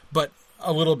far, but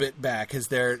a little bit back, as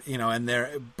they're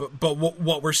but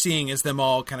what we're seeing is them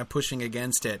all kind of pushing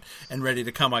against it and ready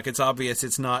to come. Like, it's obvious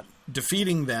it's not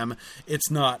defeating them,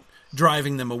 it's not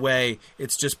driving them away,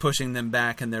 it's just pushing them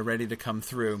back, and they're ready to come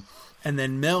through. And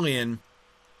then Melian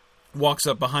walks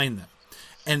up behind them,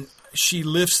 and she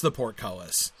lifts the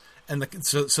portcullis, and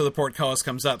so the portcullis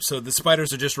comes up. So the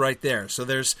spiders are just right there. So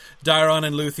there's Dairon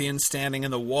and Luthien standing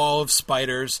in the wall of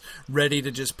spiders, ready to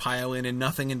just pile in, and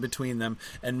nothing in between them.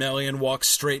 And Melian walks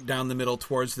straight down the middle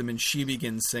towards them, and she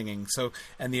begins singing. So,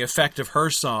 and the effect of her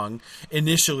song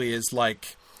initially is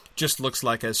just looks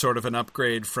like a sort of an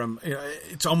upgrade from.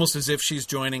 It's almost as if she's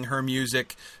joining her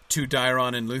music to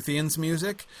Dairon and Luthien's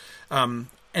music.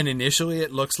 And initially,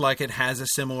 it looks like it has a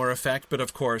similar effect, but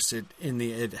of course, it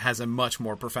has a much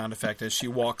more profound effect as she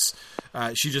walks.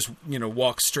 She just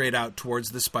walks straight out towards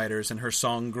the spiders, and her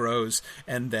song grows,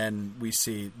 and then we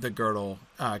see the girdle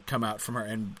come out from her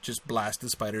and just blast the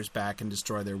spiders back and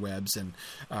destroy their webs, and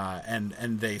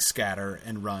they scatter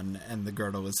and run, and the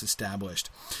girdle is established.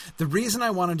 The reason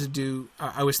I wanted to do,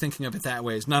 I was thinking of it that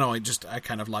way, is not only just I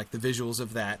kind of like the visuals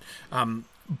of that.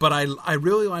 But I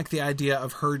really like the idea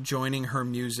of her joining her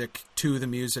music to the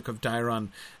music of Dairon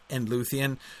and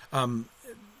Luthien,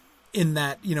 in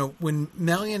that, when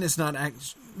Melian is not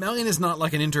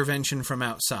like an intervention from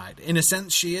outside. In a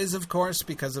sense, she is, of course,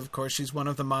 because, of course, she's one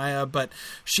of the Maya, but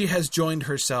she has joined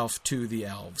herself to the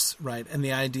elves, right? And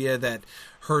the idea that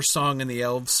her song and the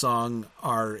elves' song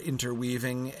are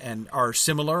interweaving and are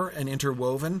similar and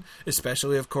interwoven,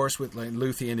 especially, of course, with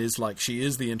Luthien she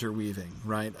is the interweaving,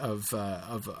 right, of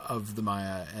the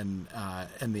Maya and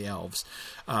the elves.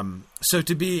 So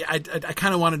I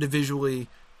kind of wanted to visually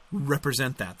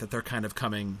represent that they're kind of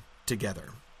coming together.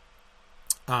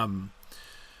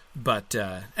 But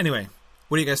anyway,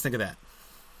 what do you guys think of that?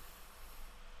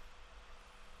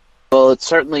 Well, it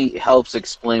certainly helps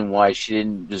explain why she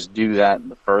didn't just do that in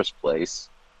the first place.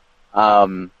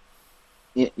 Because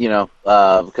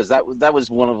that was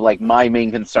one of my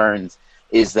main concerns,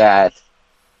 is that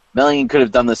Melian could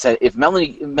have done this if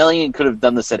Melian could have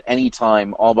done this at any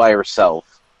time all by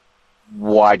herself.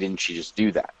 Why didn't she just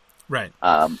do that? Right.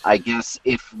 I guess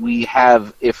if we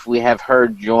have her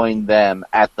join them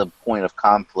at the point of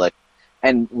conflict,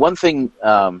 and one thing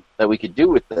that we could do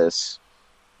with this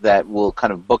that will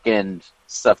kind of bookend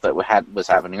stuff that was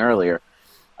happening earlier.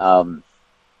 At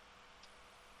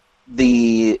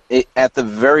the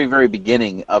very, very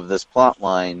beginning of this plot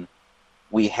line,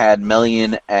 we had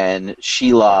Melian and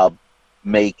Shelob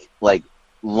make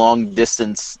long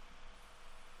distance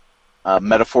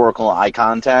metaphorical eye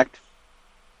contact.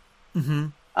 Mm-hmm.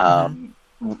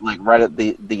 Right at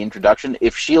the introduction.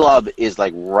 If Shelob is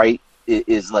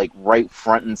right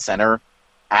front and center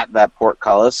at that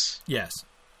portcullis. Yes.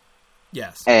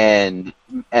 And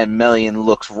Melian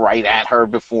looks right at her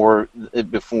before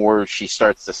she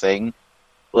starts to sing.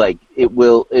 It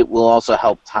will also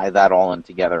help tie that all in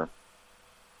together.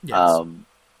 Yes.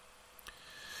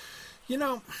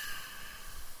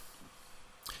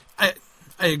 I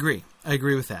agree. I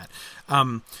agree with that.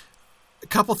 A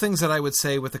couple things that I would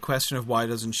say with the question of why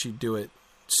doesn't she do it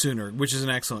sooner, which is an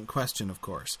excellent question, of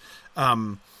course.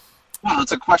 Well,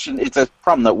 it's a question. It's a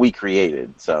problem that we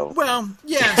created. So. Well,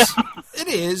 yes, it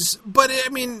is. But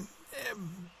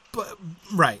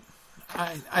right.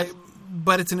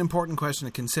 But it's an important question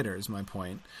to consider. Is my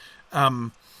point.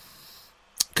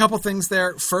 Couple things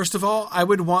there. First of all, I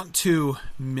would want to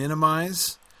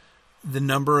minimize the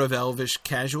number of elvish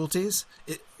casualties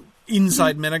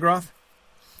inside Menegroth.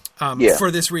 For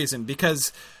this reason,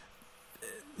 because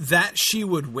that she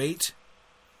would wait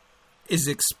is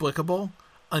explicable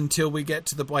until we get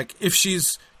to if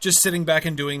she's just sitting back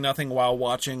and doing nothing while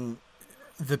watching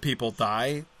the people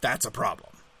die, that's a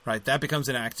problem, right? That becomes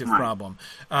an active problem.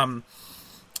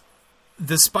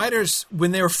 The spiders,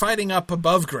 when they were fighting up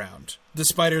above ground, the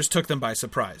spiders took them by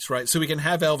surprise, right? So we can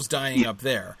have elves dying up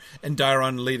there and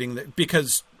Dairon leading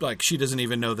because like she doesn't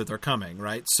even know that they're coming,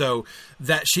 right? So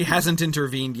that she hasn't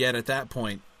intervened yet at that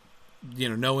point,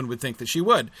 no one would think that she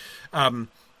would.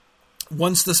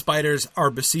 Once the spiders are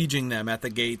besieging them at the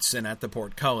gates and at the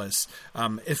portcullis,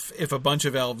 if a bunch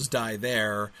of elves die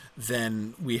there,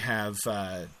 then we have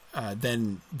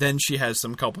then she has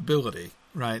some culpability,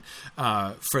 right,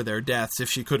 for their deaths if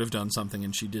she could have done something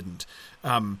and she didn't.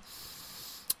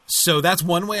 So that's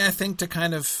one way I think to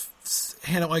kind of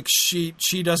handle, like she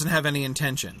doesn't have any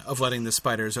intention of letting the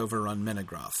spiders overrun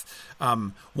Menegroth.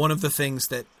 One of the things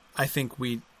that I think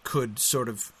we could sort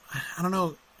of, I don't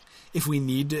know if we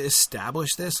need to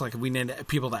establish this, like if we need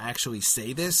people to actually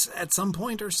say this at some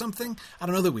point or something. I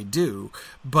don't know that we do,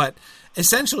 but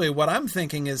essentially what I'm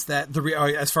thinking is that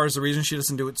as far as the reason she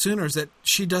doesn't do it sooner is that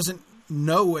she doesn't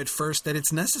know at first that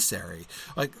it's necessary.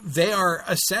 Like they are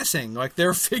assessing, like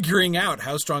they're figuring out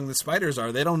how strong the spiders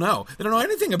are. They don't know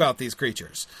anything about these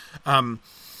creatures.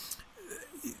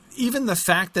 Even the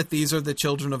fact that these are the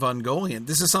children of Ungoliant,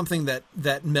 this is something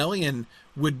that Melian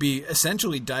would be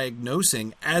essentially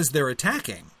diagnosing as they're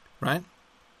attacking, right?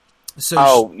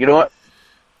 So you know what?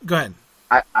 Go ahead.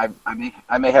 I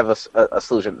may have a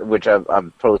solution, which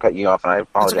I'm totally cutting you off, and I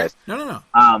apologize. Okay.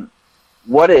 No.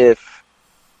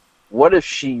 What if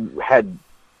she had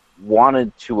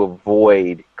wanted to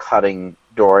avoid cutting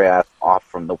Doriath off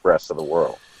from the rest of the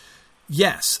world?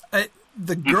 Yes,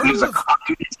 the girl.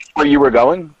 Where you were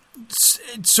going?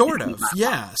 Sort of,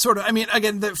 yeah, sort of. I mean,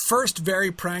 again, the first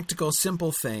very practical,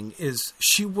 simple thing is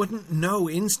she wouldn't know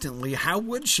instantly. How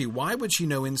would she? Why would she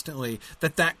know instantly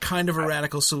that kind of a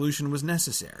radical solution was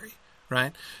necessary,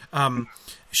 right?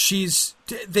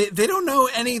 They don't know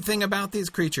anything about these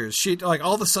creatures. She, like,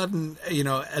 all of a sudden,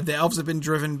 the elves have been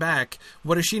driven back.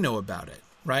 What does she know about it?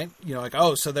 Right? Like,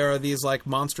 oh, so there are these like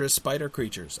monstrous spider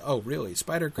creatures. Oh, really?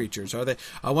 Spider creatures? Are they?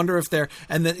 I wonder if they're,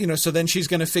 and then, so then she's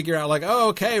going to figure out like, oh,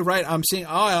 okay, right. I'm seeing,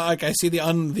 like I see the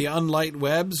unlight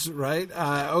webs, right?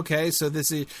 Okay. So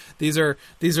these are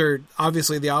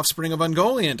obviously the offspring of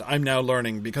Ungoliant. I'm now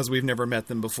learning because we've never met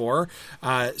them before.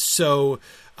 So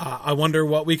I wonder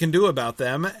what we can do about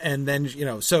them. And then,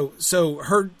 so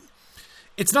her,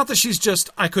 it's not that she's just,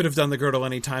 I could have done the girdle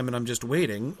any time and I'm just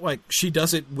waiting. Like, she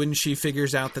does it when she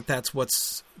figures out that's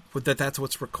what's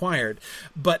required.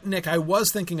 But, Nick, I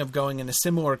was thinking of going in a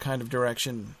similar kind of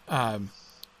direction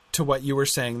to what you were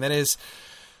saying. That is,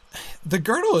 the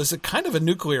girdle is a kind of a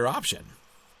nuclear option,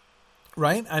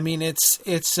 right? I mean, it's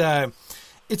a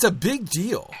big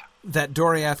deal that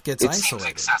Doriath gets isolated. Seems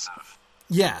excessive.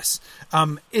 Yes.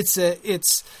 And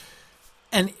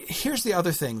here's the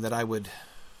other thing that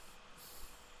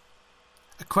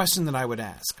a question that I would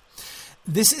ask.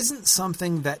 This isn't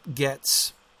something that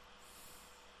gets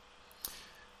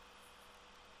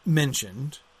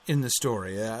mentioned in the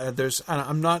story.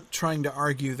 I'm not trying to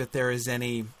argue that there is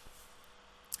any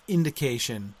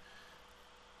indication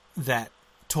that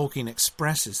Tolkien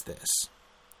expresses this.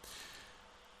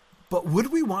 But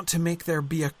would we want to make there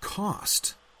be a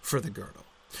cost for the girdle?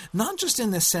 Not just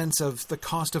in the sense of the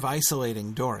cost of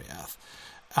isolating Doriath,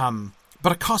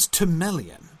 but a cost to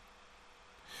Melian.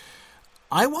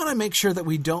 I want to make sure that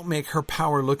we don't make her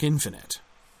power look infinite.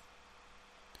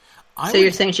 You're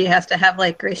saying she has to have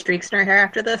like gray streaks in her hair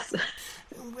after this?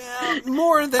 Well,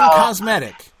 more than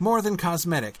cosmetic. More than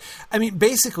cosmetic. I mean,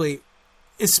 basically,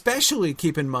 especially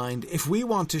keep in mind, if we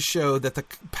want to show that the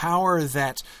power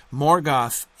that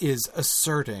Morgoth is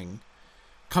asserting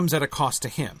comes at a cost to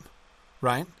him,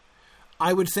 right?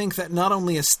 I would think that not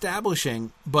only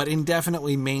establishing, but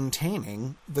indefinitely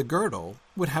maintaining the girdle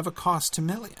would have a cost to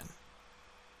Melian.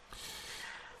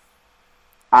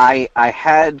 I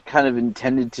had kind of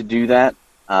intended to do that,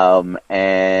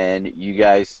 and you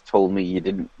guys told me you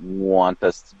didn't want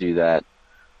us to do that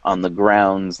on the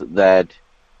grounds that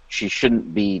she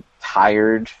shouldn't be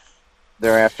tired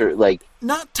thereafter. Like,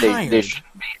 not tired. They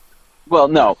shouldn't be, well,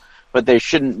 no, but they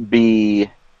shouldn't be.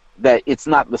 That it's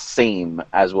not the same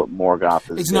as what Morgoth is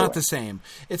doing. It's not the same.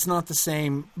 It's not the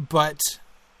same, but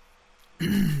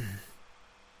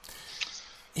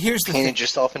here's the painted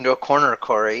yourself into a corner,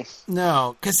 Corey.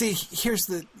 No, because see, here's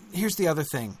the other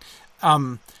thing.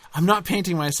 I'm not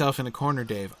painting myself in a corner,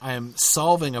 Dave. I am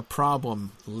solving a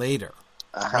problem later,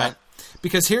 right?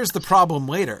 Because here's the problem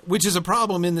later, which is a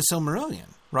problem in the Silmarillion,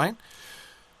 right?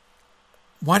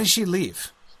 Why does she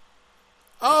leave?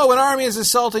 Oh, an army is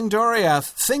assaulting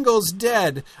Doriath. Thingol's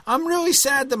dead. I'm really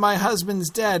sad that my husband's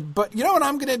dead, but you know what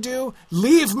I'm going to do?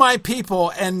 Leave my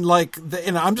people and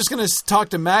I'm just going to talk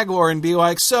to Maglor and be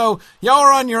like, so y'all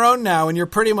are on your own now and you're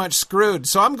pretty much screwed.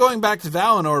 So I'm going back to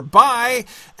Valinor. Bye.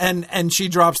 And she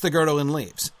drops the girdle and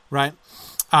leaves, right?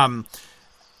 Again,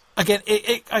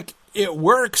 it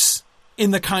works in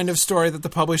the kind of story that the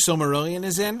published Silmarillion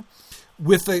is in.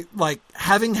 With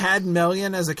having had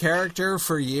Melian as a character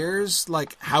for years,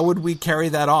 how would we carry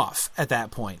that off at that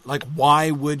point?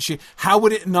 Why would she? How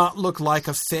would it not look like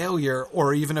a failure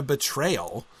or even a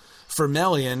betrayal for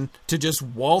Melian to just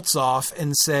waltz off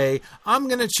and say, I'm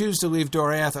going to choose to leave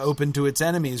Doriath open to its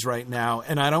enemies right now,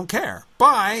 and I don't care.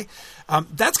 Bye.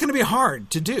 That's going to be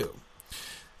hard to do.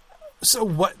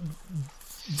 So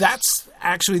that's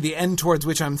actually the end towards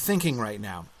which I'm thinking right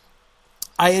now.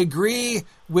 I agree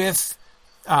with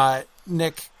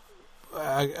Nick,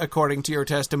 according to your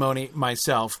testimony,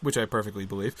 myself, which I perfectly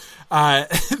believe,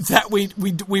 that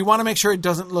we want to make sure it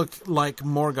doesn't look like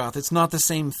Morgoth. It's not the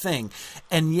same thing.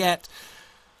 And yet,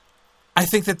 I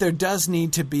think that there does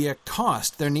need to be a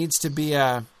cost. There needs to be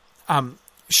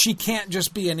she can't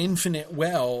just be an infinite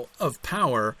well of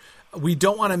power. We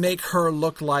don't want to make her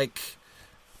look like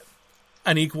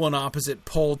an equal and opposite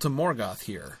pole to Morgoth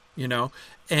here,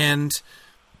 And...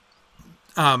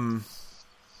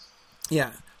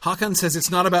 yeah, Hakan says it's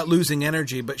not about losing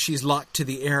energy, but she's locked to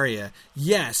the area.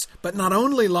 Yes, but not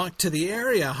only locked to the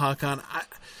area, Hakan.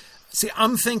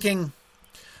 I'm thinking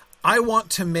I want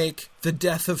to make the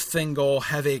death of Thingol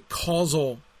have a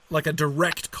a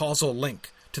direct causal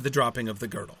link to the dropping of the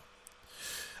girdle.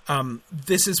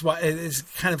 This is why it is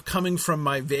kind of coming from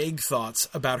my vague thoughts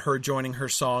about her joining her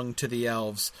song to the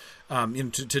elves, to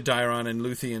Dairon and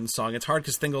Luthien's song. It's hard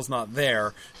because Thingol's not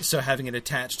there, so having it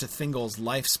attached to Thingol's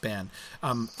lifespan.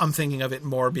 I'm thinking of it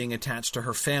more being attached to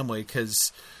her family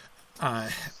because,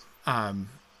 because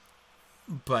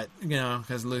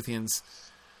Luthien's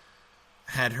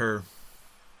had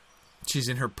she's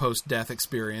in her post-death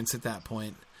experience at that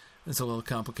point. It's a little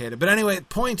complicated. But anyway, the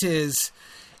point is,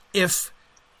 if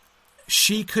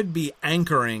she could be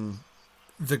anchoring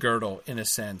the girdle, in a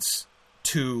sense,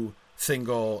 to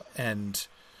Thingol and,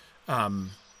 to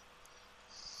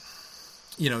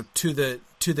the.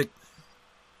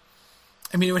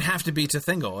 I mean, it would have to be to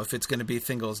Thingol. If it's going to be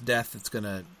Thingol's death, that's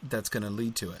going to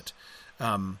lead to it.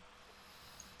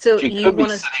 So you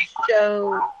want us to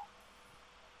show?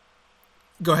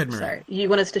 Go ahead, Marie. Sorry, you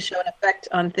want us to show an effect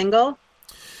on Thingol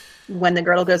when the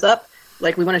girdle goes up?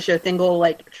 We want to show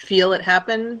Thingol feel it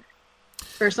happen.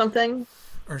 Or something.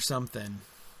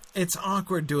 It's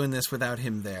awkward doing this without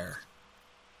him there.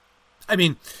 I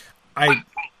mean, Wait.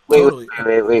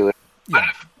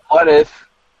 Yeah. What if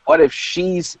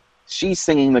she's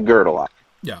singing the girdle up?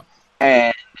 Yeah.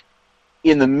 And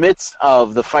in the midst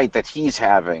of the fight that he's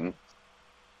having,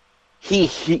 he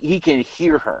can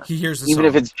hear her. He hears the even song.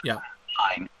 If it's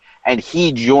fine, and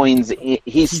he joins.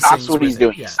 He stops what he's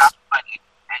doing. Yes. He stops fighting,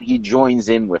 and he joins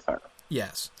in with her.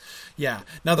 Yes. Yeah.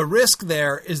 Now, the risk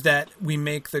there is that we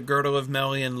make the Girdle of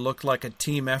Melian look like a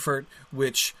team effort,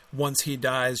 which, once he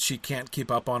dies, she can't keep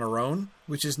up on her own,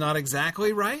 which is not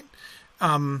exactly right.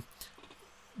 But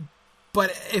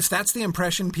if that's the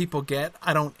impression people get,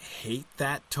 I don't hate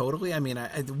that totally. I mean,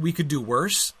 we could do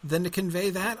worse than to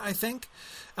convey that, I think.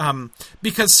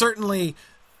 Because certainly...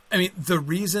 I mean, the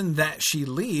reason that she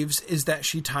leaves is that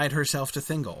she tied herself to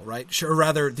Thingol, right? Or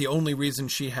rather, the only reason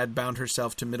she had bound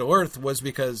herself to Middle-earth was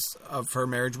because of her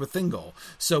marriage with Thingol.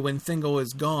 So when Thingol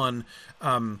is gone,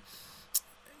 her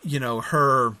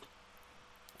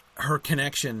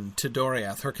connection to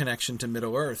Doriath, her connection to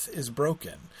Middle-earth is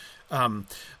broken.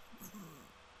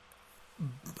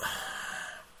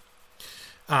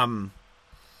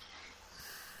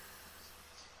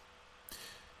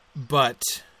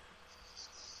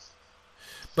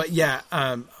 But yeah,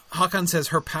 Hakan says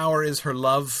her power is her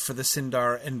love for the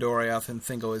Sindar and Doriath, and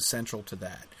Thingol is central to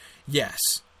that.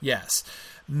 Yes.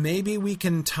 Maybe we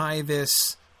can tie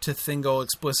this to Thingol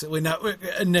explicitly. Now,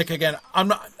 Nick, again,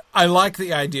 I like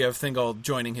the idea of Thingol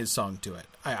joining his song to it.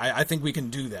 I think we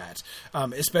can do that,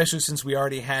 especially since we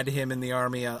already had him in the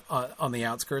army on the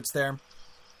outskirts there.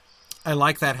 I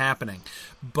like that happening,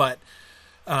 but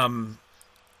I'm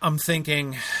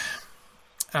thinking...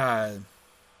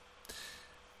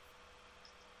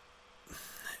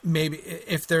 maybe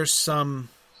if there's some...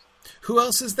 Who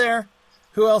else is there?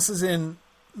 Who else is in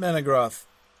Menegroth?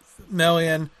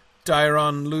 Melian,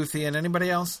 Dairon, Luthien.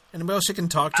 Anybody else? Anybody else you can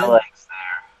talk to? Beleg's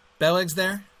there. Beleg's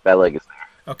there? Beleg is there.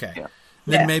 Okay. Yeah.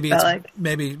 Then maybe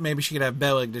she could have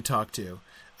Beleg to talk to.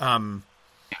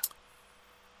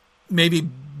 Maybe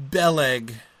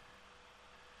Beleg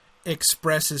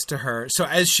expresses to her. So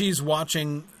as she's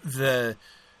watching the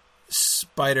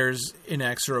spider's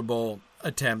inexorable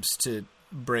attempts to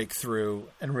break through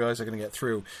and realize they're going to get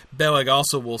through, Beleg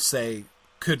also will say,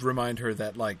 could remind her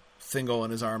that like Thingol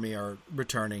and his army are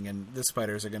returning and the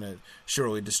spiders are going to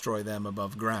surely destroy them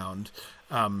above ground.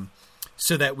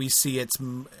 So that we see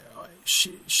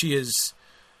she is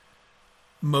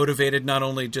motivated not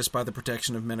only just by the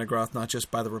protection of Menegroth, not just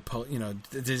by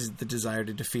the desire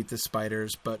to defeat the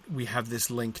spiders, but we have this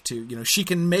link to, she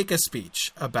can make a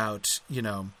speech about,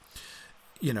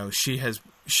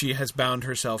 she has bound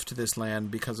herself to this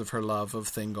land because of her love of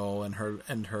Thingol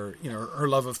and her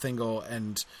love of Thingol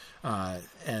and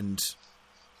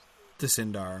the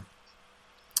Sindar,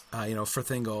 for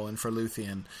Thingol and for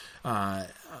Luthien,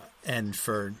 and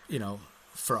for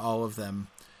all of them.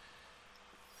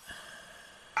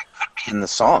 In the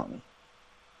song.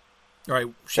 Right,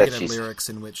 she could have lyrics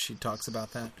in which she talks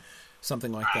about that.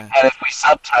 Something like that. And if we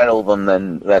subtitle them,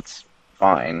 then that's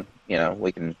fine.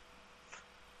 We can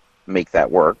make that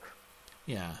work.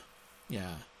 Yeah.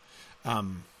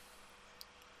 And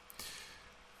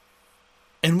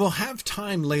we'll have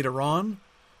time later on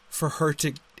for her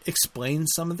to explain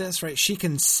some of this, right? She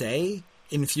can say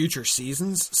in future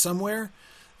seasons somewhere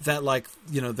that, like,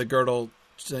 the girdle,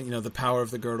 the power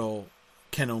of the girdle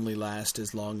can only last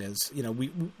as long as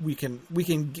we can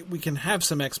have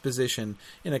some exposition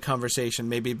in a conversation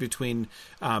maybe between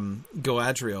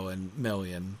Galadriel and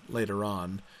Melian later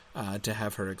on to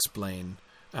have her explain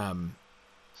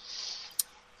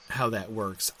how that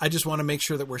works. I just want to make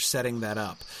sure that we're setting that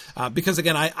up because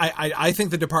again I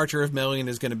think the departure of Melian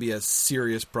is going to be a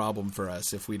serious problem for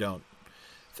us if we don't,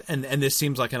 and this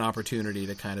seems like an opportunity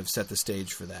to kind of set the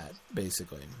stage for that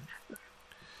basically.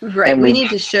 Right, we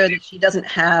need to show that she doesn't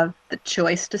have the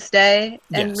choice to stay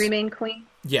and remain queen.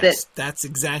 Yes, that's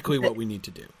exactly what we need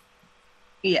to do.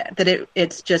 Yeah, that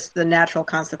it's just the natural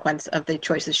consequence of the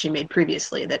choices she made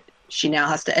previously, that she now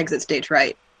has to exit stage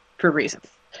right for reasons.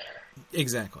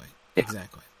 Exactly.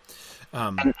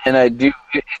 And I do,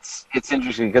 it's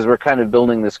interesting because we're kind of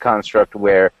building this construct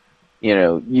where,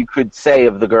 you could say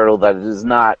of the girdle that it is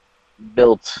not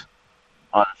built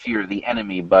on fear of the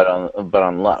enemy, but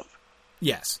on love.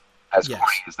 Yes. As corny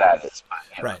as that is.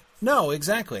 But, right. No,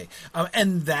 exactly.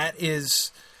 And that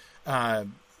is,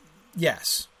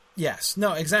 yes.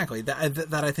 No, exactly.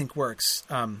 That I think works.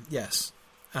 Yes.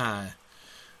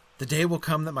 The day will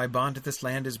come that my bond to this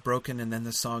land is broken, and then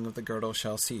the song of the girdle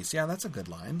shall cease. Yeah, that's a good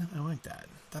line. I like that.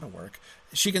 That'll work.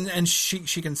 She can.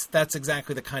 That's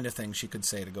exactly the kind of thing she could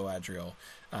say to Galadriel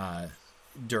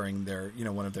during their,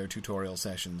 one of their tutorial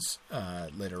sessions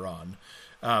later on.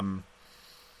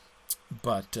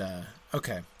 But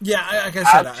okay, yeah. Like I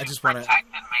said, I just want to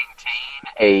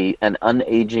maintain an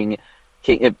unaging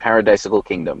paradisical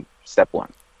kingdom. Step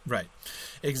one. Right,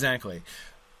 exactly.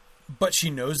 But she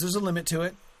knows there's a limit to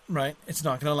it. Right, it's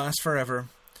not going to last forever.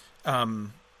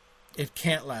 It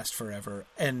can't last forever,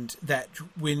 and that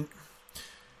when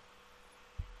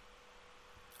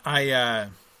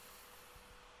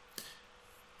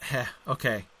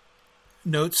okay,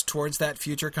 notes towards that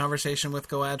future conversation with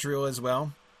Galadriel as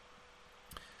well.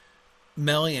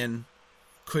 Melian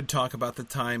could talk about the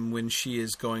time when she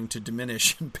is going to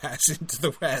diminish and pass into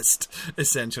the west,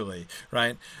 essentially,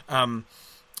 right?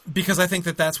 Because I think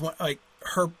that's what, like,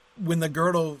 her, when the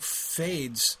girdle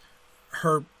fades,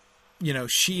 her,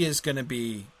 she is going to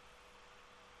be,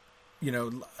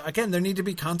 again, there need to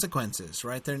be consequences,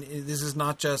 right? This is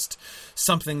not just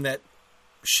something that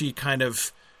she kind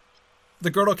of, the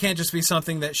girdle can't just be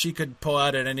something that she could pull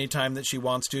out at any time that she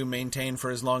wants to, maintain for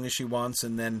as long as she wants,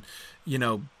 and then,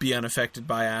 be unaffected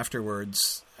by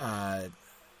afterwards.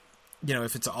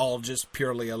 If it's all just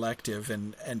purely elective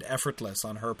and effortless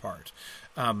on her part.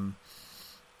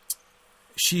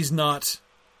 She's not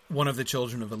one of the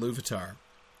children of Iluvatar.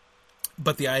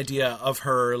 But the idea of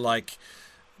her, like,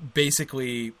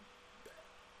 basically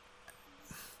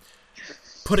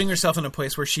putting herself in a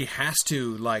place where she has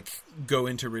to, like, go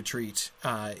into retreat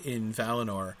in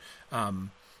Valinor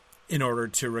in order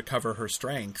to recover her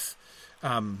strength.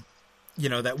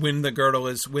 That when the girdle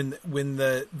is, when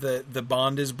the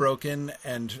bond is broken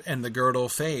and the girdle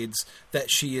fades,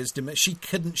 that she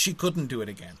couldn't do it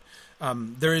again.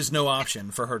 There is no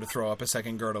option for her to throw up a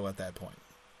second girdle at that point.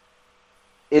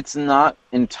 It's not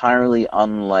entirely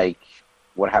unlike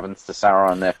what happens to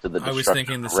Sauron after the destruction. I was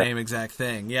thinking the same exact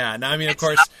thing. Yeah. Now, I mean, of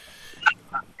course,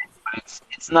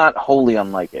 it's not wholly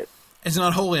unlike it. It's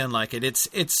not wholly unlike it.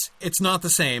 It's not the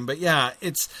same, but yeah,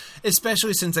 it's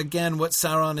especially since, again, what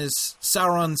happens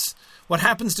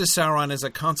to Sauron is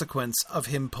a consequence of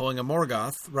him pulling a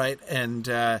Morgoth, right,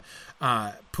 and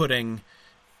putting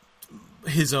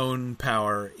his own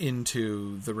power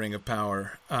into the Ring of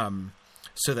Power,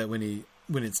 so that when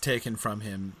it's taken from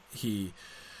him, he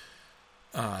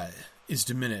is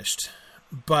diminished.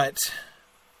 But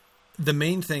the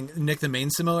main thing, Nick, the main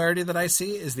similarity that I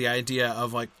see is the idea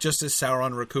of, like, just as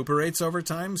Sauron recuperates over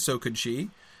time, so could she,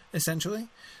 essentially.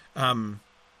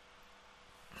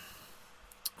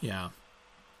 Yeah.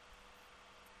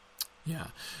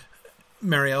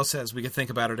 Marielle says we could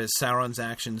think about it as Sauron's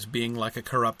actions being like a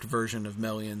corrupt version of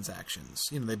Melion's actions.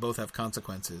 They both have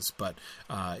consequences, but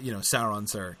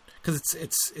Sauron's are, because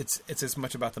it's as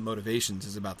much about the motivations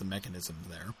as about the mechanisms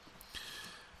there.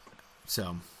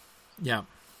 So, yeah,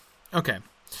 okay.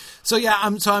 So yeah,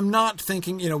 I'm not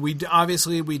thinking. We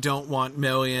don't want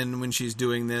Melian when she's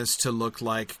doing this to look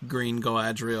like Green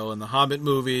Galadriel in the Hobbit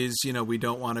movies. We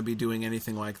don't want to be doing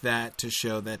anything like that to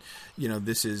show that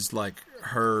this is like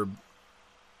her.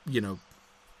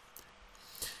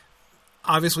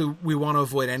 Obviously we want to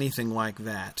avoid anything like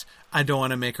that. I don't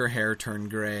want to make her hair turn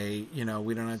gray. We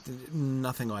don't have to,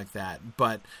 nothing like that.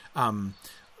 But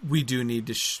we do need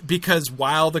to, because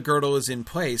while the girdle is in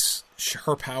place,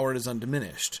 her power is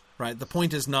undiminished, right? The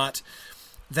point is not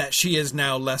that she is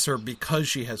now lesser because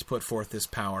she has put forth this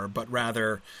power, but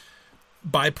rather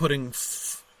by pouring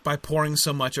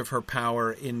so much of her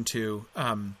power into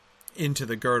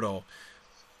the girdle,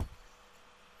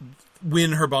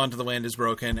 when her bond to the land is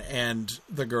broken and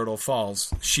the girdle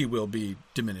falls, she will be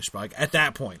diminished. At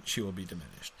that point, she will be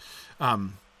diminished.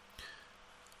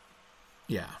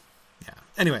 Yeah.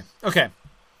 Anyway, okay.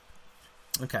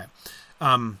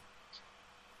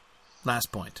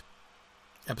 Last point.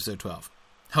 Episode 12.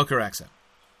 Helcaraxa.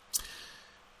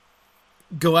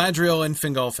 Galadriel and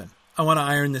Fingolfin. I want to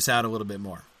iron this out a little bit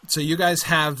more. So you guys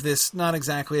have this, not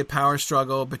exactly a power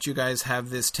struggle, but you guys have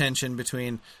this tension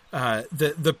between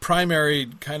the primary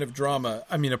kind of drama,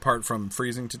 I mean, apart from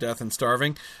freezing to death and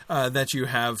starving, that you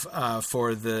have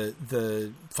for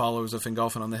the followers of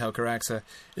Fingolfin on the Helcaraxa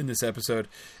in this episode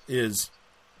is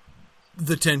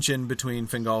the tension between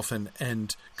Fingolfin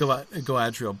and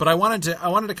Galadriel. But I wanted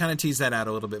to kind of tease that out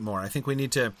a little bit more. I think we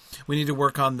need to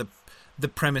work on the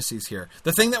premises here.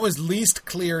 The thing that was least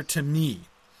clear to me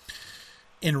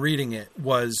in reading it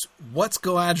was, what's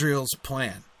Galadriel's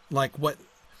plan? Like, what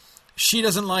she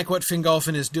doesn't like what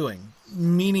Fingolfin is doing.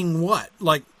 Meaning what?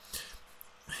 Like,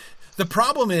 the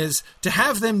problem is to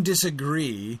have them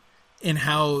disagree in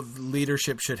how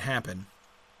leadership should happen.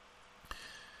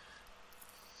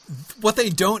 What they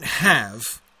don't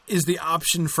have is the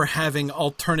option for having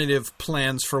alternative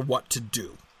plans for what to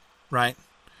do, right?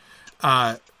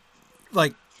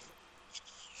 Like,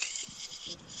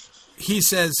 he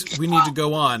says we need to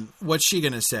go on. What's she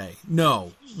going to say?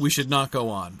 No, we should not go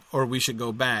on, or we should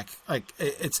go back. Like,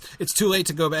 it's too late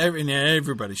to go back.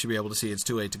 Everybody should be able to see it's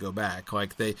too late to go back.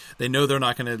 Like, they know they're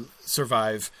not going to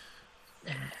survive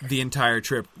the entire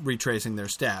trip retracing their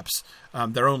steps.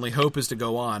 Their only hope is to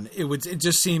go on. It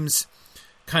just seems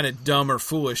kind of dumb or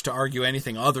foolish to argue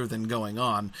anything other than going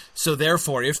on. So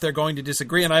therefore, if they're going to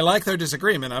disagree, and I like their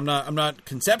disagreement, I'm not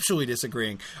conceptually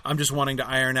disagreeing. I'm just wanting to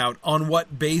iron out on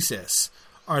what basis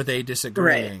are they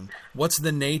disagreeing? Right. What's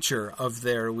the nature of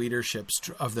their leadership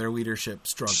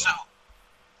struggle? So,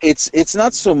 it's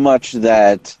not so much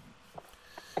that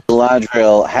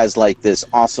Galadriel has like this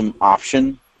awesome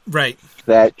option, right?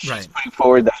 That she's putting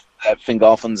forward that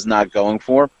Fingolfin's not going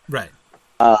for, right?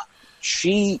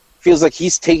 She feels like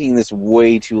he's taking this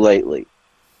way too lightly.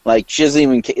 Like, she doesn't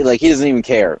even he doesn't even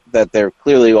care that they're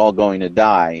clearly all going to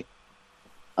die.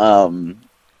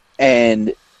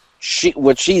 And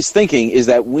what she's thinking is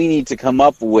that we need to come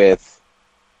up with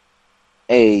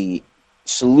a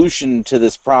solution to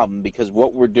this problem because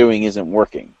what we're doing isn't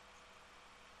working.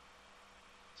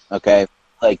 Okay?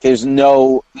 Like, there's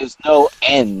no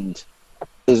end.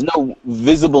 There's no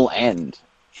visible end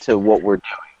to what we're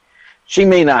doing. She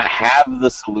may not have the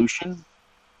solution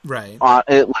right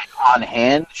on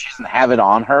hand. She doesn't have it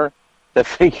on her to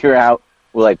figure out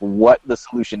like what the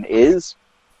solution is.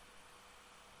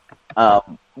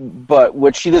 But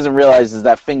what she doesn't realize is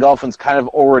that Fingolfin's kind of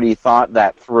already thought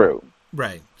that through.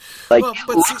 Right. Like, it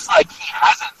looks like he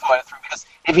hasn't thought it through, because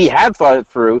if he had thought it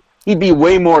through, he'd be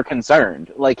way more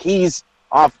concerned. Like, he's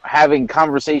off having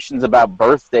conversations about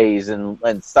birthdays and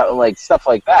stuff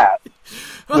like that.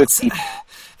 Well,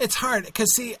 it's hard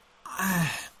because, see,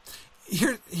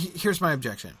 here's my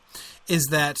objection, is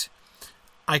that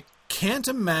I can't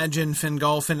imagine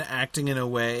Fingolfin acting in a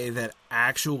way that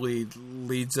actually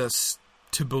leads us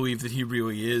to believe that he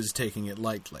really is taking it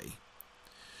lightly.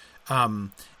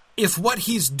 if what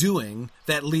he's doing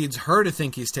that leads her to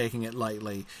think he's taking it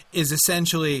lightly is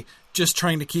essentially just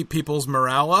trying to keep people's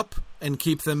morale up and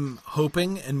keep them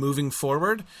hoping and moving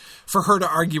forward, for her to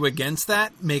argue against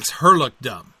that makes her look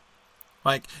dumb.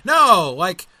 Like, no,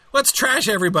 like, let's trash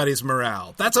everybody's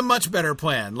morale. That's a much better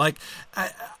plan. Like,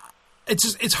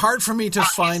 it's hard for me to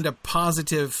find a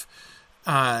positive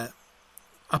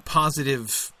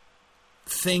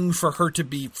thing for her to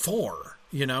be for,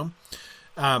 you know?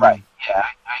 Right. Yeah,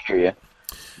 I hear you.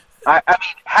 I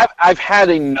mean, I've had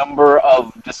a number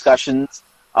of discussions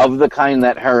of the kind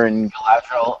that her and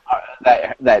Galadriel,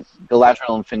 that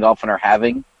Galadriel and Fingolfin are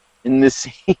having in this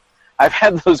scene. I've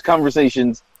had those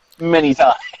conversations many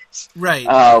times. Right.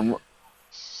 Where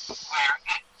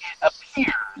it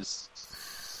appears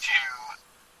to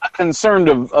a concerned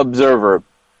observer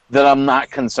that I'm not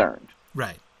concerned.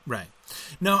 Right.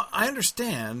 No, I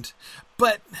understand,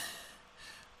 but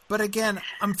again,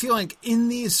 I'm feeling in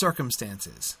these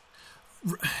circumstances.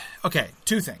 Okay,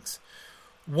 two things.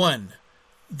 One,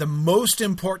 the most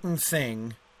important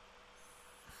thing.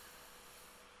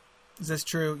 Is this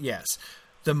true? Yes.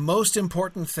 The most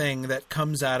important thing that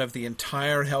comes out of the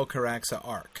entire Helcaraxa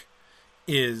arc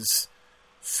is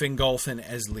Fingolfin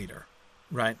as leader,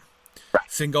 right?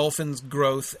 Fingolfin's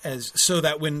growth so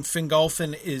that when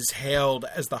Fingolfin is hailed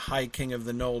as the High King of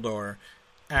the Noldor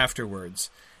afterwards,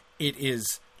 it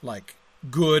is like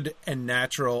good and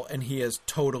natural, and he has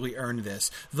totally earned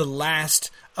this. The last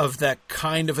of that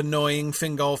kind of annoying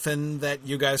Fingolfin that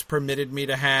you guys permitted me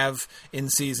to have in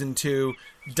season 2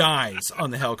 dies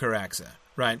on the Helcaraxa,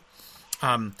 right?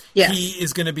 Yes. He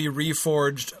is going to be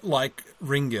reforged like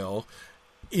Ringil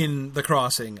in the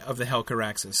crossing of the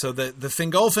Helcaraxa. So the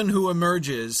Fingolfin who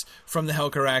emerges from the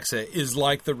Helcaraxa is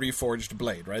like the reforged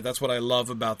blade, right? That's what I love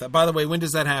about that. By the way, when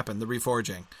does that happen, the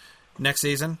reforging? Next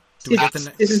season? Do we get the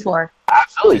season 4?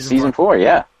 Absolutely, season 4,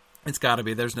 yeah. It's got to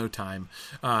be. There's no time.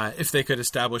 If they could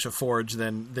establish a forge,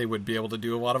 then they would be able to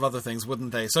do a lot of other things,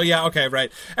 wouldn't they? So yeah, okay,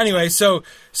 right. Anyway, so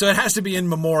it has to be in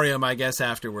memoriam, I guess,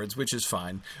 afterwards, which is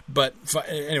fine. But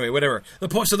anyway, whatever. The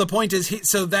point is,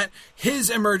 that his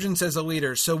emergence as a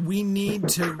leader. So we need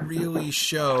to really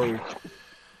show.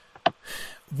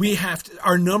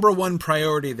 Our number one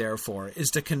priority, therefore, is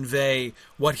to convey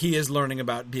what he is learning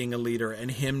about being a leader and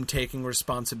him taking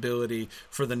responsibility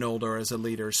for the Noldor as a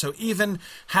leader. So even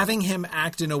having him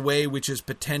act in a way which is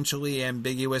potentially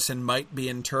ambiguous and might be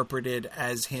interpreted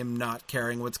as him not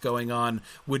caring what's going on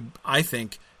would, I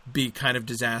think, be kind of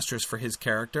disastrous for his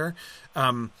character.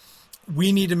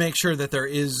 We need to make sure that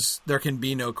there can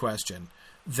be no question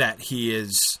that he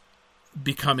is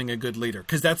becoming a good leader,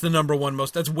 because that's the number one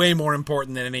that's way more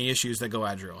important than any issues that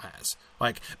Galadriel has.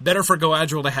 Like, better for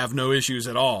Galadriel to have no issues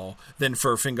at all than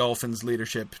for Fingolfin's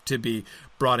leadership to be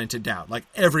brought into doubt. Like,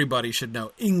 everybody should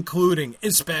know, including,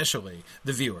 especially,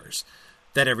 the viewers,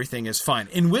 that everything is fine.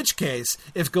 In which case,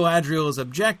 if Galadriel is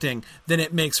objecting, then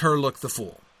it makes her look the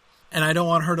fool. And I don't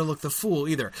want her to look the fool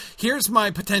either. Here's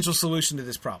my potential solution to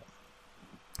this problem.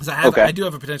 Because I do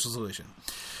have a potential solution.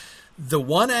 The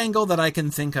one angle that I can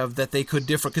think of that they could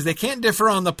differ, because they can't differ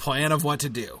on the plan of what to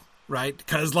do, right?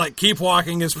 Because, like, keep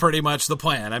walking is pretty much the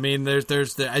plan. I mean,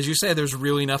 there's as you say, there's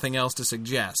really nothing else to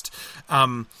suggest.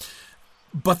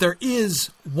 But there is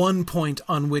one point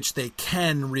on which they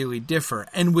can really differ,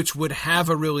 and which would have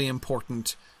a really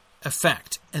important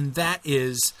effect, and that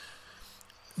is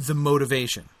the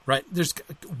motivation, right?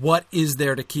 What is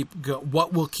there to keep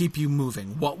what will keep you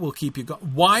moving? What will keep you going?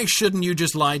 Why shouldn't you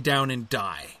just lie down and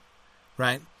die?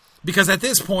 Right? Because at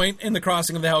this point in the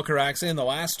crossing of the Helcaraxa, in the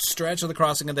last stretch of the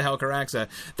crossing of the Helcaraxa,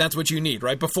 that's what you need,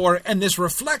 right? And this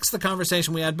reflects the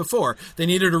conversation we had before. They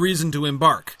needed a reason to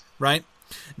embark, right?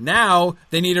 Now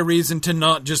they need a reason to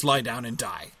not just lie down and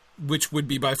die, which would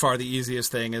be by far the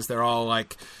easiest thing, as they're all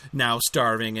like now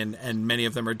starving and many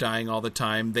of them are dying all the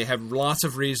time. They have lots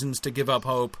of reasons to give up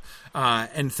hope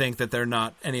and think that they're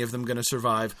not any of them going to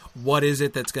survive. That is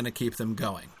it that's going to keep them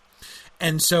going?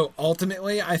 And so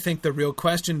ultimately, I think the real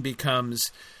question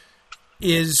becomes,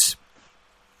 is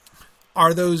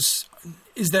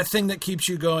that thing that keeps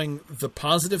you going the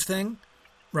positive thing,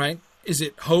 right? Is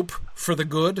it hope for the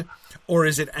good, or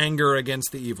is it anger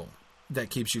against the evil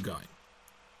that keeps you going?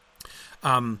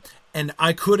 And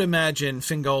I could imagine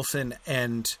Fingolfin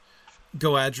and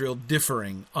Galadriel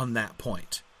differing on that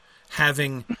point,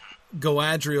 having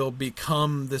Galadriel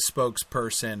become the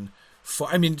spokesperson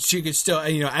she could still,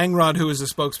 Angrod, who was a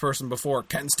spokesperson before,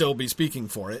 can still be speaking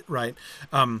for it, right?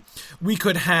 We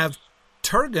could have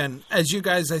Turgon, as you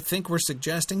guys, I think, were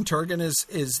suggesting. Turgon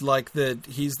is like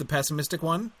he's the pessimistic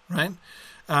one, right?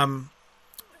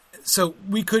 So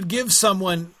we could give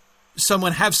someone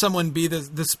someone be the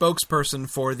spokesperson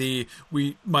for the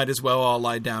we might as well all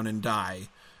lie down and die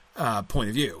point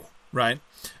of view, right?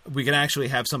 We can actually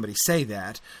have somebody say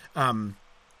that.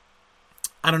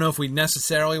 I don't know if we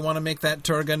necessarily want to make that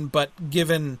Turgon, but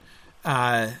given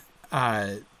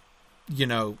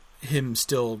him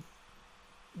still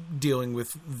dealing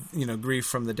with grief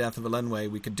from the death of Elenwe,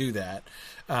 we could do that.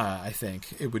 I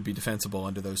think it would be defensible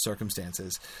under those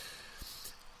circumstances.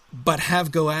 But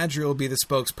have Galadriel be the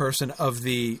spokesperson of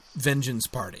the Vengeance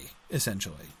Party,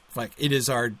 essentially. Like, it is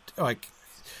our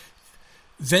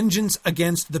vengeance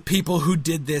against the people who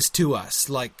did this to us.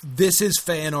 Like, this is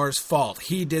Feanor's fault.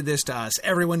 He did this to us.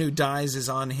 Everyone who dies is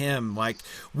on him. Like,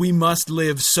 we must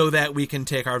live so that we can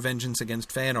take our vengeance against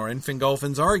Feanor. And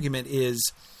Fingolfin's argument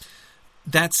is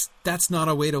that's not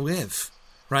a way to live,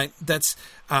 right? That's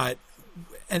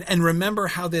and remember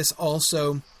how this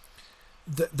also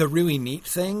the really neat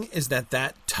thing is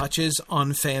that touches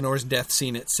on Feanor's death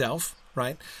scene itself.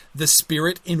 Right? The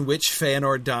spirit in which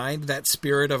Feanor died, that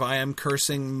spirit of I am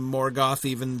cursing Morgoth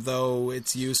even though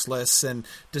it's useless, and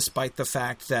despite the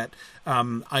fact that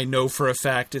I know for a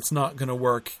fact it's not going to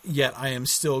work, yet I am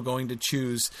still going to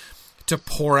choose to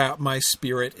pour out my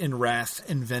spirit in wrath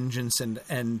and vengeance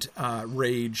and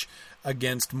rage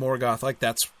against Morgoth. Like,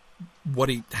 that's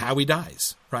how he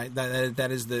dies, right?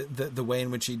 That is the way in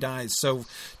which he dies. So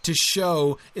to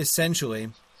show essentially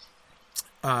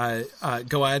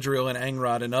Galadriel and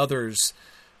Angrod and others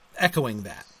echoing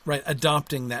that, right?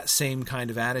 Adopting that same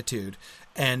kind of attitude.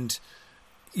 And,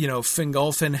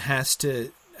 Fingolfin has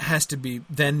to be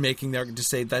then making the argument to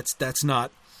say that's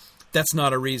not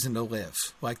a reason to live.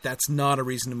 Like, that's not a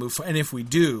reason to move forward. And if we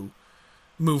do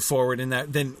move forward in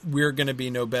that, then we're going to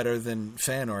be no better than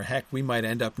Feanor. Heck, we might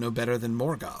end up no better than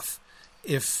Morgoth.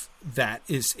 If that's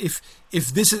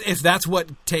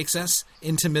what takes us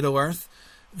into Middle-earth,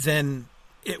 then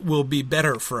it will be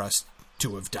better for us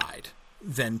to have died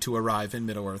than to arrive in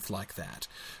Middle-earth like that.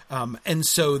 And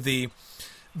so the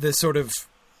sort of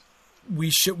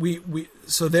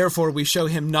so therefore we show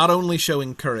him not only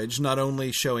showing courage, not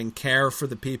only showing care for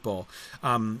the people,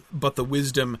 but the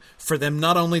wisdom for them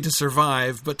not only to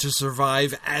survive, but to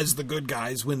survive as the good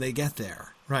guys when they get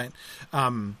there, right?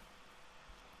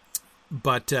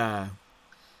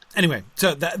 Anyway,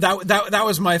 so that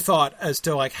was my thought as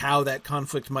to like how that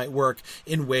conflict might work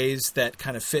in ways that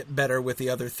kind of fit better with the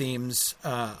other themes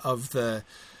of the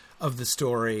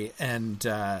story, and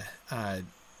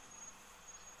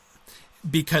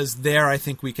because there I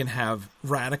think we can have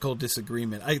radical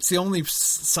disagreement. It's the only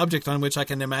subject on which I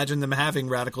can imagine them having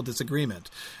radical disagreement.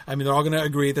 I mean, they're all going to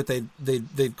agree that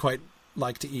they'd quite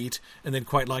like to eat, and they'd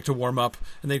quite like to warm up,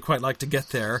 and they'd quite like to get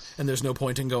there, and there's no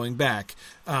point in going back.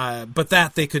 But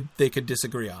that they could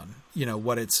disagree on,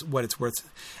 what it's worth.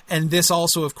 And this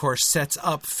also, of course, sets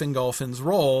up Fingolfin's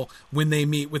role when they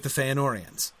meet with the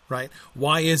Feanorians, right?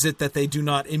 Why is it that they do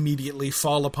not immediately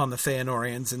fall upon the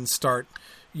Feanorians and start,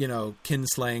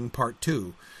 kinslaying part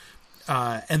 2?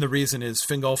 And the reason is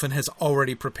Fingolfin has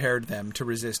already prepared them to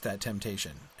resist that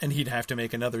temptation. And he'd have to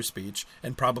make another speech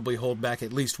and probably hold back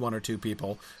at least one or two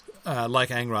people, like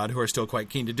Angrod, who are still quite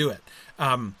keen to do it.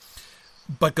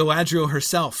 But Galadriel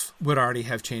herself would already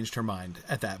have changed her mind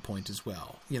at that point as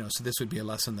well. So this would be a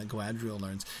lesson that Galadriel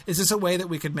learns. Is this a way that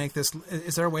we could make this?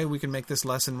 Is there a way we can make this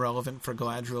lesson relevant for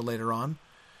Galadriel later on?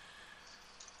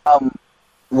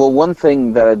 Well, one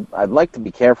thing that I'd like to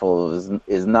be careful of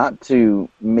is not to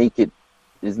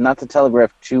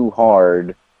telegraph too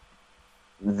hard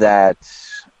that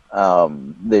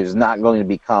there's not going to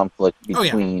be conflict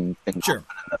between Fingolfin and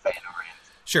the Feanorians.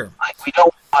 Sure. Like, we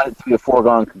don't want it to be a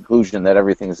foregone conclusion that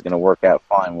everything is going to work out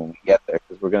fine when we get there,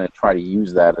 because we're going to try to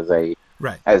use that as a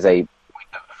point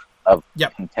of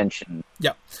contention.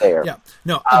 Yep. There. Yeah.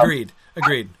 No. Agreed.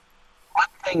 One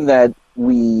thing that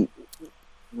we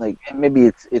and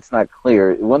maybe it's not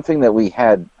clear. One thing that we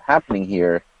had happening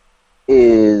here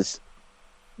is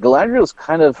Galadriel's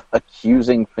kind of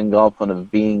accusing Fingolfin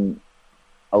of being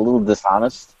a little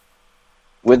dishonest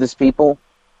with his people,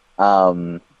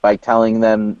 by telling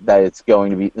them that it's going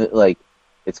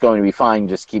to be fine,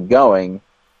 just keep going,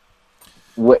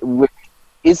 which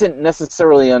isn't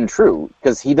necessarily untrue,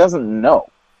 because he doesn't know.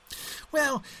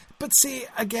 Well, but see,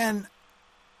 again,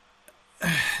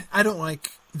 I don't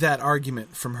like that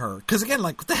argument from her, because again,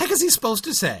 like, what the heck is he supposed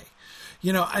to say?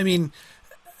 I mean,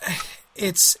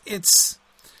 it's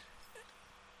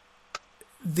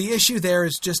the issue there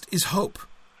is hope,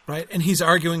 right? And he's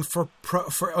arguing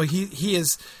he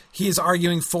is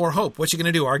arguing for hope. What's he going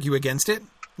to do? Argue against it?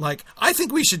 Like, I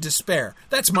think we should despair.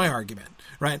 That's my argument,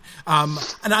 right?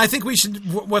 And I think we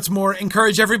should, what's more,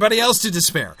 encourage everybody else to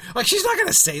despair. Like, she's not going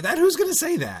to say that. Who's going to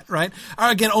say that, right?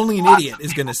 Again, only an idiot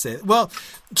is going to say it. Well,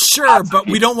 sure, but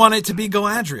we don't want it to be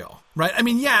Galadriel, right? I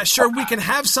mean, yeah, sure, we can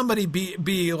have somebody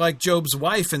be like Job's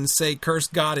wife and say, curse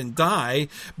God and die,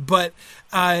 but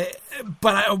I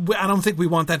don't think we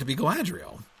want that to be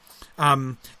Galadriel.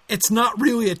 It's not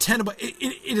really a tenable.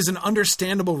 It is an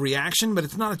understandable reaction, but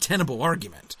it's not a tenable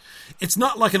argument. It's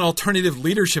not like an alternative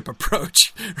leadership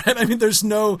approach, right? I mean, there's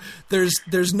no.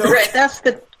 Right, that's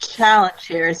the challenge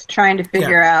here, is trying to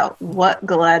figure out what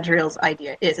Galadriel's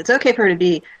idea is. It's okay for her to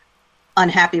be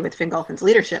unhappy with Fingolfin's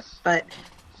leadership, but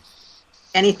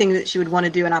anything that she would want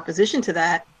to do in opposition to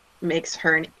that makes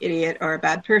her an idiot or a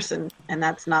bad person, and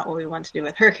that's not what we want to do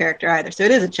with her character either. So it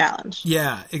is a challenge.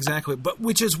 Yeah, exactly. But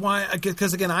which is why,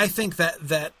 because again, I think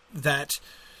that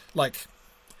like,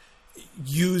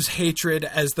 use hatred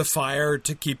as the fire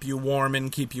to keep you warm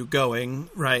and keep you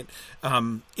going, right?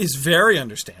 Is very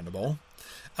understandable,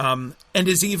 and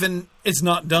is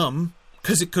not dumb,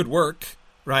 because it could work,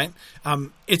 right?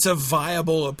 It's a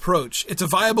viable approach. It's a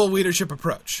viable leadership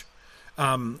approach.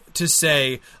 To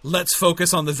say, let's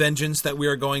focus on the vengeance that we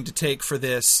are going to take for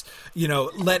this,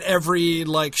 let every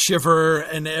shiver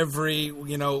and every,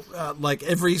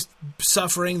 every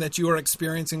suffering that you are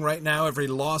experiencing right now, every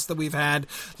loss that we've had,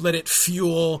 let it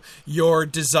fuel your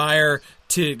desire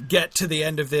to get to the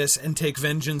end of this and take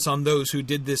vengeance on those who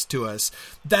did this to us.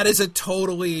 That is a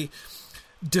totally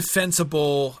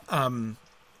defensible,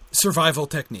 survival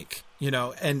technique, and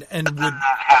would...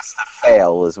 that has to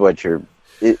fail is what you're...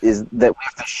 is that we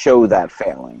have to show that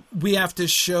failing. We have to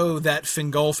show that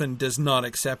Fingolfin does not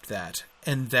accept that,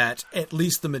 and that at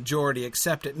least the majority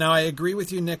accept it. Now, I agree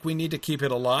with you, Nick. We need to keep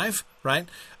it alive, right?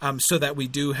 So that we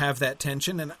do have that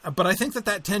tension. But I think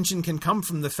that tension can come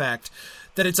from the fact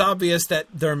that it's obvious that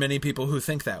there are many people who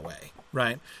think that way,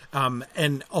 right?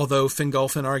 And although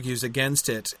Fingolfin argues against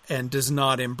it and does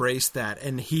not embrace that,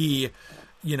 and he...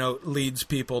 leads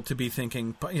people to be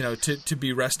thinking, to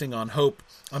be resting on hope,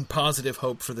 on positive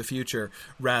hope for the future,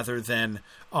 rather than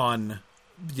on,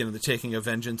 the taking of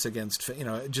vengeance against,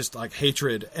 just like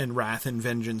hatred and wrath and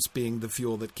vengeance being the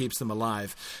fuel that keeps them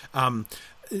alive.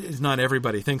 Not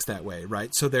everybody thinks that way, right?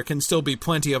 So there can still be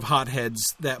plenty of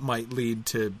hotheads that might lead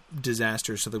to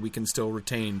disaster, so that we can still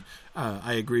retain,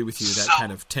 I agree with you, that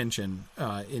kind of tension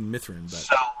in Mithrin. But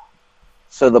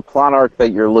so the plot arc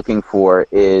that you're looking for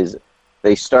is...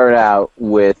 they start out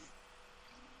with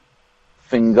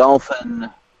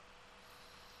Fingolfin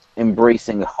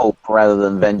embracing hope rather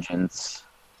than vengeance,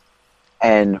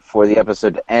 and for the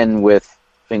episode to end with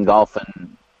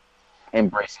Fingolfin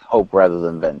embracing hope rather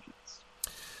than vengeance.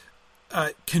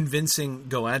 Convincing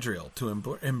Galadriel to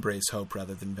embrace hope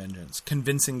rather than vengeance.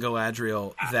 Convincing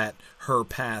Galadriel that her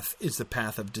path is the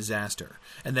path of disaster,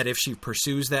 and that if she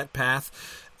pursues that path...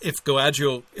 If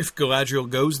Galadriel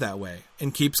goes that way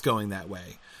and keeps going that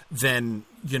way, then,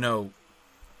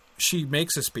 she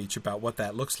makes a speech about what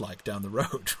that looks like down the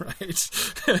road, right?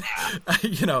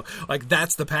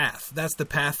 That's the path. That's the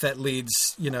path that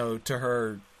leads, to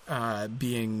her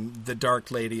being the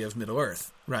Dark Lady of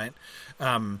Middle-earth, right?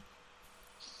 The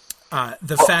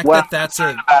fact that that's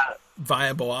a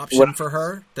viable option for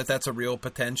her, that's a real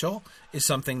potential, is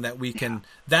something that we can...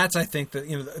 That's, I think, that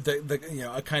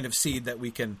a kind of seed that we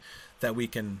can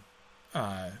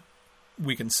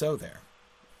sow there.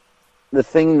 The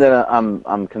thing that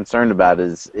I'm concerned about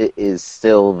is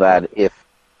still that if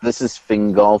this is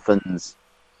Fingolfin's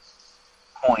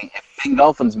point, if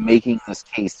Fingolfin's making this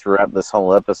case throughout this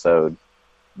whole episode,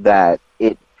 that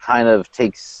it kind of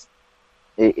takes...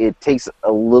 It takes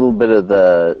a little bit of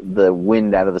the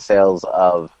wind out of the sails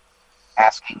of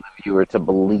asking the viewer to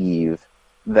believe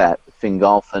that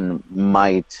Fingolfin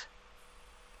might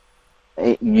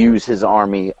use his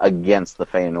army against the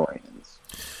Feanorians.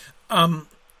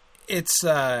 It's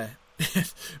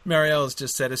Marielle has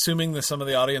just said, assuming that some of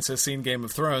the audience has seen Game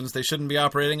of Thrones, they shouldn't be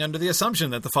operating under the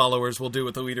assumption that the followers will do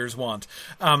what the leaders want.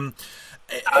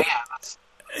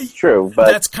 That's true,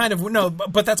 but that's kind of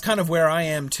but that's kind of where I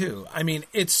am too. I mean,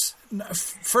 it's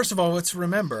first of all, let's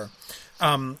remember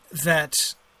that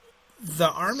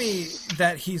the army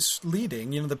that he's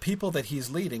leading, the people that he's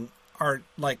leading are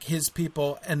like his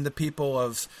people and the people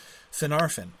of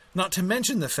Finarfin. Not to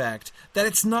mention the fact that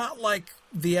it's not like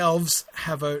the elves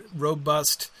have a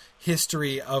robust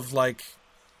history of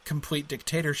complete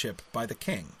dictatorship by the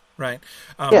king, right?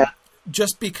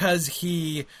 Just because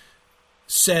he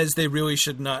says they really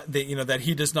should not, that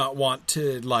he does not want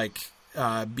to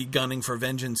be gunning for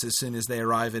vengeance as soon as they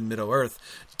arrive in Middle-earth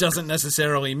doesn't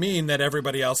necessarily mean that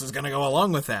everybody else is going to go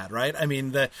along with that, right? I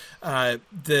mean, the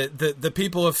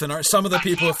people of some of the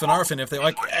people of Finarfin,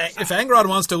 if Angrod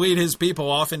wants to lead his people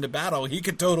off into battle, he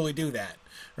could totally do that,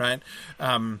 right?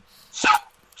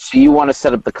 So you want to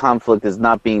set up the conflict as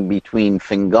not being between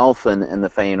Fingolfin and the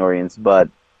Feanorians, but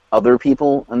other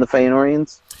people and the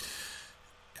Feanorians?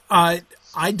 I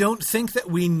don't think that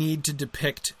we need to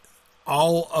depict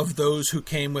all of those who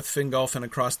came with Fingolfin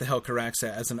across the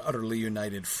Helcaraxa as an utterly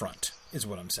united front, is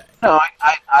what I'm saying. No,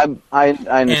 I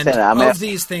understand that. And of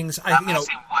these things,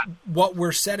 what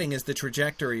we're setting is the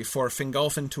trajectory for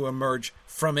Fingolfin to emerge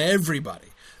from everybody.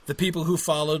 The people who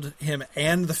followed him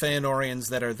and the Feanorians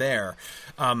that are there,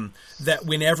 that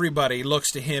when everybody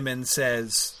looks to him and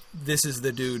says, this is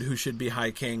the dude who should be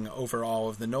High King over all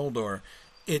of the Noldor,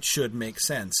 it should make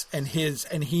sense. And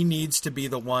he needs to be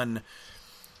the one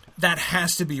that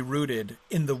has to be rooted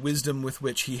in the wisdom with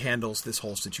which he handles this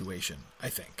whole situation, I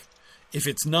think. If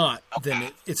it's not,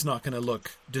 then it's not going to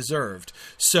look deserved.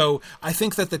 So I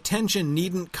think that the tension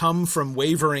needn't come from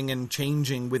wavering and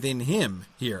changing within him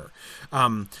here,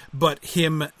 but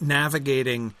him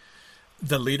navigating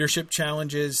the leadership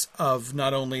challenges of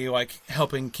not only like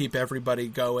helping keep everybody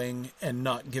going and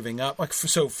not giving up. Like,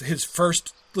 so his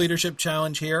first leadership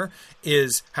challenge here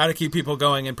is how to keep people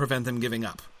going and prevent them giving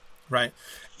up, right?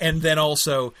 And then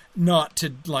also not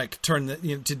to like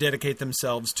to dedicate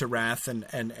themselves to wrath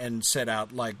and set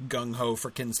out like gung ho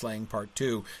for kinslaying part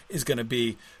 2 is going to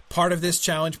be part of this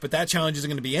challenge, but that challenge isn't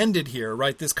going to be ended here,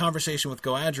 right? This conversation with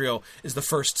Galadriel is the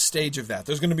first stage of that.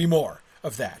 There's going to be more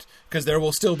of that because there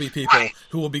will still be people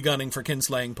who will be gunning for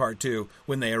kinslaying part 2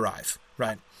 when they arrive,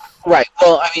 right? Right.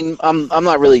 Well, I mean, I'm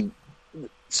not really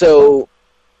so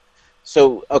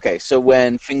okay. So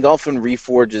when Fingolfin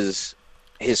reforges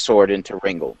his sword into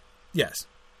Ringel. Yes.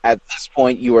 At this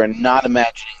point, you are not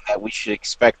imagining that we should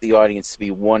expect the audience to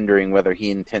be wondering whether he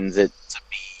intends it to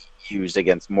be used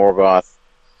against Morgoth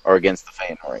or against the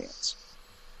Feanorians.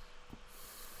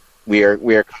 We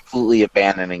are completely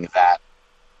abandoning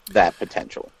that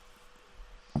potential.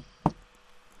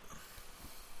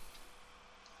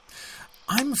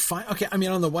 I'm fine. Okay, I mean,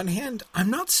 on the one hand,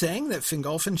 I'm not saying that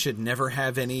Fingolfin should never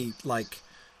have any like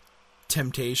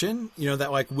temptation,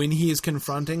 that like when he is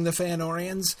confronting the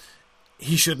Feanorians,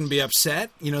 he shouldn't be upset,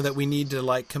 that we need to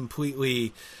like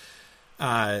completely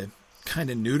kind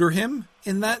of neuter him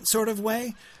in that sort of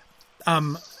way.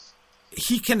 We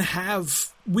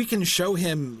can show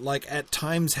him like at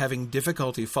times having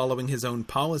difficulty following his own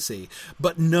policy,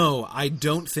 but no, I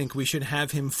don't think we should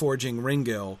have him forging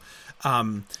Ringil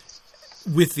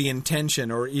with the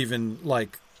intention or even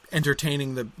like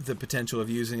entertaining the potential of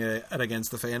using it against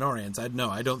the Feanorians. I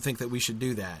don't think that we should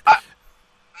do that.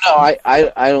 I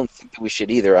don't think that we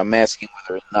should either. I'm asking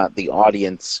whether or not the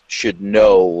audience should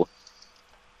know.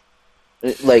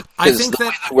 Like, I think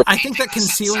that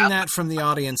concealing that from the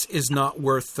audience is not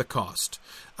worth the cost.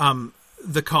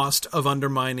 The cost of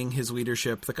undermining his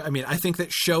leadership. I think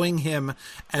that showing him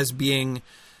as being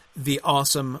the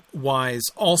awesome, wise,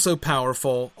 also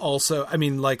powerful, also,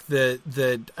 that's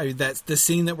the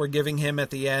scene that we're giving him at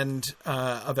the end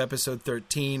of episode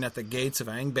 13 at the gates of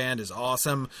Angband is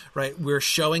awesome, right? We're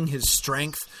showing his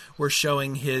strength. We're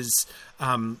showing his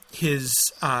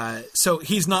so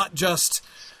he's not just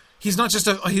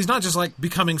like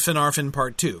becoming Finarfin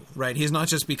part 2, right? He's not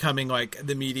just becoming like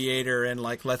the mediator and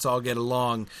like, let's all get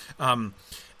along.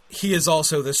 He is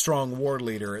also the strong war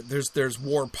leader. There's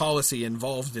war policy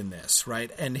involved in this, right?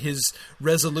 And his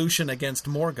resolution against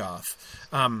Morgoth.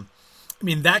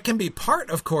 That can be part,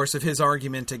 of course, of his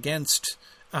argument against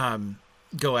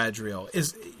Galadriel.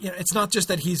 It's not just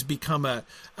that he's become a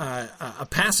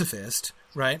pacifist,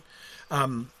 right?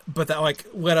 But that like,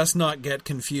 let us not get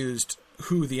confused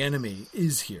who the enemy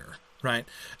is here, right?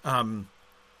 And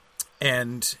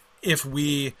if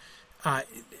we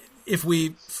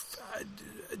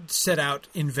set out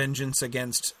in vengeance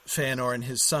against Feanor and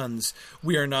his sons,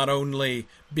 we are not only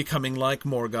becoming like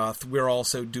Morgoth, we're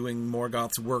also doing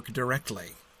Morgoth's work directly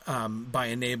by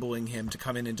enabling him to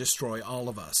come in and destroy all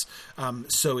of us.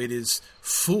 So it is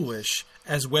foolish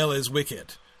as well as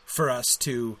wicked for us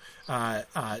to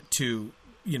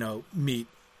meet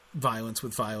violence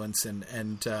with violence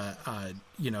and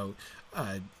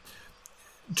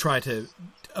try to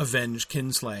avenge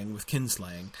kinslaying with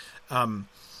kinslaying.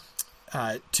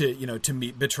 To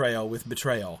meet betrayal with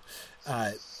betrayal.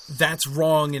 That's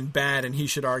wrong and bad, and he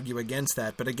should argue against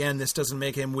that. But again, this doesn't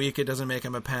make him weak. It doesn't make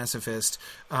him a pacifist.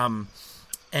 And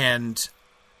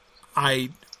I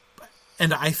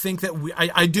think that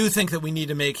I do think that we need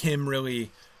to make him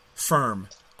really firm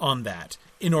on that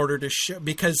in order to show,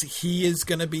 because he is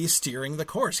going to be steering the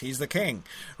course. He's the king,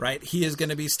 right? He is going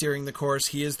to be steering the course.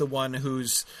 He is the one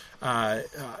whose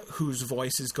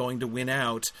voice is going to win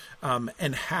out,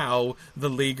 and how the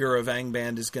Leaguer of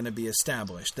Angband is going to be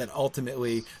established. That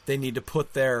ultimately they need to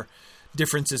put their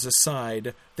differences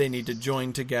aside. They need to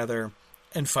join together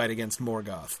and fight against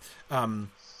Morgoth.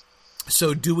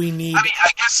 So do we need... I mean,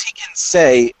 I guess he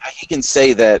can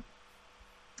say that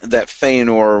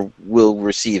Feanor will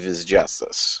receive his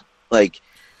justice. Like,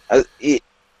 that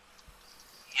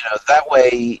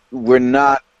way we're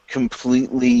not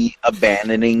completely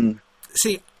abandoning.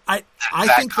 See, I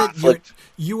think conflict. That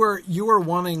you are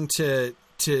wanting to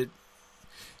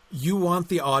you want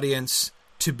the audience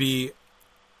to be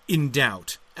in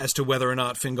doubt as to whether or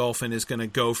not Fingolfin is going to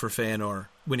go for Feanor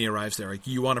when he arrives there. Like,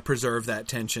 you want to preserve that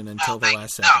tension until the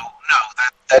last second. No,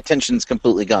 that tension's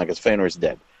completely gone because Feanor's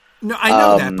dead. No, I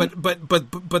know that,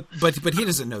 but he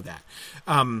doesn't know that.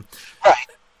 Right.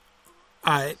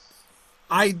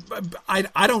 I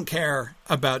don't care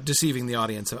about deceiving the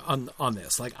audience on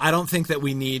this. Like, I don't think that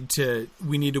we need to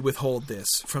withhold this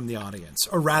from the audience,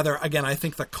 or rather, again, I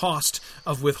think the cost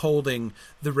of withholding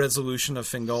the resolution of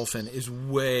Fingolfin is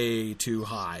way too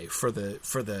high for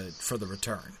the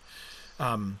return.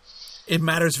 It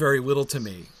matters very little to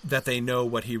me that they know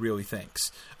what he really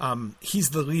thinks.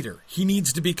 He's the leader. He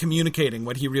needs to be communicating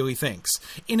what he really thinks.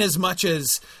 In as much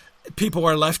as people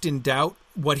are left in doubt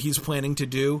what he's planning to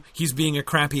do, he's being a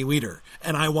crappy leader,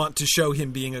 and I want to show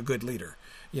him being a good leader.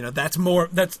 That's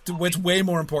what's way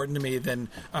more important to me than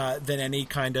any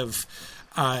kind of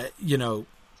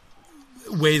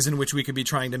ways in which we could be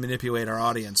trying to manipulate our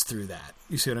audience through that.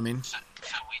 You see what I mean? So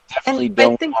we definitely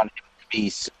don't want him to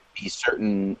be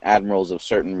certain admirals of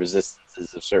certain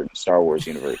resistances of certain Star Wars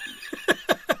universes.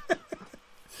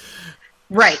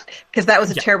 Right, because that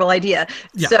was a terrible idea.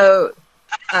 Yeah. So,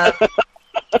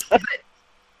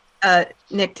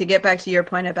 Nick, to get back to your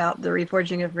point about the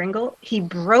reforging of Ringel, he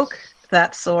broke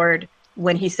that sword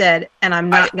when he said, and I'm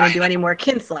not going to do any more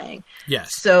kinslaying.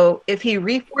 Yes. So if he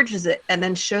reforges it and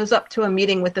then shows up to a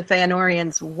meeting with the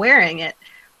Feanorians wearing it,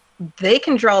 they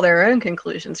can draw their own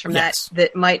conclusions from that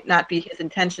might not be his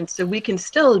intention. So we can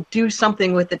still do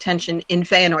something with the tension in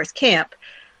Feanor's camp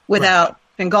without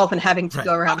Fingolfin having to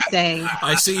go around saying,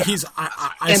 I see he's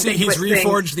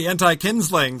reforged the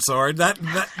anti-kinslaying sword. That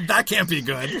can't be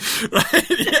good. Right?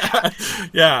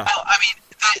 Yeah. Well, I mean,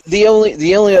 the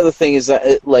only other thing is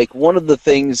that, like, one of the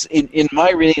things in my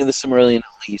reading of the Silmarillion,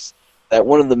 at least, that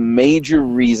one of the major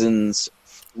reasons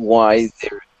why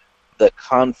the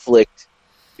conflict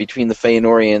between the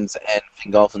Feanorians and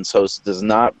Fingolfin's host does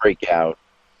not break out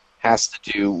has to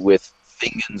do with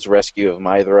Fingon's rescue of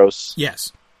Maedhros.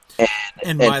 Yes.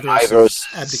 And Maedhros'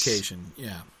 abdication.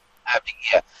 Yeah.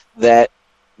 That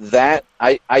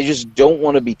I just don't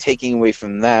want to be taking away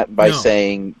from that by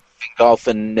saying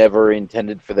Fingolfin never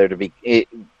intended for there to be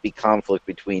conflict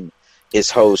between his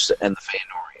host and the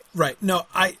Feanorians. Right. No,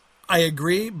 I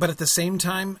agree, but at the same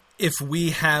time, if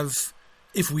we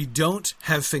don't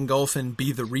have Fingolfin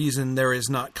be the reason there is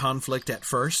not conflict at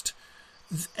first,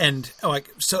 and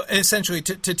so essentially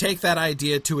to take that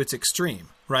idea to its extreme,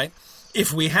 right?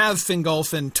 If we have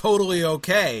Fingolfin totally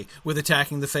okay with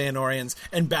attacking the Feanorians,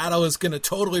 and battle is going to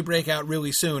totally break out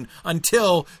really soon,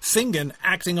 until Fingon,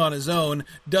 acting on his own,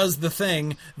 does the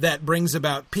thing that brings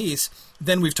about peace,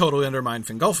 then we've totally undermined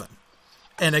Fingolfin.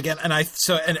 And again,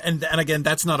 again,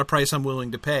 that's not a price I'm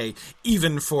willing to pay,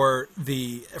 even for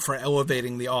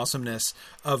elevating the awesomeness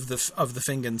of the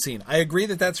Fingon scene. I agree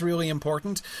that that's really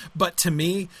important, but to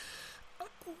me,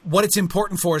 what it's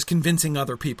important for is convincing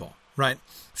other people, right?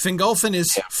 Fingolfin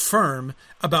is firm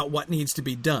about what needs to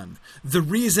be done. The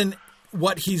reason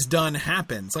what he's done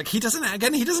happens, he doesn't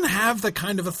have the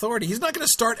kind of authority. He's not going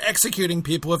to start executing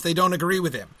people if they don't agree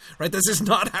with him, right? This is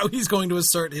not how he's going to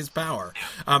assert his power.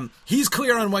 He's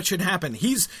clear on what should happen.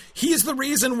 He's the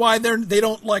reason why they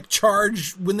don't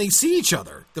charge when they see each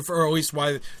other, or at least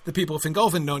why the people of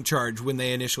Fingolfin don't charge when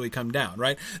they initially come down,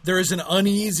 right? There is an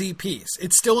uneasy peace.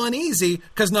 It's still uneasy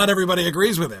because not everybody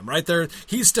agrees with him, right?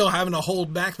 He's still having to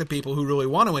hold back the people who really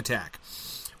want to attack.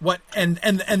 And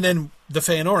then the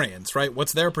Feanorians, right?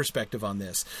 What's their perspective on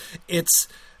this? It's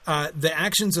the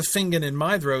actions of Fingon and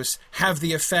Maedhros have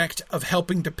the effect of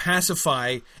helping to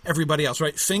pacify everybody else,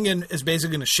 right? Fingon is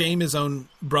basically going to shame his own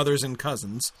brothers and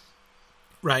cousins,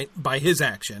 right, by his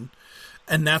action,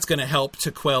 and that's going to help to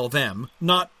quell them,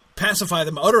 not pacify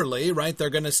them utterly, right?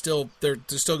 They're still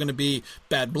going to be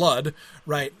bad blood,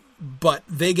 right? But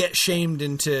they get shamed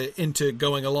into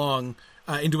going along.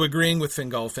 Into agreeing with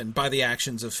Fingolfin by the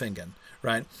actions of Fingon,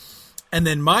 right? And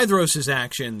then Maedhros'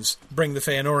 actions bring the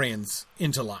Feanorians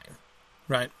into line,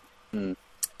 right? And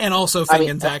also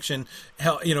Fingon's action,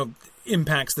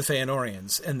 impacts the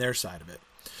Feanorians and their side of it.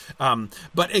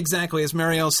 But exactly, as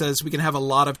Marielle says, we can have a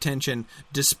lot of tension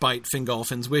despite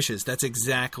Fingolfin's wishes. That's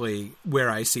exactly where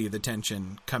I see the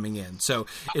tension coming in. So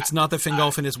it's not that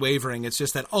Fingolfin is wavering, it's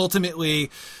just that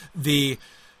ultimately the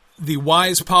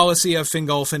wise policy of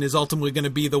Fingolfin is ultimately going to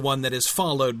be the one that is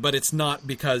followed, but it's not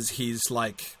because he's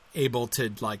able to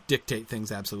dictate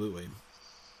things absolutely.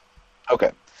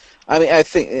 Okay. I mean, I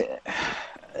think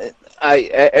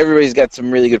everybody's got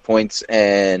some really good points,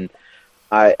 and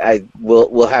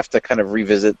we'll have to kind of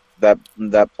revisit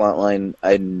that plot line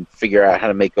and figure out how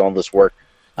to make all this work.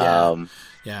 Yeah. I'm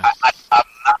not going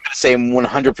to say I'm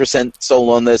 100% sold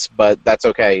on this, but that's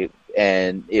okay.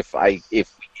 And if we keep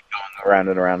going around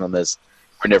and around on this,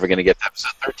 we're never going to get to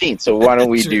episode 13. So why don't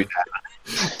we do that?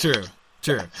 True.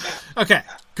 Okay,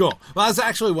 cool. Well, that's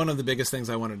actually one of the biggest things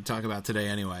I wanted to talk about today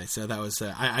anyway. So that was,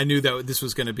 I knew that this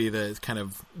was going to be the kind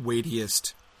of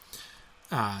weightiest.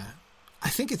 I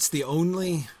think it's the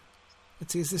only,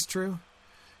 let's see, is this true?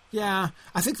 Yeah,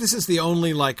 I think this is the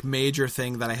only major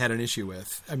thing that I had an issue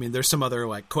with. I mean, there's some other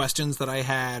questions that I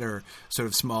had or sort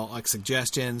of small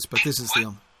suggestions, but this is the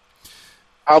only.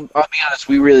 I'll be honest,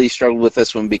 we really struggled with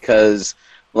this one because,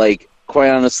 quite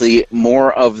honestly,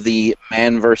 more of the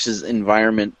man versus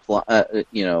environment plot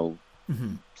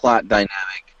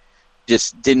dynamic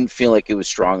just didn't feel like it was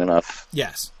strong enough.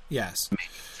 Yes. To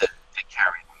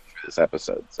carry them through this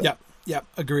episode. So. Yep,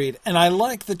 agreed. And I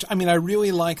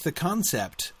really like the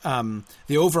concept,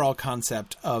 the overall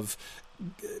concept of,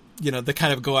 the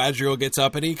kind of Galadriel gets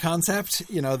uppity concept,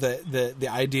 the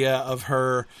idea of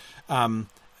her, one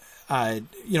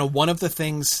of the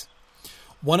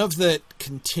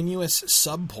continuous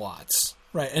subplots,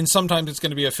 right? And sometimes it's going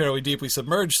to be a fairly deeply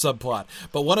submerged subplot,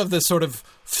 but one of the sort of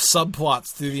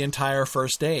subplots through the entire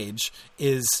first age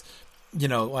is,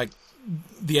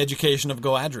 the education of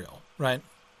Galadriel, right?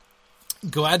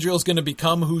 Galadriel's going to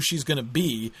become who she's going to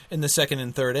be in the second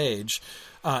and third age,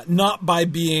 not by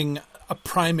being a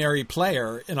primary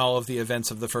player in all of the events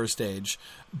of the first age,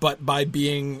 but by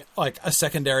being a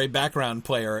secondary background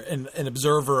player and an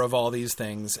observer of all these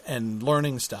things and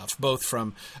learning stuff, both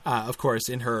from, of course,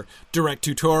 in her direct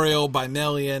tutorial by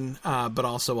Melian, but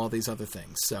also all these other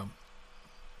things. So,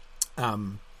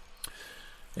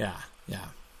 yeah.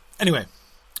 Anyway,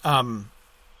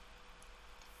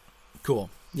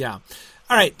 cool. Yeah.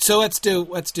 All right. So let's do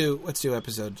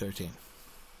episode 13.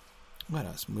 Let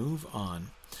us move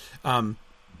on.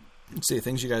 Let's see,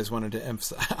 things you guys wanted to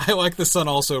emphasize. I like The Sun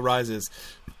Also Rises,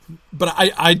 but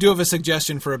I do have a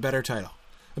suggestion for a better title.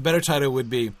 A better title would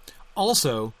be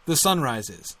Also The Sun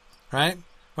Rises, right?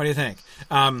 What do you think?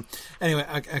 Anyway,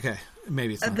 okay,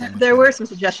 maybe it's not there were some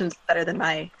suggestions better than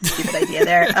my stupid idea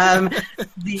there.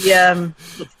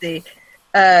 Let's see.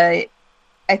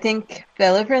 I think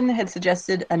Felivrin had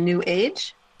suggested a new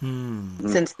age,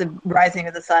 since the rising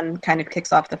of the sun kind of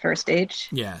kicks off the first age.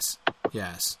 Yes.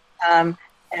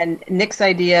 And Nick's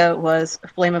idea was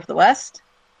Flame of the West.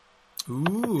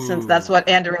 Ooh. Since that's what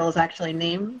Andoril is actually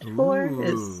named for,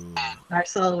 is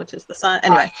Narsil, which is the sun.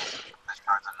 Anyway.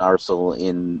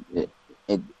 Narsil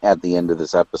at the end of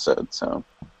this episode, so.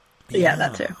 Yeah,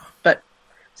 that too. But,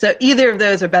 so either of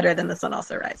those are better than The Sun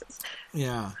Also Rises.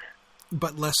 Yeah.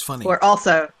 But less funny. Or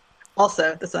also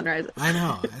The Sun Rises. I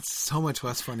know. It's so much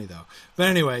less funny, though. But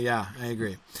anyway, yeah, I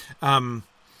agree.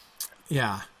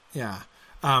 Yeah.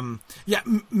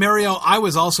 Marielle, I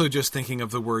was also just thinking of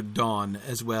the word dawn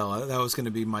as well. That was going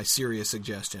to be my serious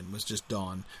suggestion, was just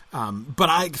dawn.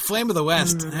 But Flame of the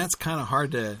West, that's kind of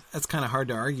hard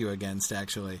to argue against,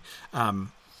 actually.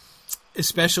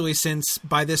 Especially since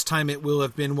by this time it will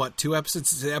have been, 2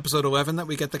 episodes? It's episode 11 that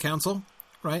we get the council?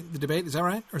 Right? The debate? Is that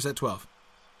right? Or is that 12?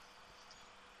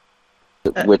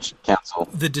 Which council?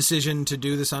 The decision to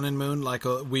do the sun and moon,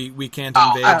 we can't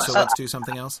invade, so let's do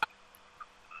something else.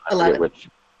 11.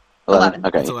 11.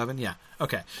 Okay. It's 11, yeah.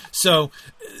 Okay. So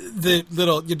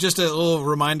just a little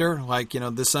reminder,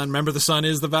 the sun, remember the sun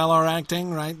is the Valar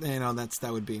acting, right?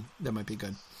 That might be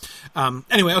good.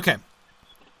 Anyway, okay.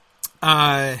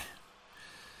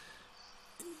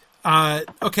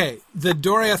 Okay, the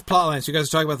Doriath plotline. So you guys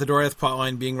are talking about the Doriath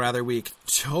plotline being rather weak.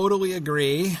 Totally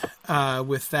agree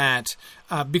with that,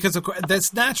 because of course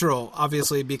that's natural,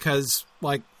 obviously, because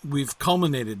we've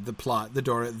culminated the plot, the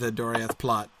Doriath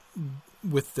plot,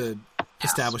 with the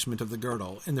establishment of the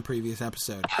girdle in the previous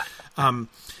episode.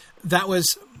 That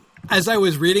was, as I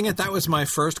was reading it, that was my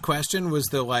first question. Was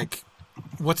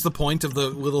what's the point of the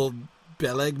little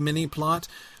Beleg mini plot?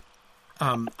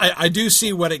 I do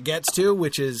see what it gets to,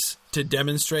 which is to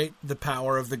demonstrate the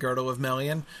power of the Girdle of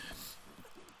Melian.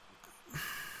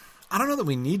 I don't know that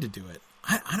we need to do it.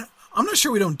 I'm not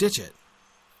sure we don't ditch it.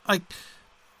 Like,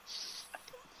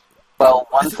 well,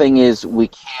 one thing is we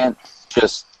can't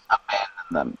just abandon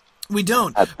them. We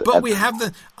don't, but we have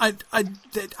the.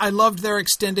 I loved their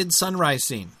extended sunrise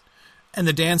scene, and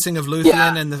the dancing of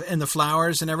Luthien and the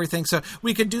flowers and everything. So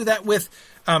we could do that with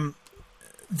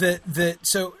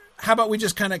So how about we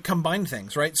just kind of combine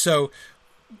things, right? So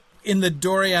in the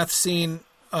Doriath scene.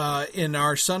 In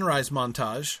our sunrise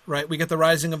montage, right? We get the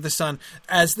rising of the sun.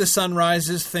 As the sun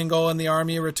rises, Thingol and the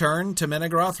army return to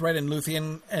Menegroth, right? And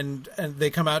Luthien, and they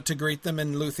come out to greet them,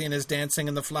 and Luthien is dancing,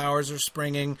 and the flowers are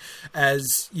springing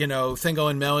as, Thingol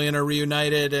and Melian are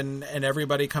reunited, and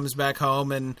everybody comes back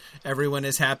home, and everyone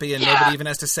is happy, and nobody even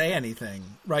has to say anything,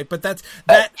 right? But that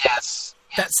settles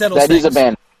things. That is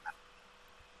abandonment.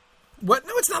 What?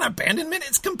 No, it's not abandonment.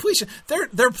 It's completion.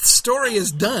 Their story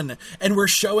is done, and we're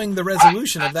showing the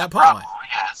resolution of that plotline.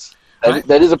 Yes,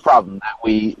 that is a problem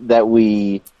that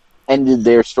we ended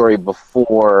their story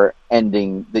before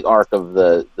ending the arc of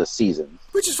the season,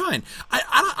 which is fine.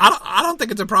 I don't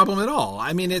think it's a problem at all.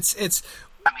 I mean,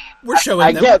 we're showing.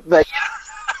 I get that.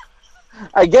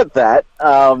 I get that.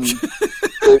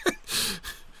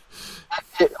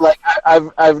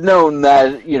 I've known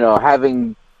that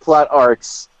having plot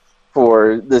arcs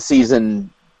for the season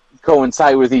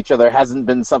coincide with each other hasn't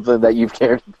been something that you've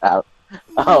cared about.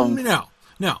 No,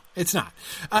 it's not.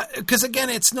 Because again,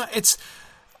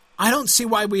 I don't see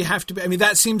why we have to be. I mean,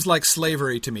 that seems like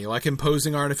slavery to me, like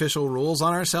imposing artificial rules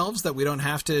on ourselves that we don't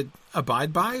have to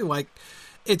abide by. Like,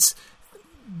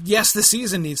 yes,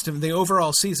 the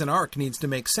overall season arc needs to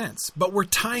make sense, but we're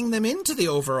tying them into the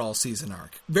overall season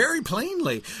arc very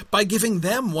plainly by giving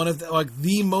them one of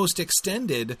the most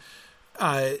extended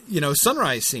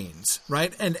sunrise scenes,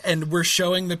 right? And we're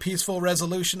showing the peaceful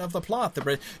resolution of the plot,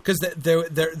 because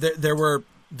there were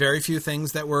very few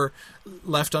things that were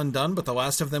left undone, but the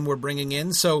last of them we're bringing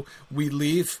in. So we're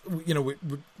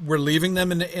leaving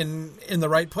them in the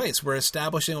right place. We're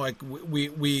establishing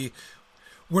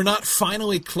we're not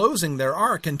finally closing their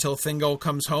arc until Thingol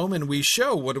comes home, and we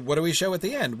show what do we show at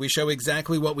the end? We show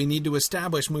exactly what we need to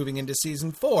establish moving into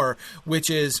season 4, which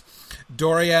is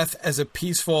Doriath as a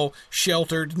peaceful,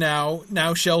 sheltered now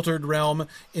sheltered realm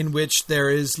in which there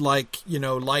is light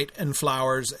and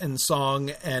flowers and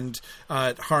song and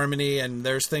harmony, and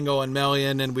there's Thingol and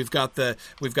Melian, and we've got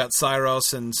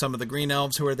Syros and some of the green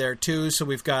elves who are there too. So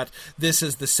we've got this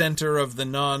as the center of the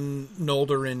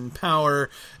non-Noldorin power,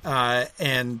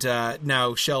 and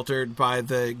now sheltered by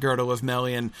the girdle of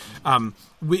Melian.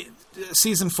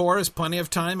 Season 4 is plenty of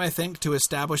time, I think, to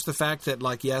establish the fact that,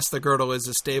 yes, the girdle is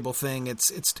a stable thing.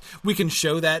 We can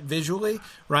show that visually,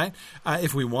 right?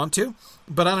 If we want to,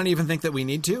 but I don't even think that we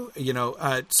need to.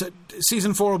 So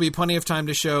season 4 will be plenty of time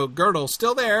to show girdle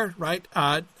still there, right?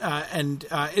 And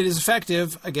it is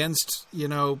effective against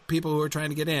people who are trying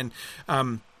to get in.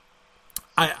 I'm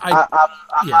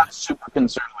not super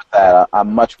concerned with that.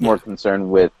 I'm much more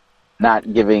concerned with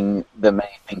not giving them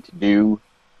anything to do.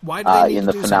 Why do they need in to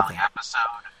the do finale something? episode?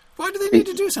 Why do they need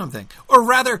to do something? Or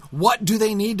rather, what do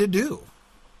they need to do?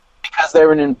 Because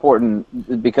they're an important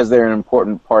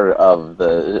part of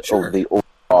the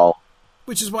overall.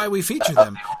 Which is why we feature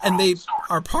them, and they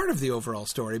are part of the overall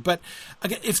story. But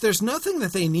again, if there's nothing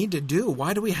that they need to do,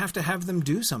 why do we have to have them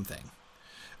do something?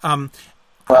 I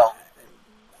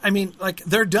mean,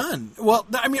 they're done. Well,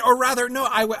 I mean, or rather, no,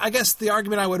 I guess the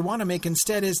argument I would want to make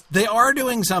instead is they are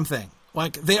doing something.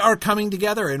 They are coming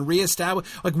together and reestablish.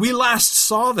 We last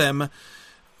saw them,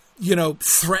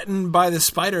 threatened by the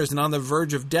spiders and on the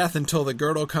verge of death until the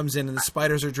girdle comes in and the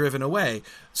spiders are driven away.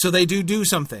 So they do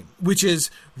something, which is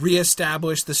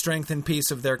reestablish the strength and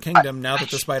peace of their kingdom now that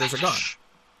the spiders are gone.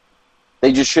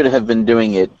 They just should have been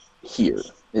doing it here.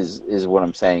 Is what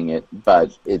I'm saying.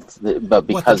 But because of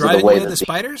the way that the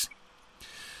spiders.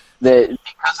 Because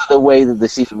of the way that the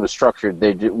season was structured,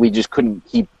 we just couldn't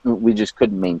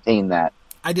maintain that.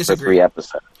 I disagree. For 3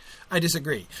 episodes. I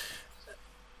disagree.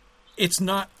 It's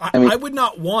not. I would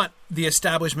not want the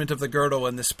establishment of the girdle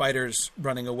and the spiders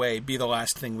running away be the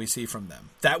last thing we see from them.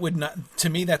 That would not. To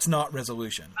me, that's not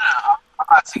resolution.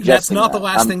 That's not the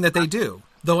last thing that they do.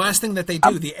 The last thing that they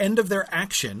do, the end of their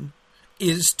action,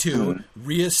 is to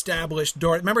reestablish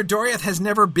Doriath. Remember, Doriath has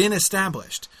never been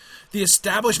established. The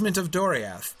establishment of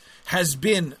Doriath has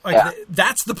been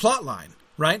that's the plot line,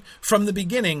 right? From the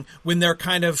beginning, when they're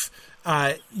kind of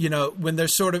when they're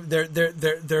sort of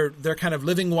they're kind of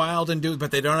living wild and but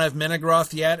they don't have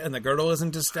Menegroth yet, and the girdle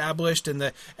isn't established,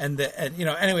 and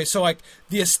anyway, so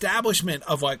the establishment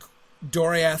of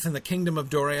Doriath and the kingdom of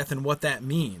Doriath and what that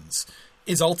means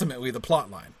is ultimately the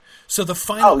plot line. So the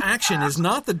final action is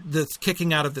not the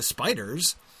kicking out of the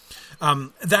spiders.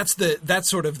 That's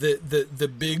sort of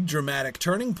the big dramatic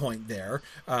turning point there.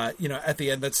 At the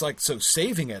end, that's like so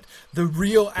saving it. The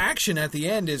real action at the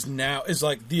end is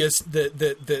like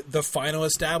the final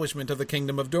establishment of the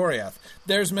kingdom of Doriath.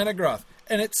 There's Menegroth,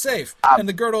 and it's safe, and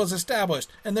the girdle is established,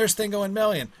 and there's Thingol and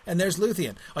Melian, and there's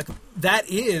Luthien. Like that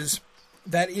is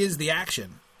the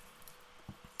action.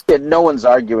 Yeah, no one's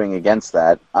arguing against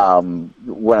that.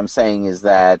 What I'm saying is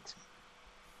that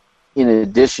in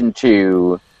addition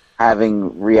to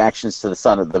having reactions to the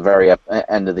sun at the very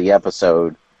end of the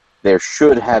episode, there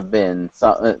should have been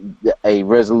a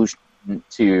resolution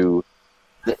to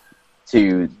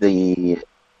the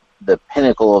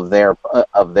pinnacle of their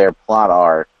plot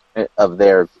arc, of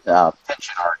their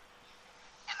tension arc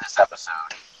in this episode.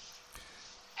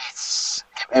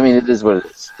 It is what it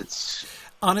is. It's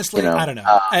honestly, I don't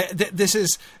know.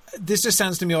 This just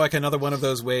sounds to me like another one of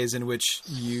those ways in which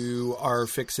you are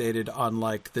fixated on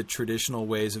like the traditional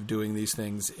ways of doing these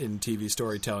things in TV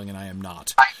storytelling, and I am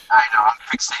not. I know I'm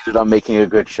fixated on making a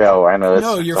good show. I know.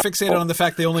 No, you're fixated on the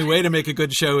fact the only way to make a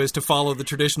good show is to follow the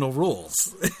traditional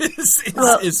rules.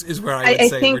 is where I would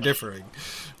say we're differing.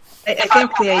 I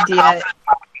think the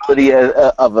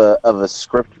idea of a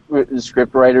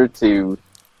script writer to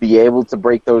be able to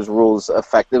break those rules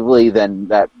effectively, then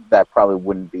that probably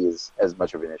wouldn't be as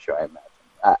much of an issue, I imagine.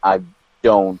 I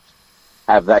don't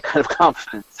have that kind of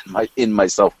confidence in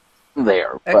myself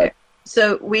there. Okay. But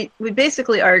so we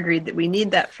basically are agreed that we need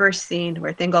that first scene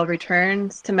where Thingol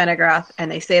returns to Menegroth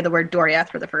and they say the word Doriath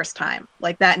for the first time.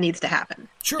 Like that needs to happen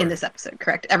in this episode,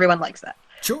 correct? Everyone likes that.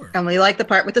 Sure. And we like the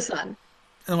part with the sun.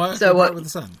 And the part with the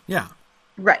sun? Yeah.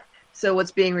 Right. So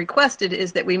what's being requested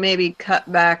is that we maybe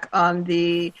cut back on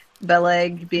the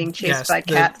Beleg being chased by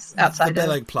cats outside the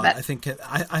Beleg plot. I think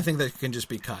that can just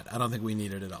be cut. I don't think we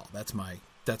need it at all. That's my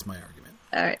argument.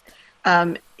 All right.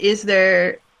 Is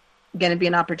there going to be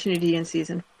an opportunity in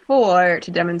season 4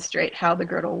 to demonstrate how the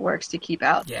girdle works to keep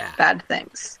out bad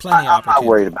things? Plenty of opportunity. I'm not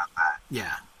worried about that.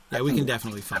 Yeah, we can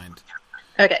definitely find.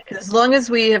 Okay, because as long as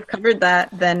we have covered that,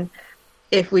 then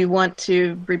if we want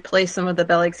to replace some of the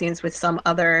Beleg scenes with some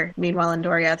other Meanwhile in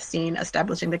Doriath scene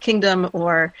establishing the kingdom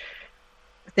or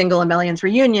Thingol and Melian's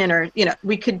reunion, or,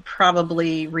 we could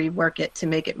probably rework it to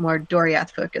make it more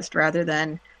Doriath focused rather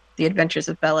than the adventures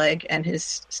of Beleg and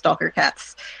his stalker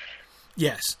cats.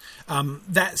 Yes.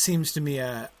 That seems to me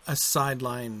a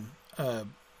sideline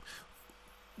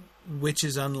which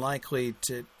is unlikely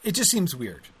to... It just seems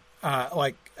weird.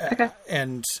 Okay.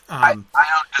 And I don't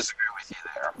disagree with you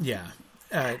there. Yeah.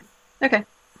 Okay.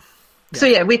 Yeah.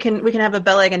 So we can have a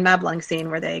Beleg and Mablung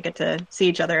scene where they get to see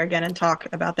each other again and talk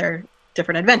about their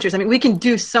different adventures. I mean, we can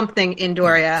do something in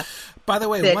Doriath. By the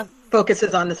way, that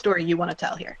focuses on the story you want to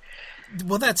tell here.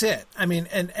 Well, that's it. I mean,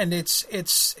 and it's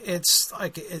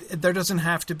like there doesn't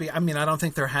have to be. I mean, I don't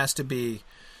think there has to be,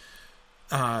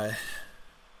 or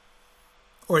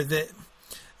the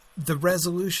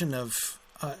resolution of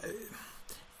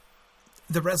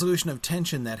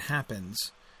tension that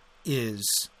happens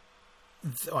is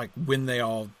like when they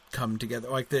all come together,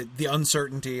 like the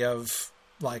uncertainty of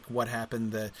like what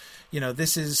happened.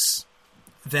 This is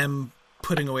them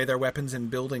putting away their weapons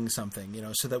and building something,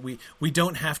 so that we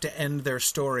don't have to end their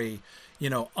story,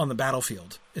 on the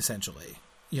battlefield, essentially.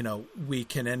 We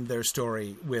can end their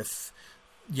story with,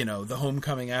 the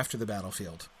homecoming after the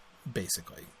battlefield,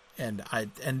 basically. And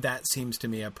that seems to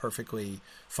me a perfectly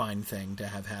fine thing to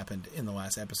have happened in the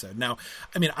last episode. Now,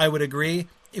 I mean, I would agree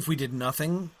if we did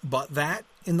nothing but that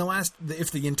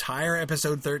if the entire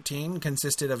episode 13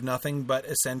 consisted of nothing but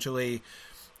essentially,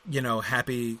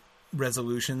 happy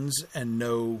resolutions and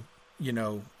no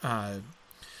kind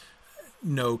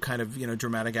of,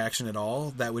 dramatic action at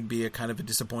all, that would be a kind of a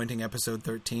disappointing episode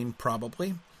 13,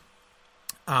 probably.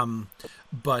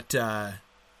 But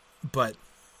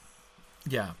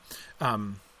yeah.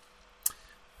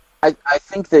 I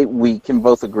think that we can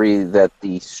both agree that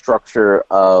the structure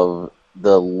of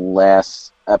the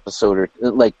last episode, or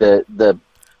like the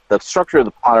structure of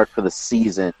the plot arc for the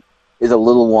season, is a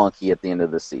little wonky at the end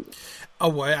of the season. Oh,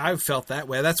 well, I've felt that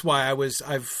way. That's why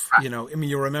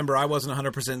you'll remember I wasn't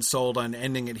 100% sold on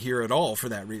ending it here at all for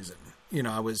that reason.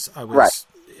 I was right.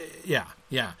 Yeah.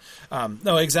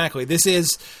 No, exactly. This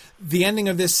is the ending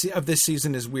of this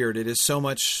season is weird. It is so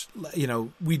much, we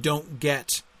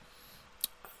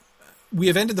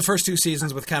have ended the first 2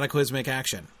 seasons with cataclysmic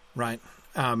action, right?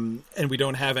 And we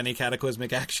don't have any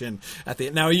cataclysmic action at the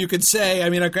end. Now, you could say, I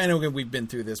know we've been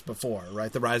through this before,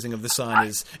 right? The Rising of the Sun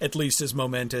is at least as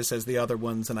momentous as the other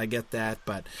ones, and I get that,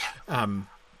 but,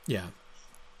 yeah.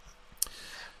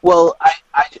 Well,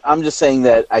 I'm just saying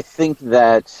that I think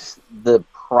that the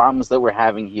problems that we're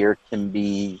having here can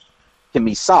be can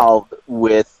be solved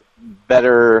with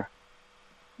better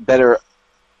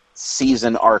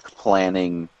season arc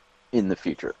planning in the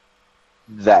future.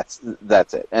 That's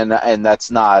it, and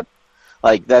that's not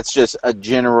like that's just a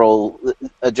general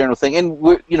thing. And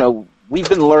we've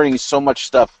been learning so much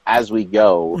stuff as we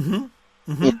go in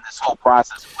this whole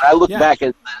process. When I look back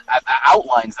at the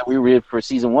outlines that we read for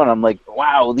season 1, I'm like,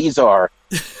 wow, these are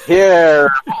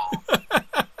terrible.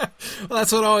 Well,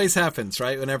 that's what always happens,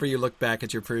 right? Whenever you look back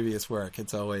at your previous work,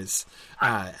 it's always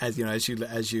as you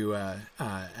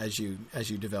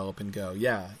develop and go.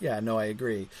 Yeah, no, I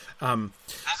agree. There's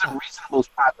a reasonable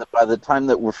spot that by the time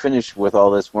that we're finished with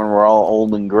all this, when we're all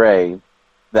old and gray,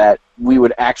 that we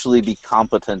would actually be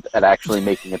competent at actually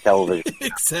making a television.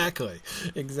 Exactly.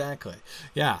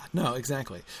 Yeah, no,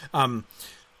 exactly.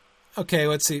 Okay,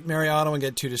 let's see. Mario, I don't want to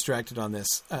get too distracted on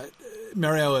this.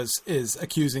 Mario is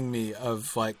accusing me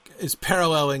of is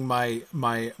paralleling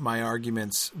my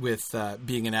arguments with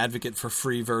being an advocate for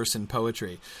free verse and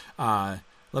poetry. Let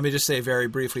me just say very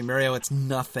briefly, Mario, it's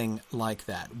nothing like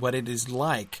that. What it is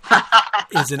like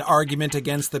is an argument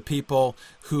against the people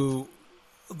who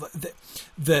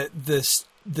the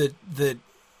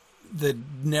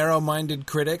narrow-minded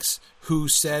critics who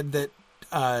said that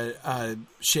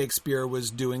Shakespeare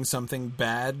was doing something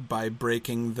bad by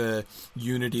breaking the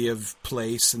unity of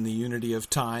place and the unity of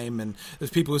time. And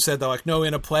there's people who said that, no,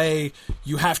 in a play,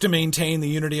 you have to maintain the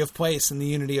unity of place and the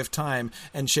unity of time.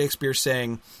 And Shakespeare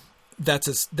saying,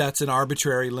 that's an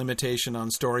arbitrary limitation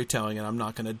on storytelling, and I'm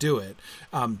not going to do it.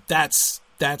 That's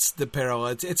the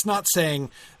parallel. It's not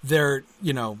saying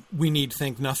we need to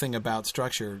think nothing about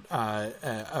structure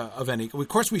of any. Of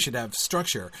course, we should have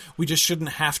structure. We just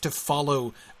shouldn't have to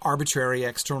follow arbitrary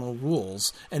external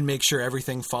rules and make sure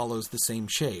everything follows the same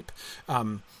shape.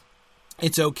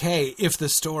 It's okay if the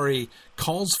story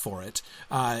calls for it,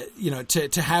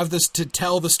 to have this, to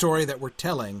tell the story that we're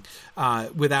telling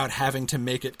without having to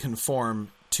make it conform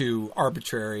to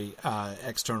arbitrary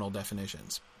external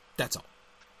definitions. That's all.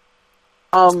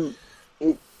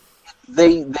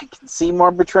 They can seem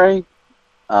arbitrary.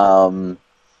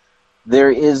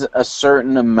 There is a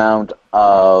certain amount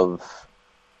of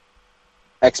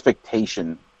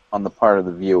expectation on the part of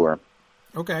the viewer.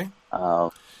 Okay.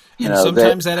 And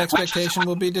sometimes that expectation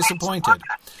will be disappointed.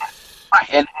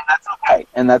 Right,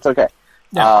 and that's okay.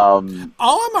 Yeah. All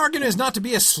I'm arguing is not to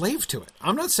be a slave to it.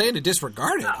 I'm not saying to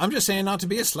disregard it. I'm just saying not to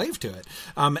be a slave to it.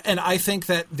 And I think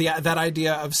that that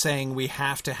idea of saying we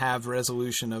have to have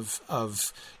resolution of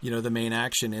the main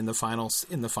action in the final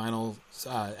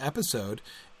episode,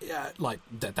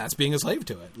 that's being a slave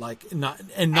to it. Not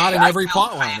in every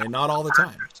plot line and not all the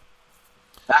time.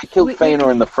 I killed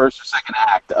Fëanor in the first or second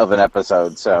act of an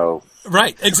episode, so.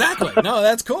 Right, exactly. No,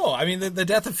 that's cool. I mean, the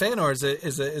death of Fëanor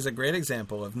is a great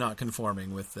example of not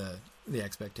conforming with the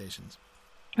expectations.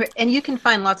 Right. And you can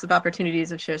find lots of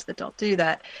opportunities of shows that don't do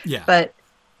that. Yeah. But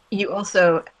you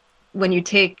also, when you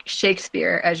take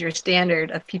Shakespeare as your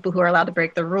standard of people who are allowed to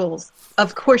break the rules,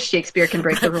 of course Shakespeare can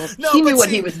break the rules. He knew what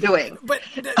he was doing. But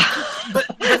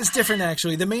it's different,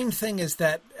 actually. The main thing is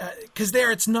that, because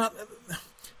it's not...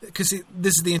 Because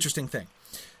this is the interesting thing.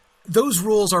 Those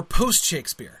rules are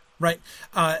post-Shakespeare, right?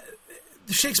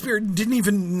 Shakespeare didn't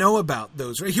even know about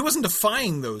those. Right? He wasn't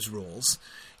defying those rules.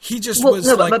 He just was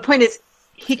no, but the point is,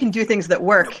 he can do things that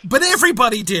work. But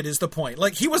everybody did, is the point.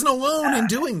 He wasn't alone in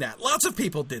doing that. Lots of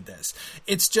people did this.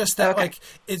 It's just that,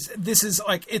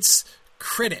 it's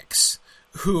critics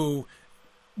who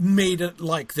made it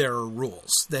like there are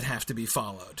rules that have to be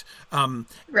followed.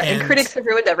 Right, and critics have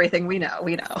ruined everything. We know.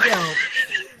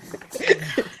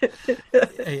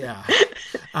 Yeah.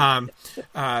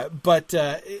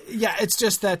 It's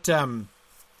just that.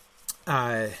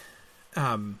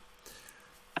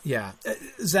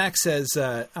 Zach says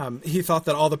he thought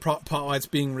that all the plot lines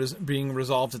being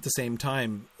resolved at the same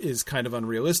time is kind of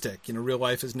unrealistic. Real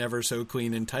life is never so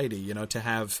clean and tidy. To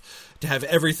have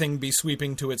everything be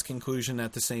sweeping to its conclusion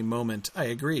at the same moment. I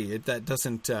agree. That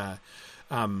doesn't.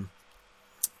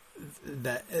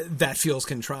 That feels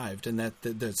contrived, and that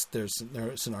there's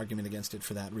an argument against it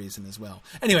for that reason as well.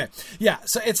 Anyway, yeah.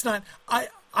 So it's not. I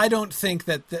don't think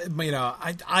that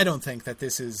I don't think that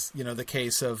this is the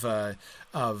case of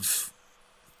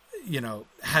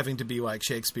having to be like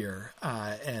Shakespeare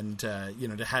and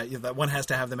that one has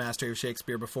to have the mastery of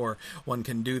Shakespeare before one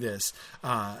can do this,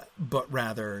 but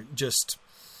rather just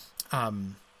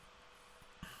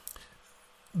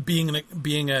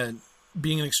being an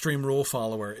extreme rule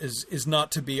follower is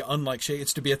not to be unlike Shakespeare.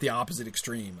 It's to be at the opposite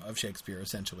extreme of Shakespeare.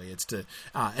 Essentially, it's to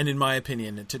and in my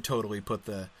opinion, to totally put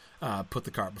the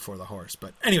cart before the horse.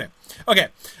 But anyway, okay.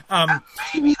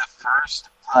 Maybe the first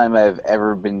time I've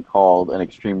ever been called an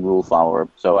extreme rule follower,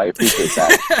 so I appreciate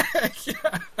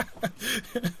that.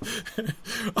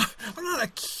 I'm not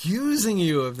accusing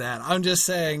you of that. I'm just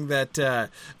saying that that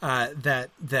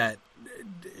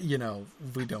you know,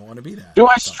 we don't want to be that. Do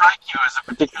I strike you as a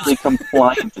particularly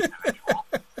compliant individual?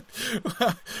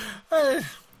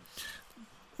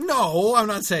 No, I'm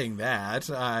not saying that.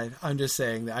 I'm just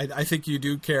saying that I think you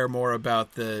do care more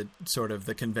about the sort of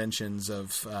the conventions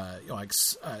of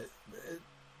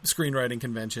screenwriting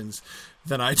conventions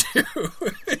than I do.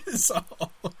 So,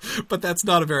 but that's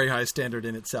not a very high standard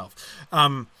in itself.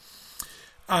 I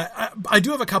do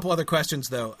have a couple other questions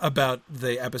though about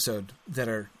the episode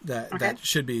that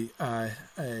should be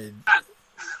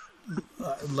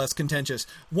less contentious.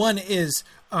 One is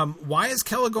why is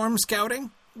Celegorm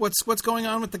scouting? What's going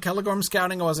on with the Celegorm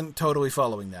scouting? I wasn't totally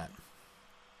following that.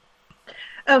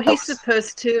 Oh, he's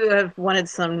supposed to have wanted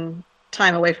some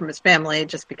time away from his family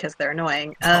just because they're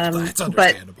annoying. That's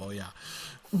understandable, yeah.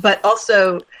 But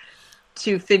also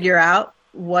to figure out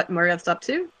what Morgoth's up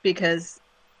to, because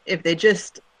if they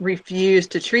just refuse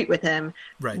to treat with him,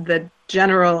 right, the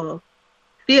general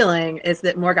feeling is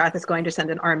that Morgoth is going to send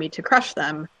an army to crush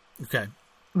them. Okay.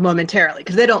 Momentarily,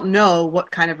 because they don't know what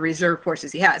kind of reserve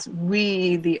forces he has.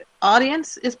 We, the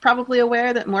audience, is probably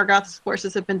aware that Morgoth's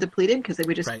forces have been depleted because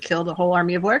we just killed a whole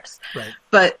army of orcs. Right.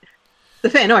 But the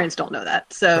Feanorians don't know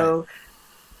that. So,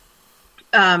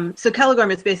 so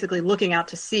Celegorm is basically looking out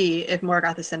to see if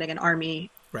Morgoth is sending an army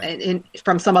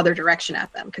from some other direction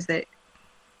at them, because they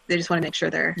just want to make sure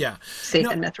they're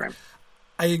safe in Mithrin.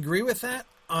 I agree with that.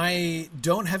 I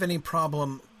don't have any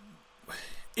problem.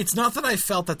 It's not that I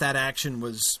felt that action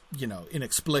was, you know,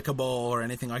 inexplicable or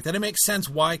anything like that. It makes sense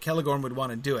why Celegorm would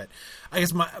want to do it. I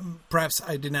guess perhaps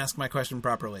I didn't ask my question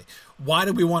properly. Why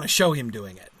do we want to show him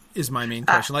doing it is my main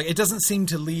question. Like, it doesn't seem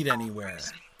to lead anywhere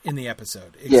in the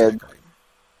episode. Exactly. Yeah,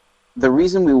 the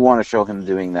reason we want to show him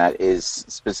doing that is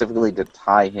specifically to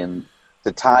tie the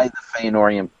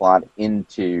Feanorian plot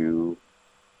into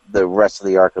the rest of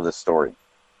the arc of the story.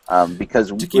 Because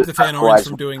to keep the Feanorians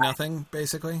from doing nothing,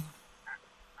 basically?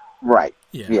 Right.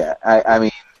 Yeah. I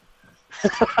mean,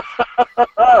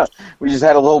 we just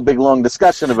had a little big long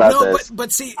discussion about this.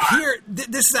 But see, here,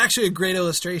 this is actually a great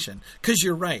illustration, because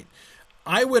you're right.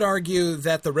 I would argue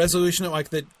that the resolution, like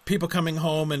the people coming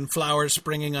home and flowers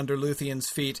springing under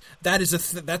Luthien's feet, that is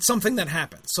that's something that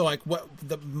happens. So, like, what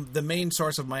the main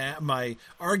source of my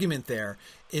argument there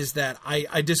is that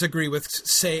I disagree with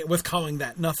calling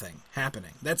that nothing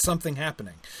happening. That's something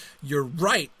happening. You're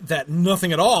right that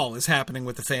nothing at all is happening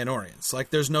with the Feanorians. Like,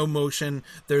 there's no motion,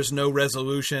 there's no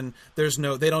resolution,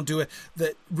 they don't do it.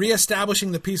 That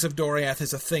reestablishing the peace of Doriath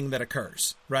is a thing that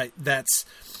occurs, right?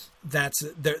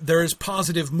 There is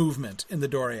positive movement in the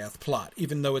Doriath plot,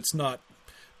 even though it's not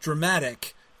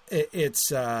dramatic.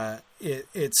 It's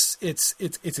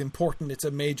important. It's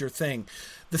a major thing.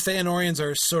 The Feanorians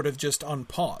are sort of just on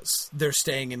pause. They're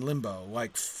staying in limbo.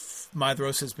 Like,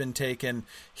 Maedhros has been taken.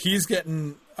 He's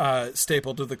getting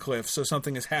stapled to the cliff, so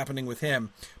something is happening with him.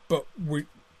 But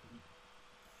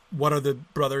what are the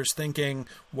brothers thinking?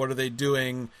 What are they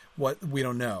doing? What we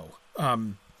don't know.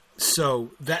 So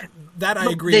that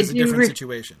I agree is a different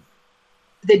situation.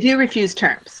 They do refuse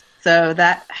terms, so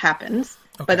that happens.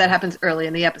 Okay. But that happens early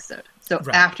in the episode. So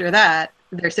after that,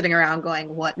 they're sitting around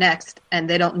going, what next? And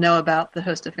they don't know about the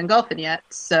host of Fingolfin yet,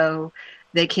 so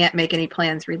they can't make any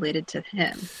plans related to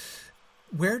him.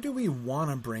 Where do we want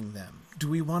to bring them? Do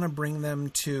we want to bring them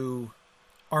to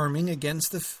arming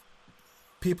against the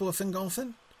people of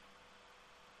Fingolfin?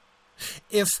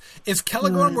 If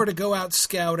Celegorm were to go out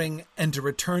scouting and to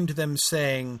return to them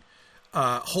saying,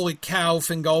 holy cow,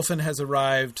 Fingolfin has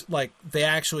arrived, like, they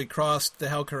actually crossed the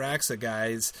Helcaraxa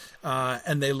guys,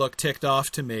 and they look ticked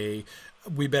off to me,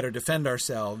 we better defend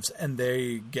ourselves, and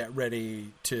they get ready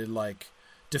to, like,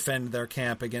 defend their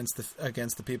camp against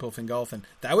the people of Fingolfin.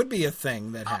 That would be a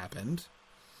thing that happened.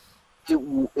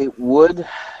 It would.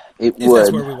 It if would.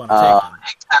 That's where we want to take them.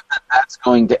 Except that's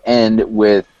going to end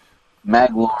with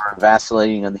Maglor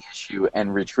vacillating on the issue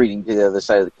and retreating to the other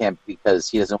side of the camp because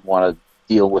he doesn't want to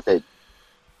deal with it.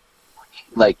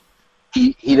 Like,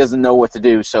 he doesn't know what to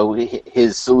do, so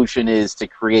his solution is to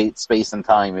create space and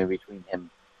time in between him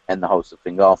and the host of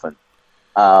Fingolfin.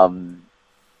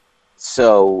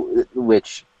 So,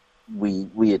 which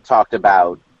we had talked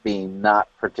about being not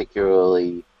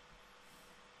particularly,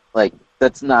 like,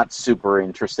 that's not super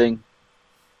interesting.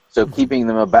 So keeping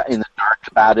them in the dark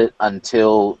about it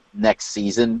until next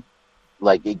season,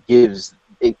 like, it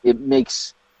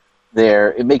makes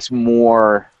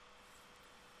more.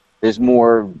 There's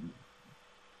more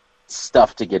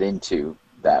stuff to get into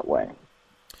that way.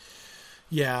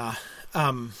 Yeah.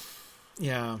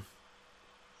 Yeah.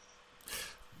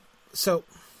 So,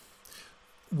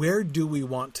 where do we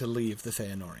want to leave the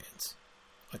Feanorians?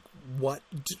 Like, what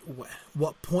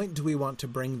point do we want to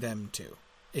bring them to?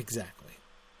 Exactly.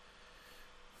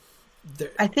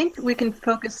 I think we can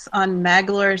focus on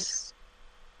Maglor's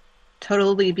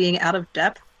totally being out of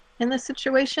depth in this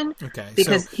situation. Okay.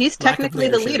 Because so he's technically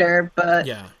the leader, but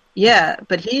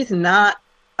but he's not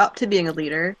up to being a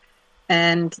leader.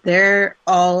 And they're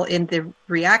all in the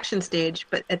reaction stage.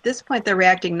 But at this point, they're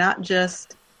reacting not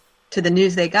just to the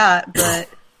news they got, but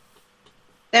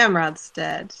Amrod's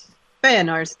dead,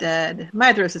 Feanor's dead,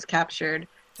 Maedhros is captured.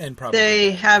 And probably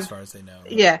they have, as far as they know.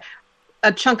 Yeah.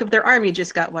 A chunk of their army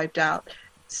just got wiped out.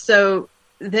 So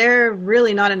they're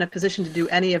really not in a position to do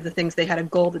any of the things they had a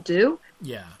goal to do.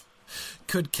 Yeah.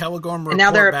 Could Celegorm report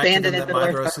now they're back to abandoned them that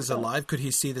in the Maedhros is alive? Could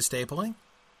he see the stapling?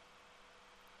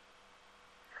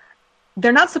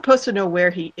 They're not supposed to know where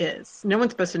he is. No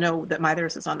one's supposed to know that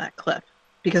Maedhros is on that cliff,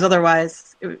 because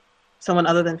otherwise someone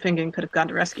other than Fingin could have gone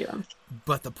to rescue him.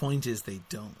 But the point is they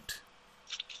don't.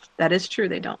 That is true,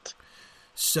 they don't.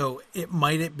 So it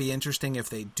be interesting if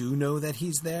they do know that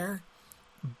he's there,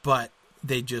 but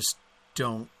they just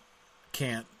won't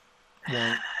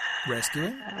rescue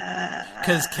him?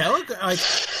 Because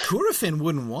Curufin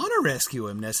wouldn't want to rescue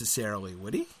him necessarily,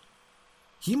 would he?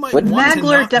 He might want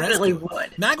Maglor to definitely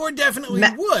would. Maglor definitely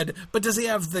would, but does he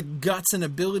have the guts and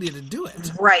ability to do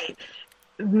it? Right.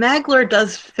 Maglor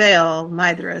does fail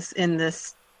Maedhros in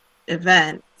this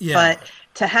event, but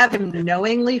to have him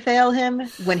knowingly fail him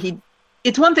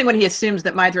it's one thing when he assumes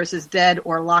that Maedhros is dead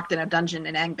or locked in a dungeon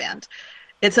in Angband.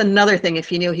 It's another thing if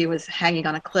he knew he was hanging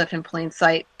on a cliff in plain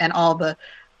sight and all the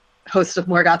hosts of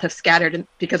Morgoth have scattered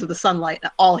because of the sunlight,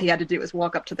 and all he had to do was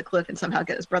walk up to the cliff and somehow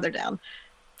get his brother down.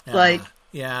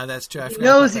 Yeah, that's true. He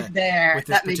knows he's there.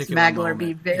 That makes Maglor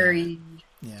be very...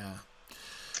 Yeah.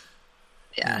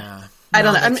 I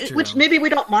don't know. Which maybe we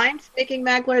don't mind making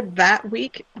Maglor that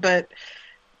weak, but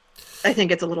I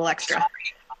think it's a little extra.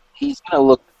 He's going to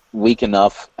look weak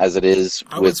enough as it is.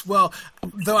 I was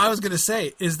going to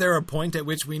say, is there a point at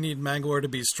which we need Maglor to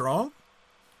be strong?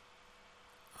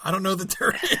 I don't know that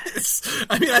there is.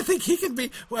 I mean, I think he can be...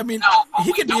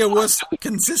 he could be a wuss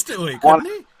consistently, couldn't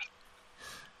he?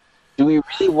 Do we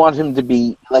really want him to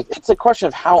be... it's a question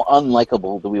of how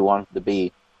unlikable do we want him to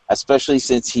be, especially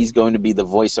since he's going to be the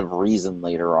voice of reason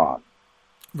later on.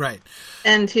 Right.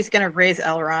 And he's going to raise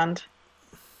Elrond.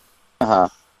 Uh-huh.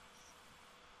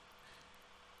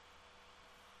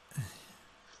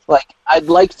 I'd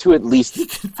like to at least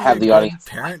have the audience...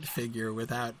 parent figure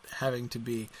without having to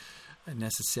be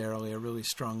necessarily a really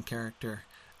strong character.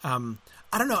 I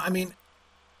don't know. I mean,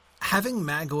 having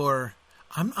Maglor...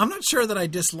 I'm not sure that I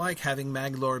dislike having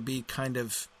Maglor be kind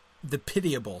of the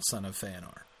pitiable son of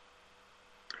Feanor.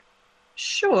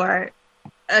 Sure.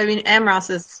 I mean, Amros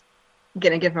is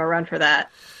going to give him a run for that,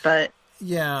 but...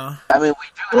 Yeah. I mean,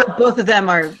 both of them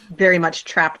are very much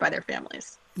trapped by their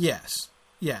families. Yes.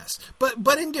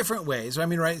 But in different ways. I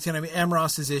mean, right?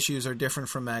 Amros's issues are different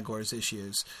from Maglor's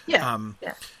issues. Yeah.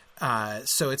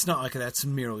 So it's not like that's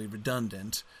merely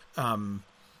redundant.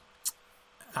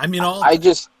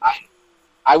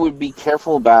 I would be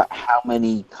careful about how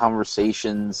many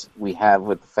conversations we have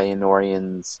with the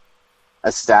Feanorians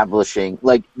establishing...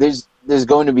 there's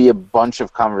going to be a bunch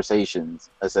of conversations,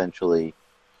 essentially,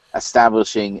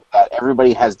 establishing that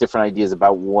everybody has different ideas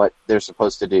about what they're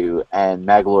supposed to do, and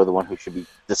Maglor, the one who should be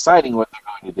deciding what they're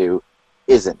going to do,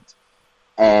 isn't.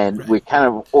 And we kind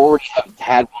of already have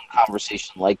had one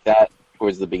conversation like that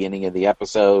towards the beginning of the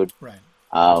episode. Right.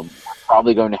 We're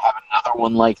probably going to have another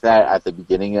one like that at the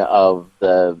beginning of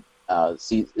the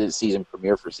season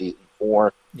premiere for season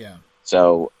 4. Yeah.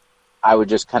 So I would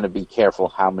just kind of be careful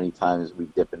how many times we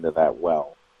dip into that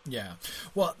well. Yeah.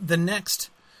 Well, the next...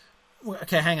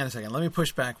 Okay, hang on a second. Let me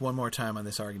push back one more time on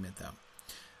this argument, though.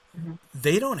 Mm-hmm.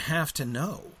 They don't have to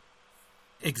know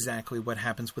exactly what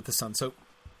happens with the sun. So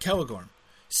Celegorm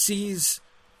sees...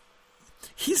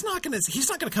 He's not going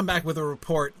to come back with a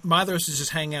report. Maedhros is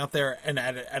just hanging out there, and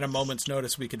at a moment's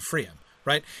notice, we can free him,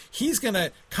 right? He's going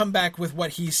to come back with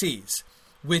what he sees,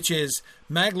 which is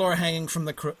Maglor hanging from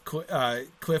the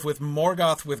cliff with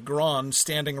Morgoth with Gron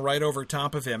standing right over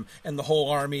top of him, and the whole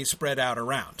army spread out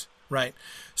around, right?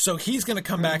 So he's going to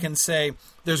come back and say,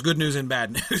 there's good news and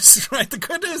bad news, right? The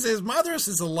good news is Maedhros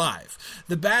is alive.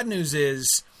 The bad news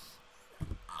is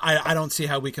I don't see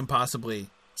how we can possibly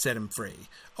set him free.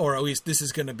 Or at least this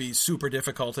is going to be super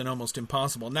difficult and almost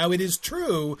impossible. Now, it is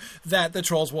true that the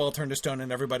trolls will all turn to stone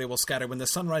and everybody will scatter when the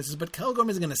sun rises, but Celegorm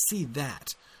isn't going to see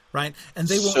that, right? And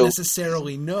they won't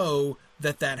necessarily know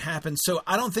that happened. So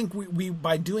I don't think we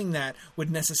by doing that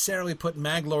would necessarily put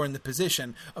Maglor in the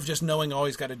position of just knowing all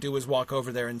he's got to do is walk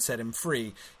over there and set him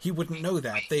free. He wouldn't know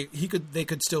that. They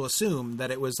could still assume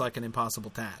that it was like an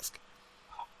impossible task.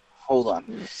 Hold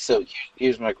on. So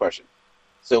here's my question.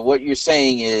 So what you're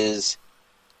saying is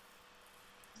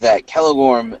that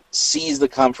Celegorm sees the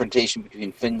confrontation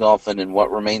between Fingolfin and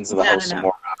what remains of the House of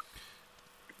Morgoth.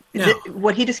 No.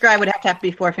 What he described would have to happen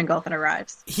before Fingolfin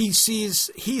arrives. He sees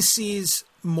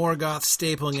Morgoth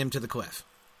stapling him to the cliff.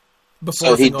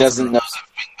 So he doesn't know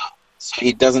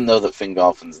that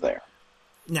Fingolfin's there.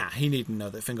 Nah, he needn't know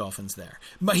that Fingolfin's there.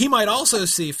 But he might also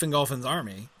see Fingolfin's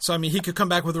army. So, I mean, he could come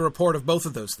back with a report of both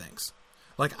of those things.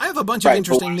 Like, I have a bunch of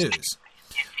interesting news.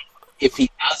 If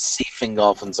he does see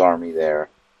Fingolfin's army there...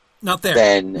 Not there.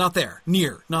 Then... Not there.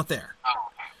 Near. Not there. Oh.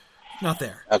 Not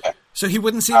there. Okay. So he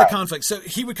wouldn't see the conflict. So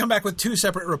he would come back with two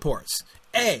separate reports.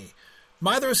 A,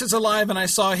 Maedhros is alive, and I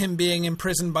saw him being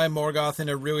imprisoned by Morgoth in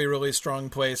a really, really strong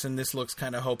place, and this looks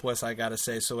kind of hopeless, I gotta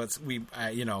say. So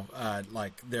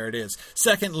there it is.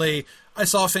 Secondly, I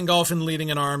saw Fingolfin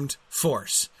leading an armed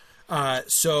force.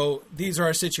 So these are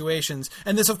our situations,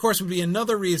 and this, of course, would be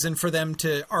another reason for them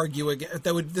to argue.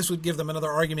 This would give them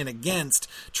another argument against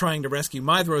trying to rescue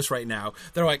Maedhros right now.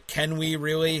 They're like, can we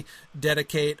really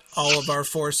dedicate all of our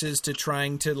forces to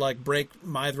trying to break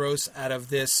Maedhros out of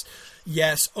this,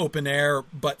 yes, open air,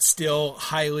 but still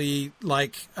highly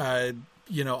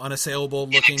unassailable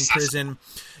looking prison?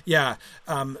 Yeah,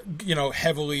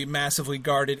 heavily, massively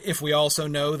guarded. If we also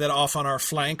know that off on our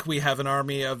flank we have an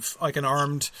army of an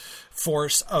armed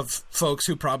force of folks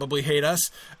who probably hate us,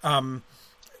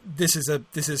 this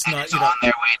is not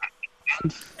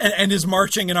and is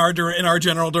marching in our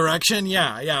general direction.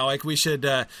 Yeah. We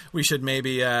should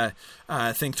maybe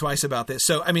think twice about this.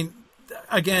 So I mean,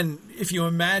 again, if you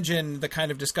imagine the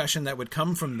kind of discussion that would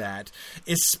come from that,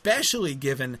 especially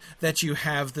given that you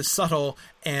have the subtle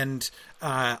and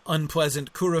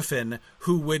unpleasant Curufin,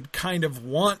 who would kind of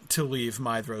want to leave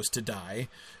Maedhros to die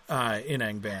in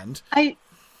Angband.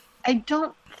 I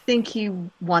don't think he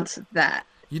wants that.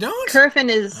 You don't? Curufin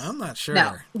is... I'm not sure.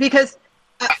 No, because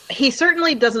he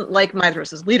certainly doesn't like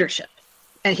Maedhros' leadership,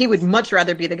 and he would much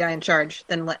rather be the guy in charge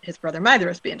than let his brother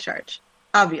Maedhros be in charge,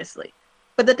 obviously.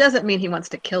 But that doesn't mean he wants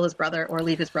to kill his brother or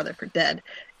leave his brother for dead.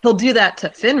 He'll do that to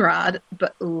Finrod,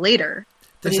 but later.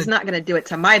 But he's not going to do it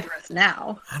to Maedhros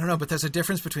now. I don't know, but there's a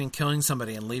difference between killing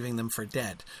somebody and leaving them for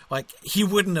dead. He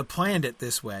wouldn't have planned it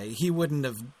this way. He wouldn't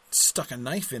have stuck a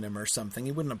knife in him or something.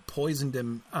 He wouldn't have poisoned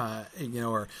him,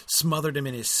 or smothered him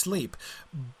in his sleep.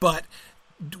 But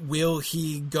will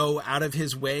he go out of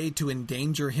his way to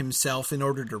endanger himself in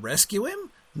order to rescue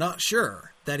him? Not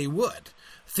sure that he would.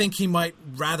 Think he might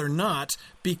rather not,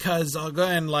 because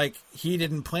again, he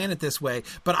didn't plan it this way.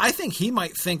 But I think he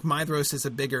might think Maedhros is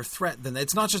a bigger threat than that.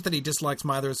 It's not just that he dislikes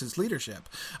Maedhros' leadership.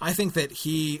 I think that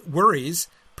he worries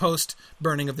post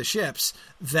burning of the ships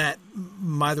that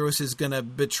Maedhros is going to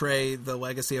betray the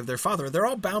legacy of their father. They're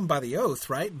all bound by the oath,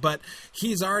 right? But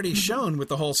he's already shown with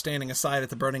the whole standing aside at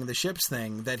the burning of the ships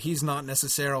thing that he's not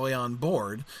necessarily on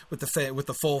board with the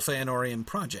full Feanorian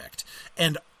project,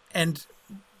 and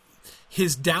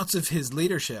his doubts of his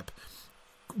leadership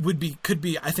could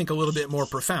be, I think, a little bit more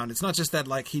profound. It's not just that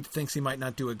he thinks he might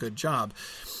not do a good job.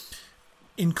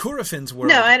 In Curufin's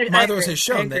world, Maedhros has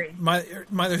shown that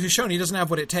Maedhros has shown he doesn't have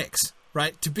what it takes,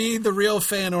 right? To be the real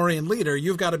Feanorian leader,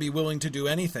 you've got to be willing to do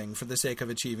anything for the sake of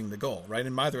achieving the goal, right?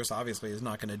 And Maedhros obviously is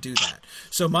not going to do that.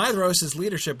 So Maedhros'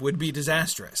 leadership would be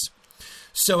disastrous.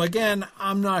 So again,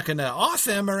 I'm not going to off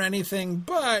him or anything,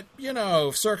 but,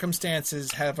 if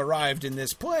circumstances have arrived in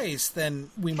this place,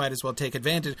 then we might as well take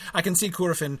advantage. I can see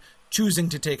Curufin choosing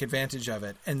to take advantage of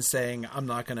it and saying, I'm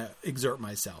not going to exert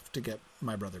myself to get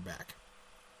my brother back.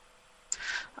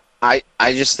 I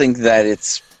just think that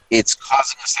it's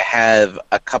causing us to have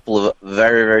a couple of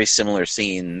very, very similar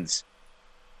scenes,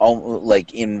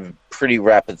 in pretty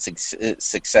rapid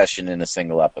succession in a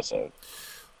single episode.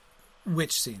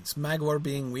 Which scenes? Maglor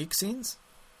being weak scenes?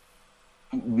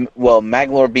 Well,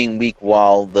 Maglor being weak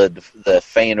while the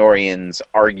Feanorians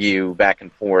argue back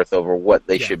and forth over what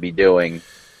they should be doing.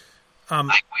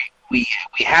 We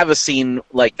have a scene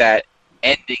like that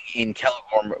ending in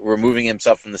Celegorm removing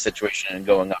himself from the situation and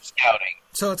going off scouting.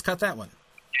 So let's cut that one.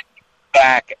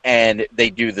 Back, and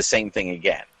they do the same thing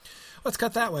again. Let's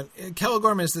cut that one.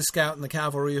 Celegorm is the scout and the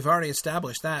cavalry. We've already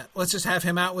established that. Let's just have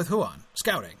him out with Huon,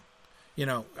 scouting.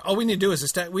 All we need to do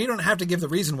is we don't have to give the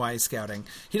reason why he's scouting.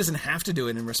 He doesn't have to do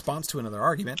it in response to another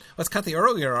argument. Let's cut the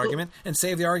earlier argument and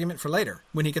save the argument for later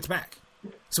when he gets back.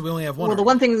 So we only have one. Well, the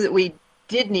one thing that we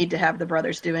did need to have the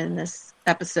brothers do in this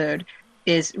episode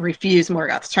is refuse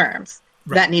Morgoth's terms.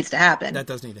 that needs to happen. That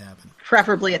does need to happen.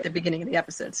 Preferably at the beginning of the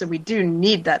episode. So we do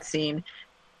need that scene,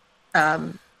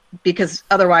 because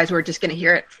otherwise we're just going to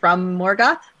hear it from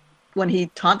Morgoth when he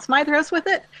taunts Maedhros with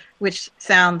it, which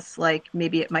sounds like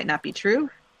maybe it might not be true.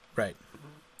 Right.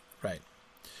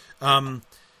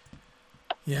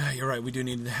 Yeah, you're right. We do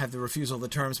need to have the refusal of the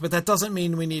terms, but that doesn't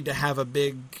mean we need to have a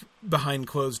big behind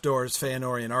closed doors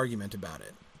Feanorian argument about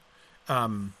it.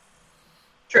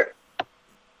 True.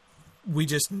 We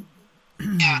just...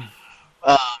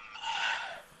 I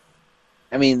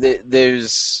mean,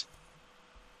 there's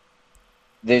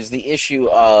the issue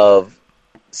of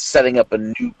setting up a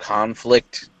new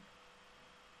conflict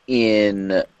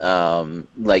in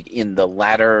in the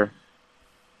latter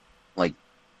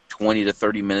 20 to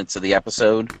 30 minutes of the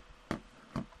episode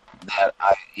that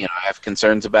I have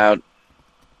concerns about.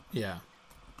 Yeah.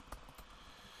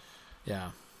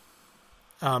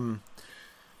 All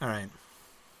right.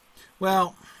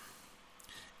 Well,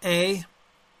 A,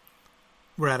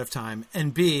 we're out of time,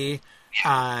 and B,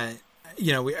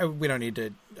 we don't need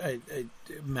to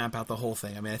map out the whole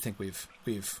thing. I mean, I think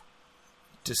we've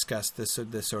discussed this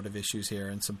sort of issues here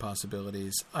and some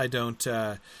possibilities. I don't.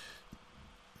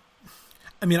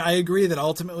 I agree that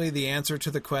ultimately the answer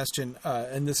to the question,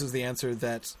 and this is the answer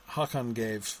that Hakan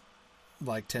gave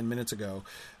like 10 minutes ago,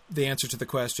 the answer to the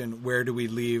question, where do we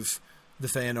leave the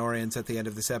Feanorians at the end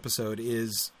of this episode,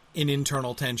 is in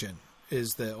internal tension, is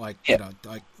the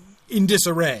in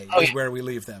disarray is where we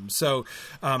leave them. So,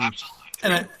 and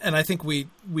I think we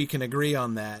can agree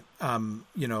on that,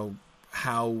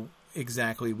 how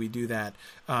exactly we do that.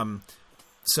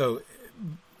 So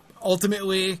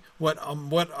ultimately, what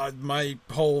my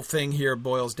whole thing here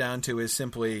boils down to is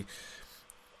simply,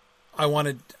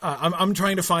 I'm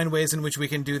trying to find ways in which we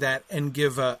can do that and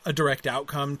give a direct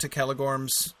outcome to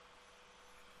Celegorm's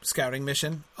scouting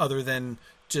mission, other than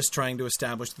just trying to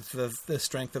establish the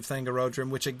strength of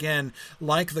Thangorodrim, which again,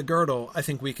 like the girdle, I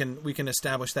think we can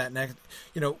establish that next.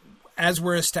 As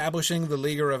we're establishing the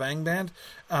Leaguer of Angband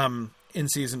in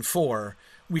season 4.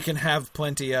 We can have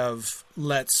plenty of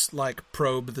let's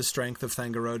probe the strength of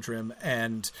Thangorodrim,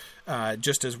 and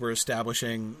just as we're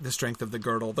establishing the strength of the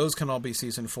girdle, those can all be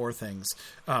season 4 things.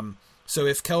 So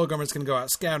if Celegorm is going to go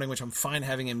out scouting, which I'm fine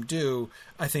having him do,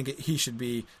 I think he should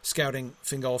be scouting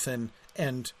Fingolfin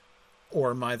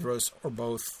or Maedhros or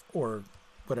both or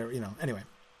whatever. Anyway,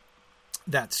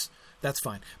 that's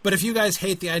fine. But if you guys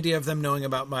hate the idea of them knowing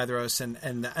about Maedhros,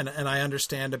 and I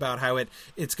understand about how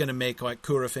it's going to make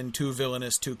Curufin too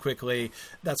villainous too quickly,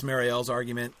 that's Marielle's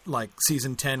argument.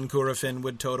 Season 10 Curufin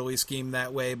would totally scheme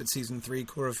that way, but season 3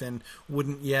 Curufin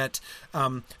wouldn't yet.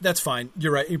 That's fine.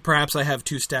 You're right. Perhaps I have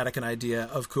too static an idea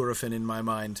of Curufin in my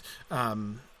mind.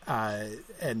 And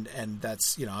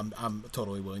that's, I'm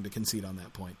totally willing to concede on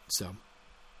that point. So,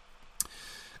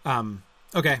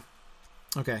 okay.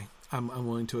 I'm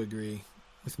willing to agree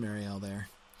with Marielle there.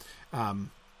 And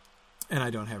I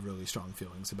don't have really strong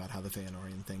feelings about how the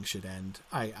Feanorian thing should end.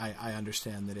 I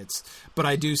understand that but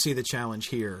I do see the challenge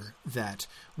here that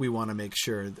we want to make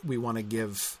sure that we want to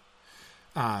give,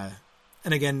 and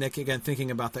again, Nick,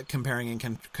 thinking about that, comparing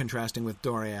and contrasting with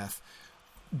Doriath,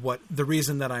 the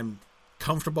reason that I'm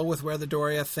comfortable with where the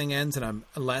Doriath thing ends and I'm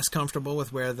less comfortable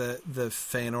with where the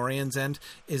Feanorians end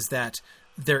is that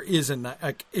there is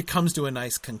it comes to a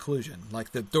nice conclusion.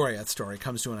 Like the Doriath story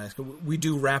comes to a nice. We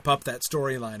do wrap up that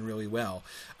storyline really well.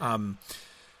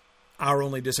 Our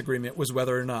only disagreement was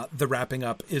whether or not the wrapping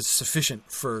up is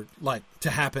sufficient for to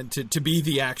happen to be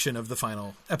the action of the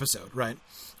final episode, right?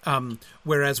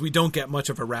 Whereas we don't get much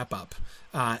of a wrap up,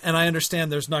 and I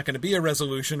understand there's not going to be a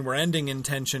resolution. We're ending in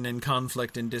tension and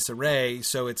conflict and disarray,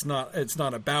 so it's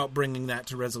not about bringing that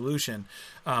to resolution.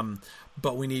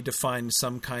 But we need to find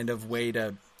some kind of way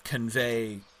to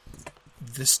convey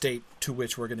the state to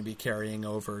which we're going to be carrying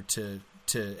over to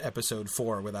episode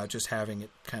 4 without just having it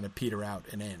kind of peter out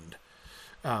and end.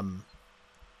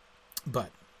 But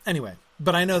anyway,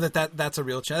 I know that's a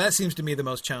real challenge. That seems to me the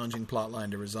most challenging plot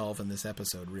line to resolve in this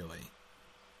episode, really.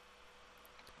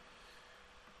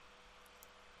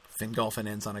 Fingolfin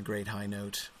ends on a great high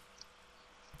note.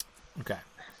 Okay.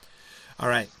 All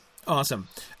right. Awesome.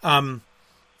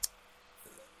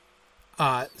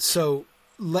 So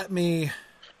let me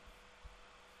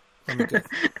go.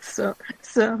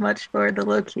 So much for the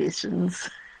locations.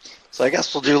 So I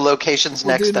guess we'll do locations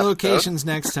next time. Locations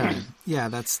next time. Yeah,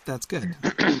 that's good.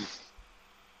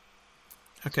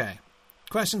 Okay.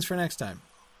 Questions for next time.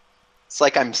 It's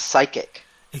like I'm psychic.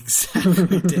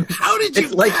 Exactly. How did you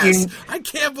guess? I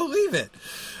can't believe it.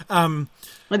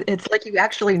 It's like you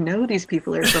actually know these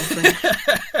people or something.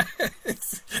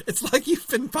 It's like you've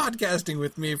been podcasting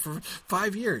with me for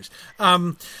 5 years.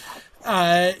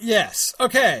 Yes.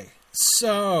 Okay.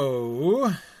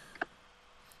 So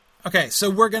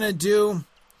we're going to do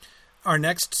our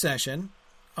next session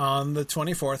on the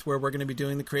 24th, where we're going to be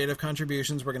doing the creative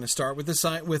contributions. We're going to start with the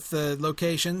site, with the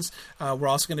locations. We're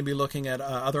also going to be looking at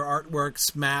other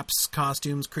artworks, maps,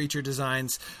 costumes, creature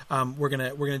designs. We're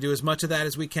going to do as much of that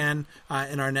as we can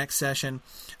in our next session.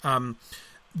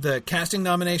 The casting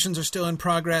nominations are still in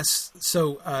progress,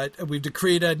 so we've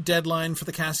decreed a deadline for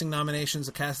the casting nominations.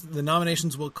 The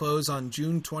nominations will close on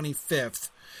June 25th,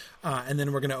 and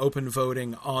then we're going to open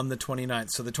voting on the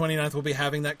 29th. So the 29th we'll be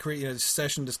having that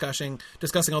session discussing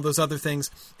all those other things,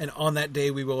 and on that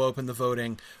day we will open the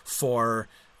voting for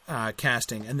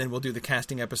casting, and then we'll do the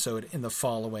casting episode in the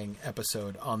following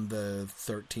episode on the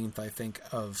 13th, I think,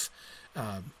 of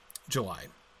July.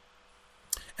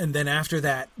 And then after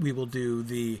that, we will do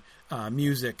the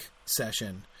music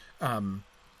session after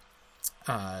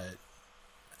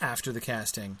the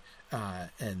casting,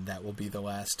 and that will be the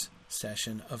last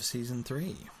session of season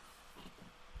 3.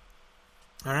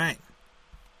 All right.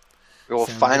 We will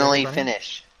finally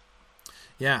finish.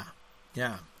 Yeah.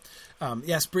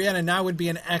 Yes, Brianna, now would be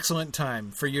an excellent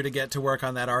time for you to get to work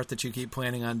on that art that you keep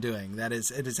planning on doing. Now is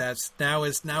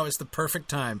the perfect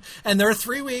time. And there are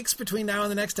 3 weeks between now and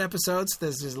the next episode, so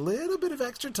there's just a little bit of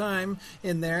extra time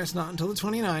in there. It's not until the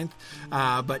 29th.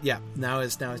 But yeah, now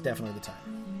is definitely the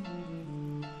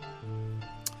time.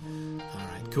 All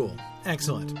right, cool.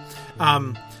 Excellent.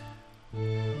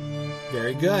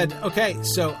 Very good. Okay,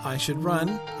 so I should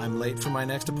run. I'm late for my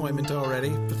next appointment already.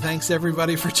 But thanks,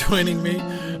 everybody, for joining me.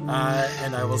 And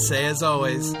I will say, as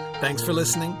always, thanks for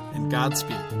listening, and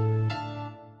Godspeed.